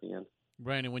support at the end.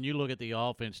 Brandon, when you look at the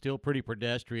offense, still pretty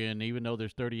pedestrian, even though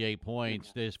there's 38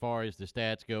 points. As far as the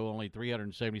stats go, only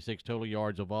 376 total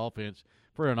yards of offense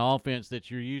for an offense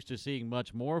that you're used to seeing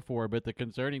much more for. But the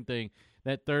concerning thing,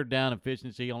 that third down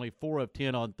efficiency, only 4 of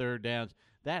 10 on third downs,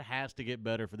 that has to get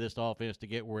better for this offense to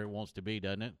get where it wants to be,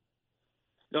 doesn't it?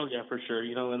 Oh yeah, for sure.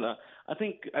 And I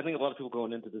think a lot of people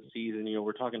going into the season,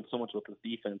 we're talking so much about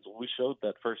the defense. We showed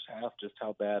that first half just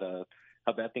how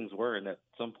bad things were, and at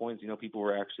some points, people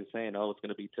were actually saying, "Oh, it's going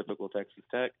to be typical Texas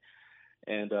Tech,"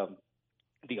 and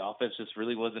the offense just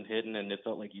really wasn't hitting, and it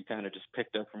felt like you kind of just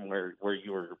picked up from where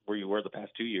you were the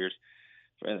past 2 years,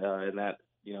 in that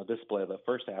display of the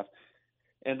first half.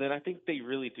 And then I think they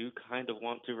really do kind of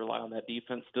want to rely on that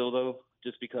defense still, though,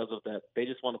 just because of that. They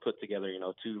just want to put together,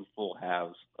 2 full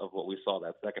halves of what we saw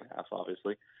that second half,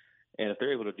 obviously. And if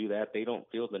they're able to do that, they don't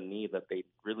feel the need that they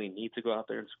really need to go out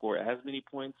there and score as many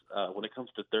points. When it comes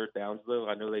to third downs, though,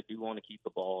 I know they do want to keep the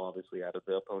ball, obviously, out of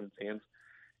the opponent's hands.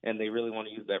 And they really want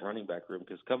to use that running back room,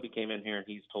 because Cumbie came in here and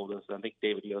he's told us, I think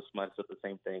David Yost might have said the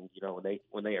same thing,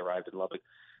 when they arrived in Lubbock.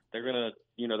 They're gonna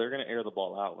air the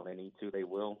ball out when they need to. They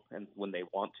will, and when they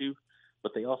want to,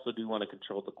 but they also do want to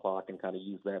control the clock and kind of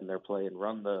use that in their play and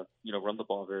run the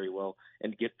ball very well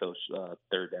and get those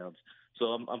third downs. So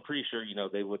I'm pretty sure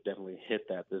they would definitely hit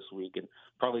that this week, and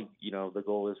probably the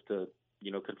goal is to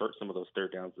convert some of those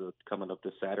third downs coming up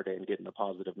this Saturday and getting a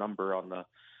positive number on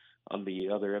the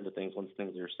other end of things once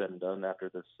things are said and done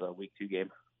after this week 2 game.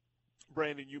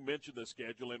 Brandon, you mentioned the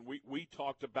schedule, and we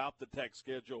talked about the Tech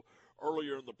schedule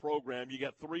earlier in the program. You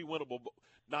got 3 winnable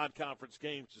non-conference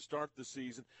games to start the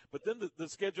season, but then the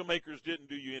schedule makers didn't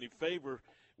do you any favor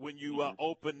when you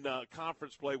open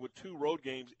conference play with 2 road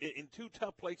games in 2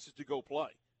 tough places to go play.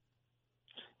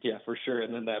 Yeah, for sure.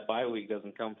 And then that bye week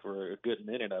doesn't come for a good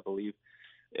minute, I believe.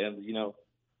 And,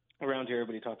 around here,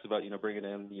 everybody talks about, bringing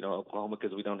in, Oklahoma,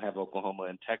 because we don't have Oklahoma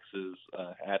and Texas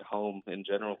at home, in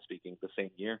general speaking, the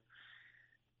same year.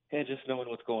 And just knowing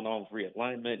what's going on with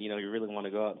realignment, you really want to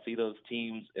go out and see those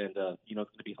teams, and it's going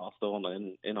to be hostile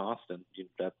in Austin.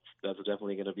 That's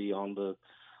definitely going to be on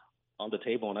the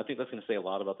table, and I think that's going to say a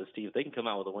lot about this team. If they can come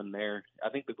out with a win there, I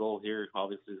think the goal here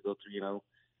obviously is to go 3-0,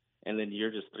 and then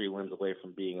you're just 3 wins away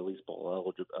from being at least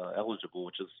bowl eligible,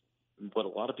 which is what a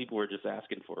lot of people were just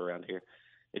asking for around here.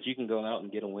 If you can go out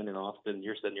and get a win in Austin,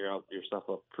 you're setting yourself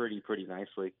up pretty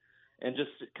nicely. And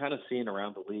just kind of seeing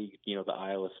around the league, the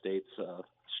Iowa State's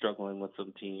struggling with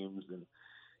some teams, and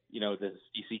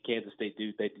you see Kansas State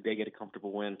they get a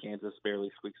comfortable win. Kansas barely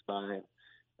squeaks by.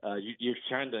 You're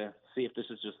trying to see if this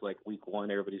is just like week 1,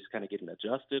 everybody's kind of getting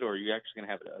adjusted, or you're actually going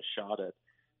to have a shot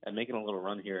at making a little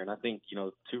run here. And I think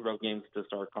 2 road games to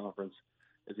start conference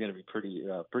is going to be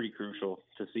pretty crucial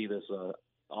to see this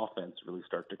offense really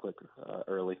start to click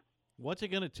early. What's it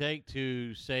going to take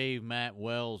to save Matt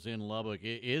Wells in Lubbock?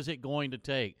 Is it going to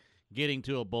take getting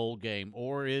to a bowl game,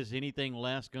 or is anything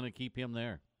less going to keep him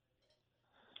there?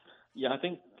 Yeah, I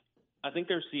think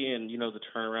they're seeing, the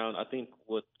turnaround. I think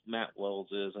what Matt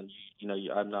Wells is, and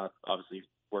I'm not obviously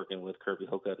working with Kirby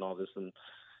Hoka and all this, and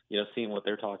seeing what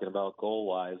they're talking about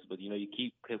goal-wise, but you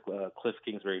keep Cliff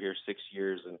Kingsbury here 6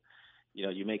 years, and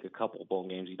you make a couple bowl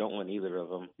games. You don't win either of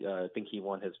them. I think he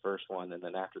won his first one, and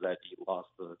then after that, he lost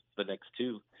the next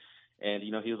 2. And,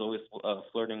 he was always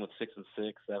flirting with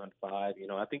 6-6, 7-5.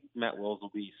 I think Matt Wells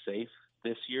will be safe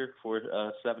this year for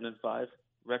 7-5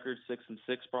 record, 6-6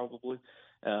 probably.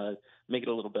 Make it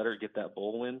a little better, get that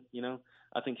bowl win.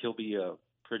 I think he'll be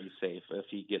pretty safe if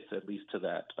he gets at least to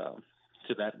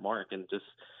that mark, and just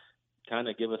kind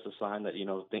of give us a sign that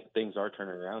things are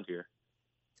turning around here.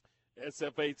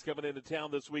 SF8's coming into town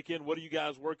this weekend. What are you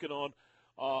guys working on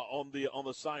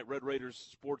the site,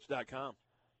 RedRaidersSports.com?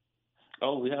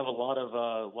 Oh, we have a lot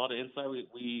of insight.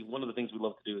 We one of the things we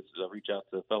love to do is reach out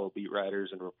to fellow beat writers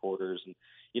and reporters,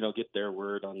 and get their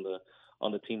word on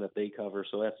the team that they cover.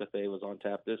 So SFA was on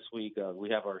tap this week.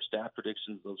 We have our staff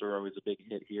predictions; those are always a big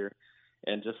hit here,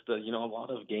 and just a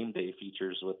lot of game day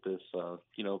features with this.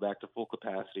 Back to full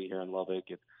capacity here in Lubbock,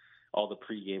 and all the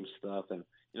pregame stuff, and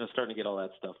starting to get all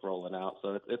that stuff rolling out.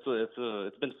 So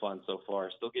it's been fun so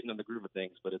far. Still getting in the groove of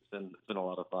things, but it's been a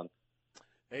lot of fun.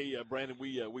 Hey, Brandon,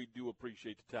 we do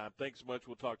appreciate the time. Thanks so much.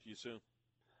 We'll talk to you soon.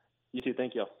 You too.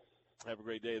 Thank you. Have a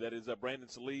great day. That is Brandon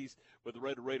Salise with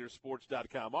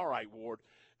RedRaidersSports.com. All right, Ward,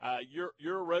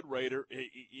 you're a Red Raider.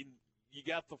 you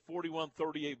got the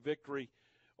 41-38 victory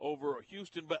over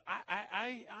Houston. But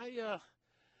I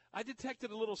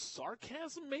detected a little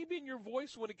sarcasm maybe in your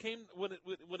voice when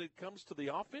it comes to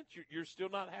the offense. You're still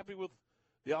not happy with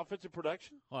the offensive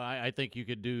production? Well, I think you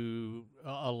could do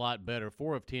a lot better.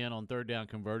 4 of 10 on third down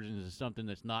conversions is something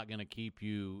that's not going to keep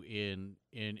you in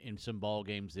some ball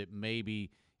games that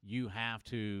maybe you have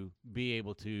to be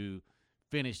able to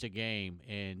finish the game.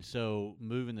 And so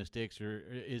moving the sticks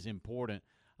is important.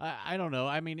 I don't know.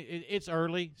 I mean, it's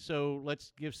early, so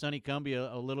let's give Sonny Cumbie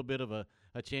a little bit of a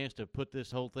chance to put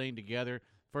this whole thing together.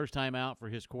 First time out for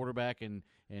his quarterback and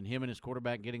him and his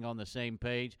quarterback getting on the same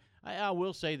page. I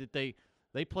will say that they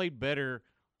played better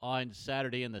on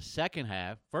Saturday in the second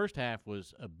half. First half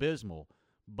was abysmal,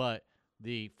 but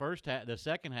the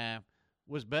second half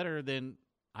was better than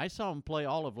I saw them play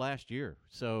all of last year.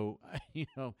 So,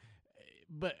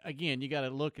 but again, you got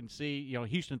to look and see,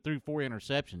 Houston threw 4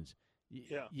 interceptions.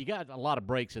 Yeah. You got a lot of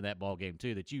breaks in that ball game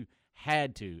too that you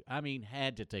had to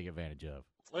take advantage of.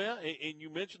 Well, and you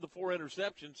mentioned the 4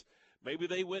 interceptions. Maybe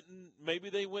they went and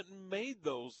made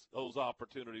those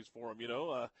opportunities for them.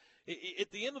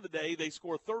 At the end of the day, they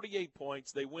score 38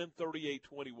 points. They win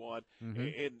 38-21,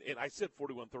 and I said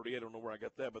 41-38. I don't know where I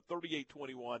got that, but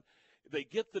 38-21. They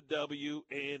get the W,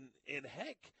 and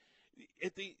heck,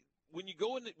 when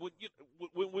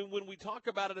we talk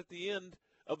about it at the end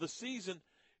of the season,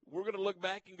 we're going to look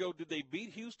back and go, did they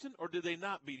beat Houston or did they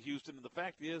not beat Houston? And the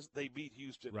fact is they beat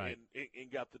Houston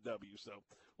and got the W. So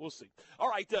we'll see. All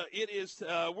right, it is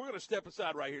we're going to step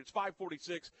aside right here. It's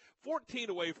 5:46, 14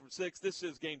 away from 6. This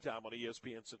is Game Time on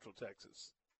ESPN Central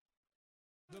Texas.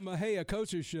 The Mahia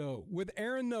Coaches Show with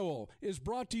Aaron Noel is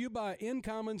brought to you by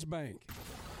Incommons Bank.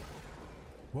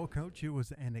 Well, Coach, it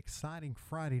was an exciting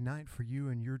Friday night for you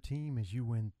and your team as you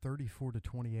win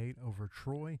 34-28 over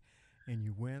Troy. And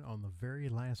you went on the very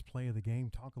last play of the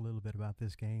game. Talk a little bit about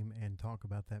this game and talk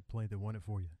about that play that won it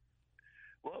for you.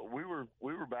 Well, we were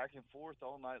back and forth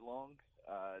all night long.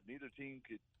 Neither team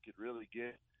could really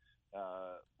get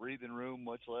breathing room,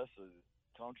 much less a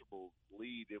comfortable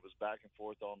lead. It was back and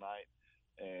forth all night,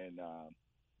 and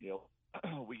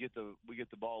we get the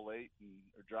ball late and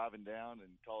are driving down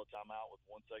and call a timeout with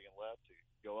 1 second left to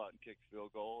go out and kick the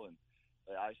field goal, and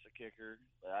they ice the kicker.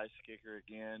 They ice the kicker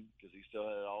again because he still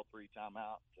had all 3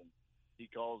 timeouts, and he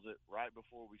calls it right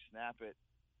before we snap it,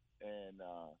 and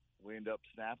we end up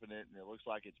snapping it, and it looks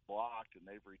like it's blocked, and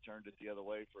they've returned it the other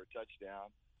way for a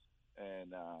touchdown.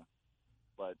 And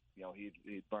but he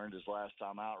burned his last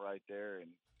timeout right there, and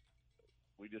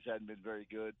we just hadn't been very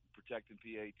good protecting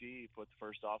PAT. He put the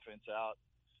first offense out,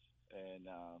 and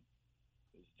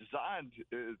it was designed.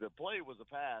 The play was a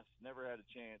pass, never had a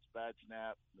chance, bad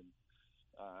snap, and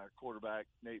our quarterback,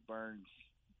 Nate Burns,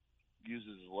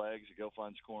 uses his legs to go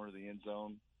find the corner of the end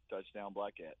zone, touchdown,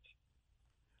 Blackcats.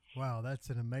 Wow, that's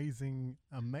an amazing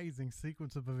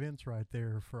sequence of events right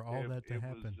there for all that to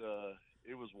happen.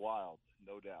 It was wild,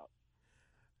 no doubt.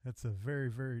 That's a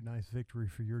very, very nice victory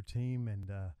for your team.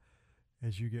 And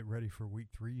as you get ready for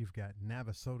Week 3, you've got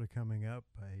Navasota coming up,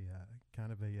 a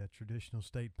kind of a traditional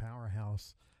state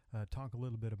powerhouse. Talk a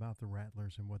little bit about the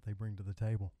Rattlers and what they bring to the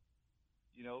table.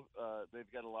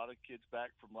 They've got a lot of kids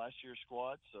back from last year's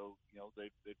squad, so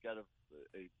they've got a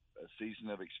season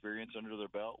of experience under their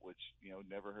belt, which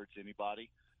never hurts anybody.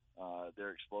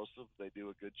 They're explosive. They do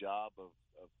a good job of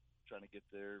trying to get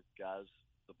their guys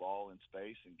the ball in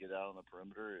space and get out on the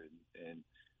perimeter, and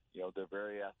they're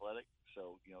very athletic,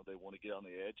 so they want to get on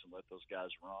the edge and let those guys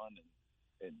run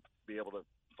and be able to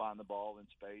find the ball in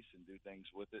space and do things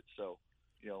with it. So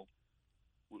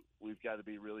we've got to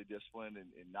be really disciplined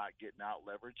and not getting out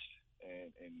leveraged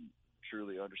and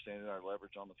truly understanding our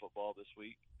leverage on the football this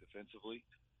week defensively.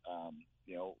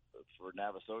 For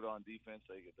Navasota on defense,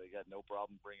 they got no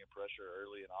problem bringing pressure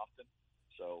early and often.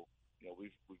 So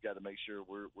we've got to make sure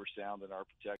we're sound in our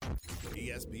protection.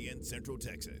 ESPN Central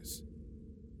Texas.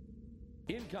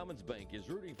 Incommons Bank is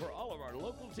rooting for all of our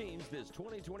local teams this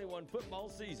 2021 football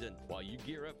season. While you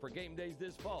gear up for game days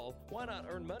this fall, why not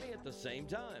earn money at the same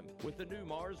time? With the new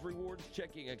Mars Rewards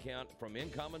checking account from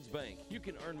Incommons Bank, you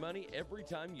can earn money every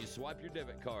time you swipe your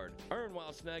debit card. Earn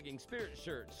while snagging Spirit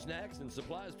shirts, snacks, and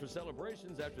supplies for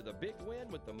celebrations after the big win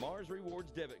with the Mars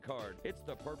Rewards debit card. It's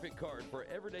the perfect card for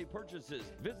everyday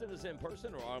purchases. Visit us in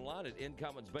person or online at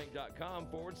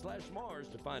incommonsbank.com/Mars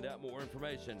to find out more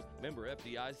information. Member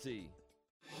FDIC.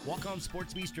 Walk On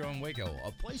Sports Bistro in Waco,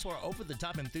 a place where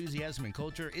over-the-top enthusiasm and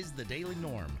culture is the daily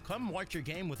norm. Come watch your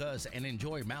game with us and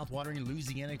enjoy mouth-watering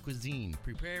Louisiana cuisine,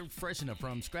 prepared fresh in a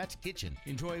from-scratch kitchen.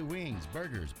 Enjoy wings,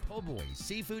 burgers, po' boys,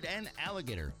 seafood, and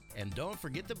alligator. And don't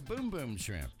forget the Boom Boom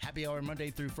Shrimp. Happy hour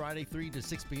Monday through Friday, 3 to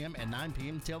 6 p.m. and 9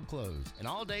 p.m. till close. And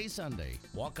all day Sunday.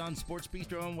 Walk On Sports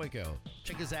Bistro in Waco.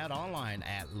 Check us out online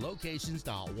at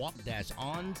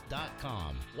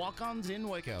locations.walk-ons.com. Walk-Ons in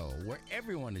Waco, where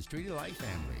everyone is treated like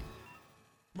family.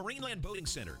 Marineland Boating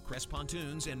Center, Crest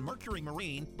Pontoons, and Mercury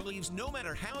Marine believes no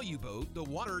matter how you boat, the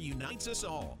water unites us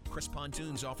all. Crest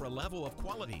Pontoons offer a level of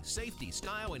quality, safety,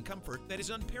 style, and comfort that is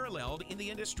unparalleled in the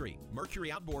industry.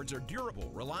 Mercury outboards are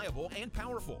durable, reliable, and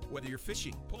powerful. Whether you're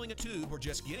fishing, pulling a tube, or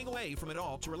just getting away from it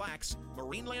all to relax,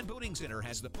 Marineland Boating Center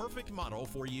has the perfect model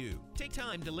for you. Take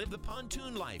time to live the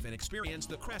pontoon life and experience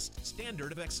the Crest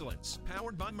standard of excellence.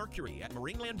 Powered by Mercury at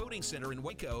Marineland Boating Center in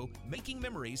Waco, making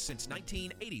memories since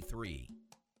 1983.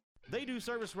 They do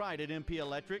service right at MP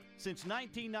Electric. Since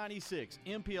 1996,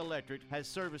 MP Electric has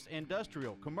serviced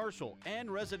industrial, commercial,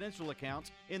 and residential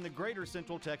accounts in the greater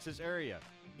Central Texas area.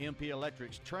 MP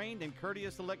Electric's trained and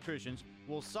courteous electricians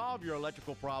will solve your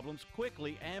electrical problems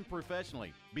quickly and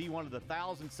professionally. Be one of the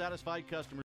 1,000 satisfied customers